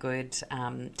getting a good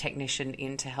technician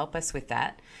in to help us with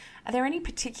that. Are there any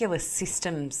particular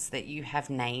systems that you have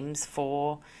names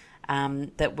for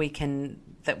that we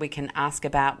can ask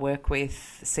about, work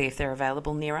with, see if they're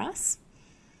available near us?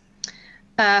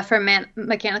 For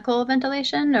mechanical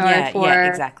ventilation, or yeah,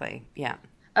 exactly. Yeah.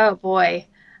 Oh boy,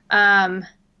 not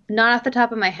off the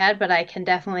top of my head, but I can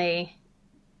definitely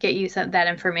get you that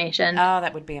information. Oh,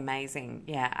 that would be amazing.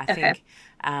 Yeah, I think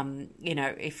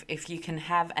if you can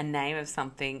have a name of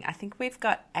something, I think we've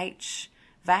got HVAC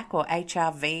or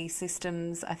HRV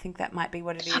systems. I think that might be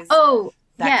what it is. Oh,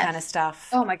 that kind of stuff.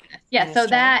 Oh my goodness. Yeah. So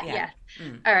that,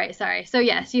 All right. Sorry. So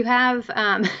yes, you have,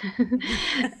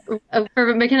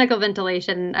 for mechanical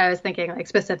ventilation, I was thinking like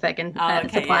specific and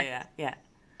supply. Yeah.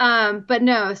 But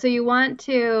no, so you want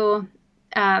to,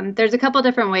 there's a couple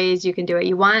different ways you can do it.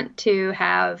 You want to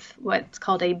have what's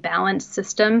called a balanced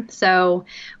system. So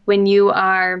when you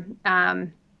are,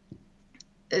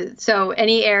 so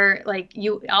any air, like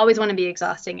you always want to be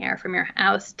exhausting air from your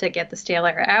house to get the stale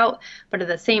air out, but at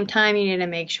the same time, you need to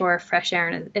make sure fresh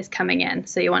air is coming in.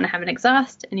 So you want to have an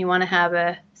exhaust and you want to have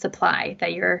a supply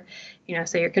that you're,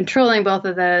 so you're controlling both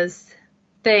of those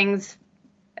things.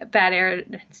 Bad air,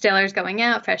 stale air is going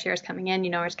out, fresh air is coming in,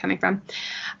 where it's coming from.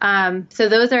 So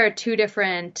those are two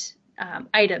different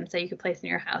items that you could place in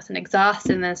your house, an exhaust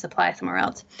and then a supply somewhere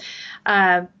else.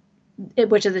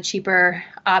 Which is a cheaper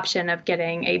option of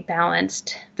getting a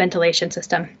balanced ventilation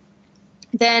system.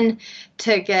 Then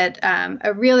to get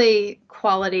a really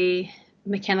quality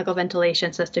mechanical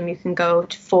ventilation system, you can go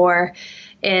for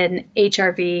an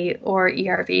HRV or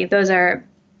ERV. Those are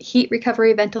heat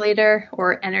recovery ventilator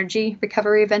or energy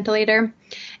recovery ventilator.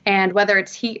 And whether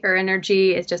it's heat or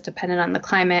energy is just dependent on the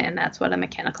climate, and that's what a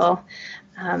mechanical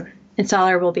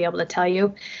installer will be able to tell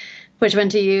you which one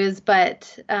to use.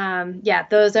 But yeah,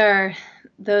 those are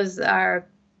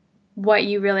what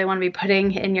you really want to be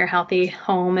putting in your healthy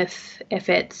home if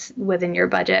it's within your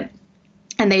budget.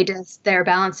 And they're a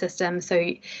balance system,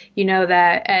 so you know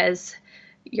that as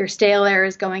your stale air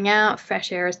is going out,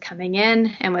 fresh air is coming in.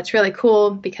 And what's really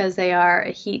cool, because they are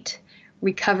a heat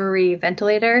recovery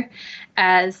ventilator,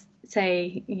 as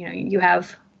say, you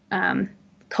have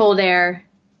cold air,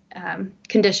 air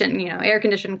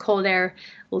conditioned cold air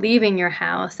leaving your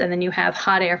house, and then you have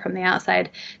hot air from the outside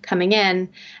coming in,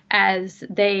 as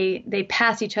they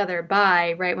pass each other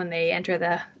by right when they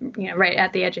enter right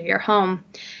at the edge of your home.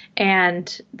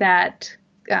 And that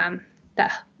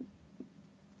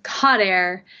hot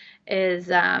air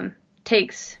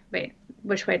takes,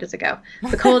 which way does it go?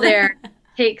 The cold air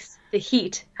takes the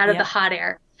heat out of the hot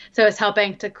air. So it's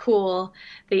helping to cool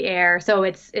the air. So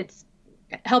it's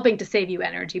helping to save you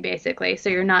energy, basically. So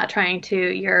you're not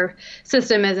your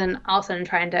system isn't all of a sudden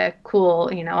trying to cool,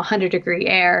 100-degree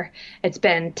air. It's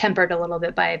been tempered a little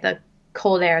bit by the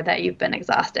cold air that you've been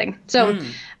exhausting. So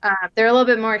they're a little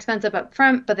bit more expensive up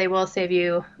front, but they will save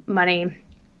you money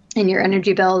in your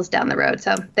energy bills down the road.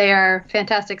 So they are a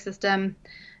fantastic system,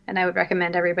 and I would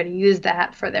recommend everybody use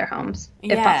that for their homes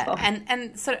if possible.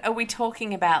 And so are we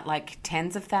talking about like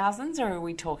tens of thousands, or are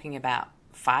we talking about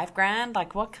 $5,000?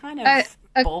 Like what kind of ballpark?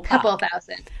 A couple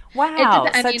thousand. Wow.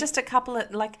 Just a couple of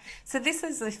so this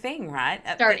is the thing, right?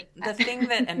 Starting. The thing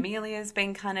that Amelia's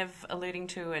been kind of alluding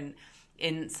to, and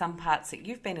in some parts that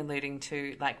you've been alluding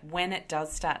to, like when it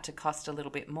does start to cost a little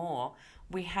bit more,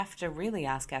 we have to really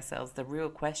ask ourselves the real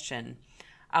question: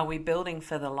 are we building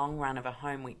for the long run of a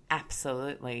home we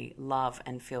absolutely love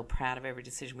and feel proud of every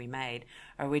decision we made?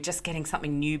 Or are we just getting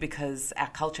something new because our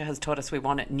culture has taught us we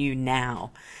want it new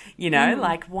now?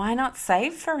 Like why not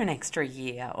save for an extra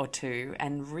year or two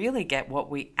and really get what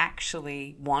we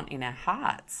actually want in our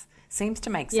hearts? Seems to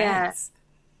make sense.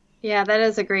 Yeah, that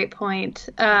is a great point.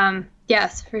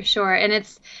 Yes, for sure. And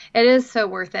it is so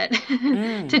worth it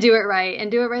to do it right, and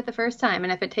do it right the first time.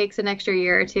 And if it takes an extra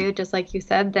year or two, just like you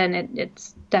said, then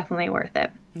it's definitely worth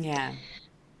it. Yeah.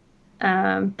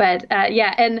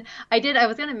 Yeah, and I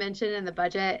was going to mention in the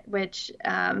budget, which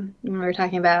when we were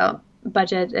talking about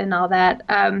budget and all that,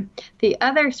 the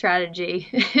other strategy,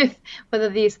 whether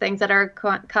these things that are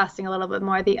costing a little bit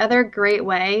more, the other great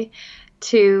way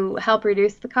to help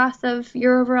reduce the cost of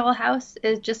your overall house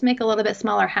is just make a little bit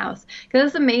smaller house. Because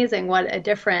it's amazing what a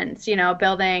difference,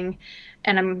 building,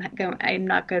 and I'm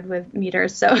not good with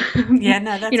meters, so yeah,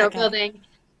 no, that's okay. Building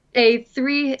a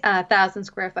 3,000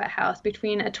 square foot house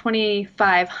between a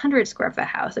 2,500 square foot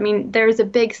house. I mean, there's a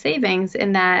big savings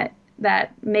in that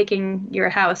making your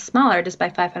house smaller just by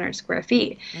 500 square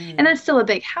feet, and that's still a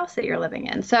big house that you're living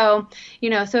in. So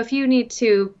so if you need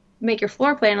to make your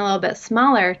floor plan a little bit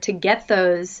smaller to get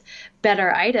those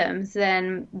better items,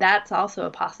 then that's also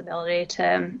a possibility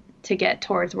to get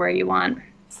towards where you want.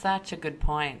 Such a good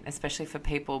point, especially for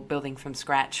people building from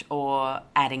scratch or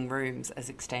adding rooms as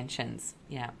extensions.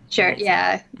 Yeah. Sure. Amazing.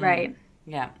 Yeah. Right.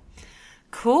 Yeah.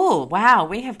 Cool. Wow.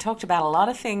 We have talked about a lot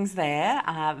of things there.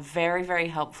 Very, very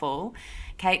helpful.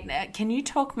 Kate, can you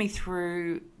talk me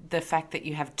through the fact that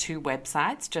you have 2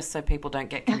 websites, just so people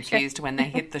don't get confused when they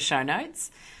hit the show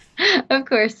notes? Of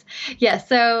course. Yeah.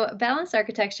 So Balanced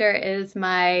Architecture is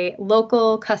my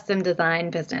local custom design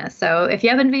business. So if you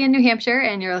happen to be in New Hampshire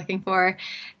and you're looking for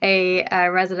a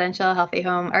residential healthy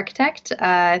home architect,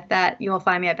 that you'll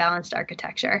find me at Balanced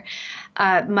Architecture.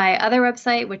 My other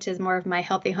website, which is more of my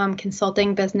healthy home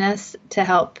consulting business to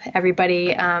help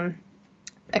everybody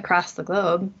across the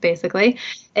globe, basically,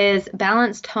 is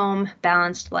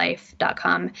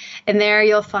balancedhomebalancedlife.com. And there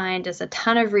you'll find just a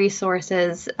ton of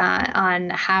resources on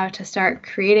how to start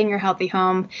creating your healthy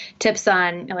home, tips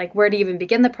on like where to even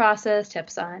begin the process,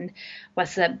 tips on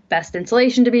what's the best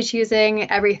insulation to be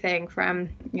choosing, everything from,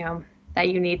 that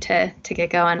you need to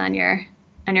get going on your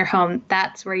home.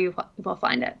 That's where you will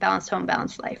find it,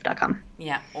 balancedhomebalancedlife.com.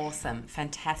 Yeah, awesome.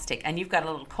 Fantastic. And you've got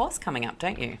a little course coming up,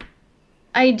 don't you?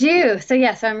 I do. So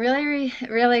I'm really,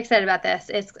 really excited about this.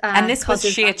 It's and this was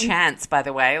sheer chance, by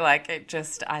the way. Like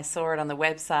I saw it on the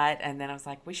website, and then I was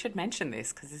like, we should mention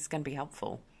this because this is going to be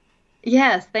helpful.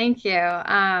 Yes, thank you.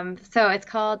 So it's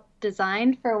called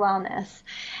Designed for Wellness.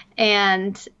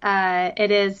 And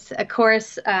it is a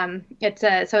course. It's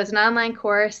an online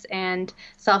course and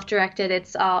self-directed.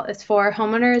 It's for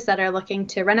homeowners that are looking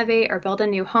to renovate or build a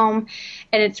new home,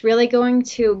 and it's really going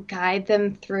to guide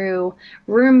them through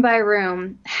room by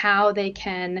room how they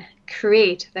can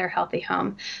create their healthy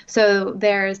home. So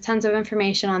there's tons of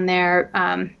information on there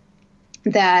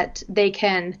that they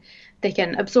can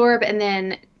absorb, and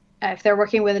then if they're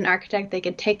working with an architect, they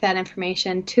can take that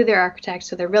information to their architect,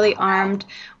 so they're really armed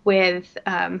with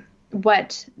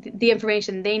what the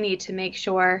information they need to make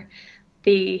sure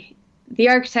the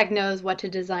architect knows what to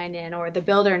design in, or the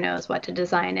builder knows what to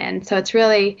design in. So it's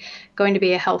really going to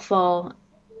be a helpful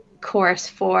course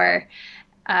for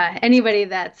anybody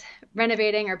that's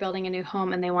renovating or building a new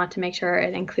home and they want to make sure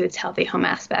it includes healthy home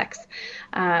aspects.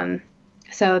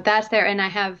 So that's there, and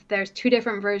there's 2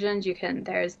 different versions.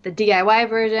 There's the DIY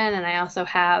version, and I also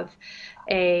have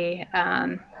a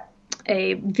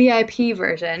VIP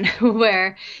version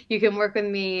where you can work with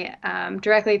me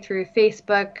directly through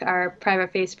Facebook, our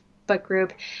private Facebook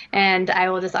group, and I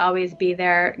will just always be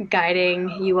there guiding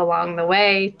you along the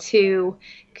way to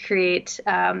create,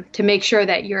 to make sure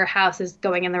that your house is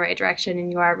going in the right direction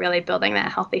and you are really building that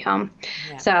healthy home.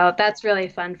 Yeah. So that's really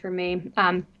fun for me.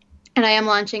 And I am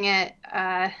launching it,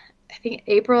 I think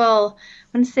April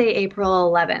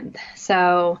 11th.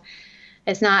 So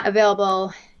it's not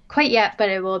available quite yet, but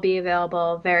it will be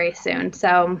available very soon.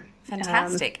 So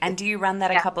fantastic. And do you run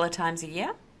that a couple of times a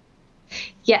year?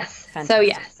 Yes.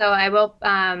 Fantastic. So I will,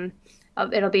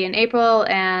 it'll be in April,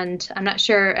 and I'm not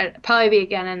sure, it'll probably be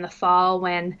again in the fall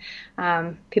when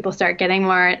people start getting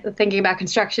more thinking about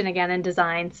construction again and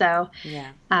design. So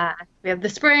we have the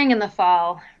spring and the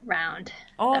fall round.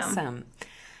 Awesome.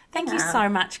 Thank you so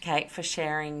much, Kate, for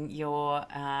sharing your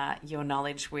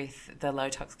knowledge with the Low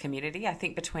Tox community. I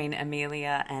think between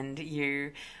Amelia and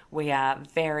you, we are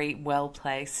very well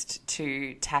placed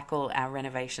to tackle our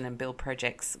renovation and build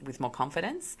projects with more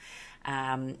confidence.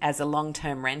 As a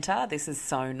long-term renter, this is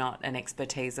so not an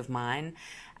expertise of mine.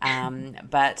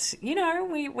 But,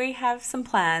 we have some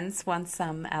plans once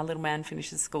our little man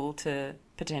finishes school to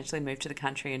potentially move to the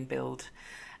country and build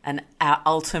our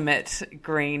ultimate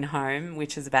green home,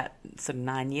 which is about sort of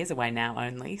 9 years away now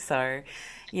only. So,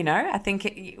 I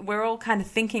think we're all kind of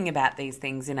thinking about these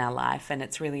things in our life, and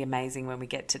it's really amazing when we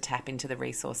get to tap into the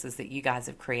resources that you guys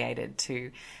have created to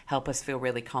help us feel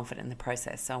really confident in the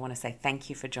process. So I want to say thank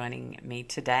you for joining me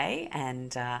today,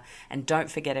 and don't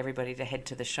forget, everybody, to head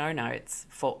to the show notes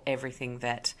for everything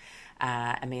that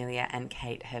Amelia and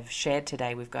Kate have shared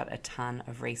today. We've got a ton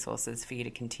of resources for you to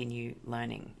continue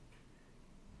learning.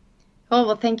 Oh,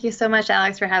 well, thank you so much,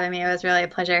 Alex, for having me. It was really a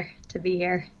pleasure to be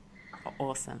here.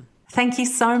 Awesome. Thank you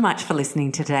so much for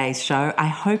listening to today's show. I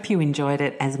hope you enjoyed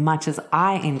it as much as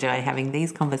I enjoy having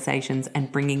these conversations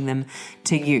and bringing them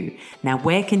to you. Now,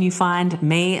 where can you find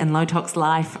me and Low Tox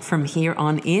Life from here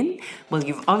on in? Well,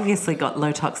 you've obviously got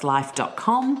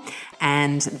lowtoxlife.com,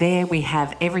 and there we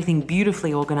have everything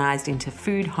beautifully organized into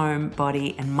food, home,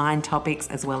 body, and mind topics,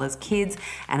 as well as kids,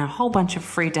 and a whole bunch of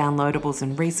free downloadables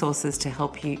and resources to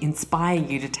help you, inspire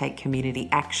you to take community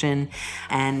action.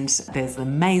 And there's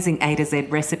amazing A to Z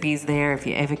recipes there if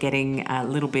you're ever getting a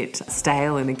little bit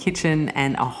stale in the kitchen,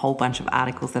 and a whole bunch of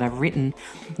articles that I've written.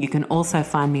 You can also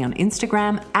find me on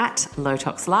Instagram at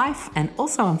lowtoxlife, and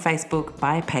also on Facebook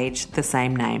by a page the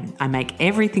same name. I make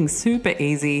everything super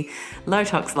easy, Low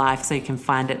Tox Life, so you can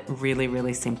find it really,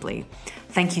 really simply.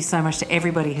 Thank you so much to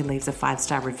everybody who leaves a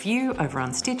 5-star review over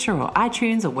on Stitcher or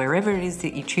iTunes or wherever it is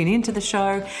that you tune into the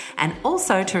show. And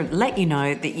also to let you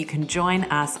know that you can join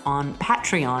us on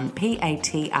Patreon,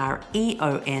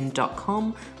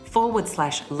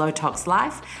 patreon.com/Low Tox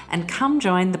Life, and come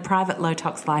join the private Low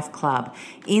Tox Life Club.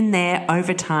 In there,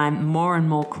 over time, more and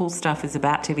more cool stuff is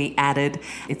about to be added.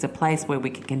 It's a place where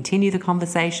we can continue the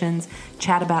conversations,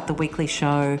 chat about the weekly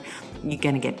show. You're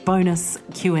going to get bonus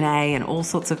Q&A and all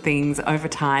sorts of things over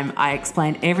time. I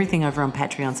explain everything over on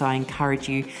Patreon, so I encourage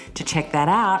you to check that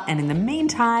out. And in the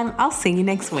meantime, I'll see you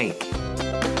next week.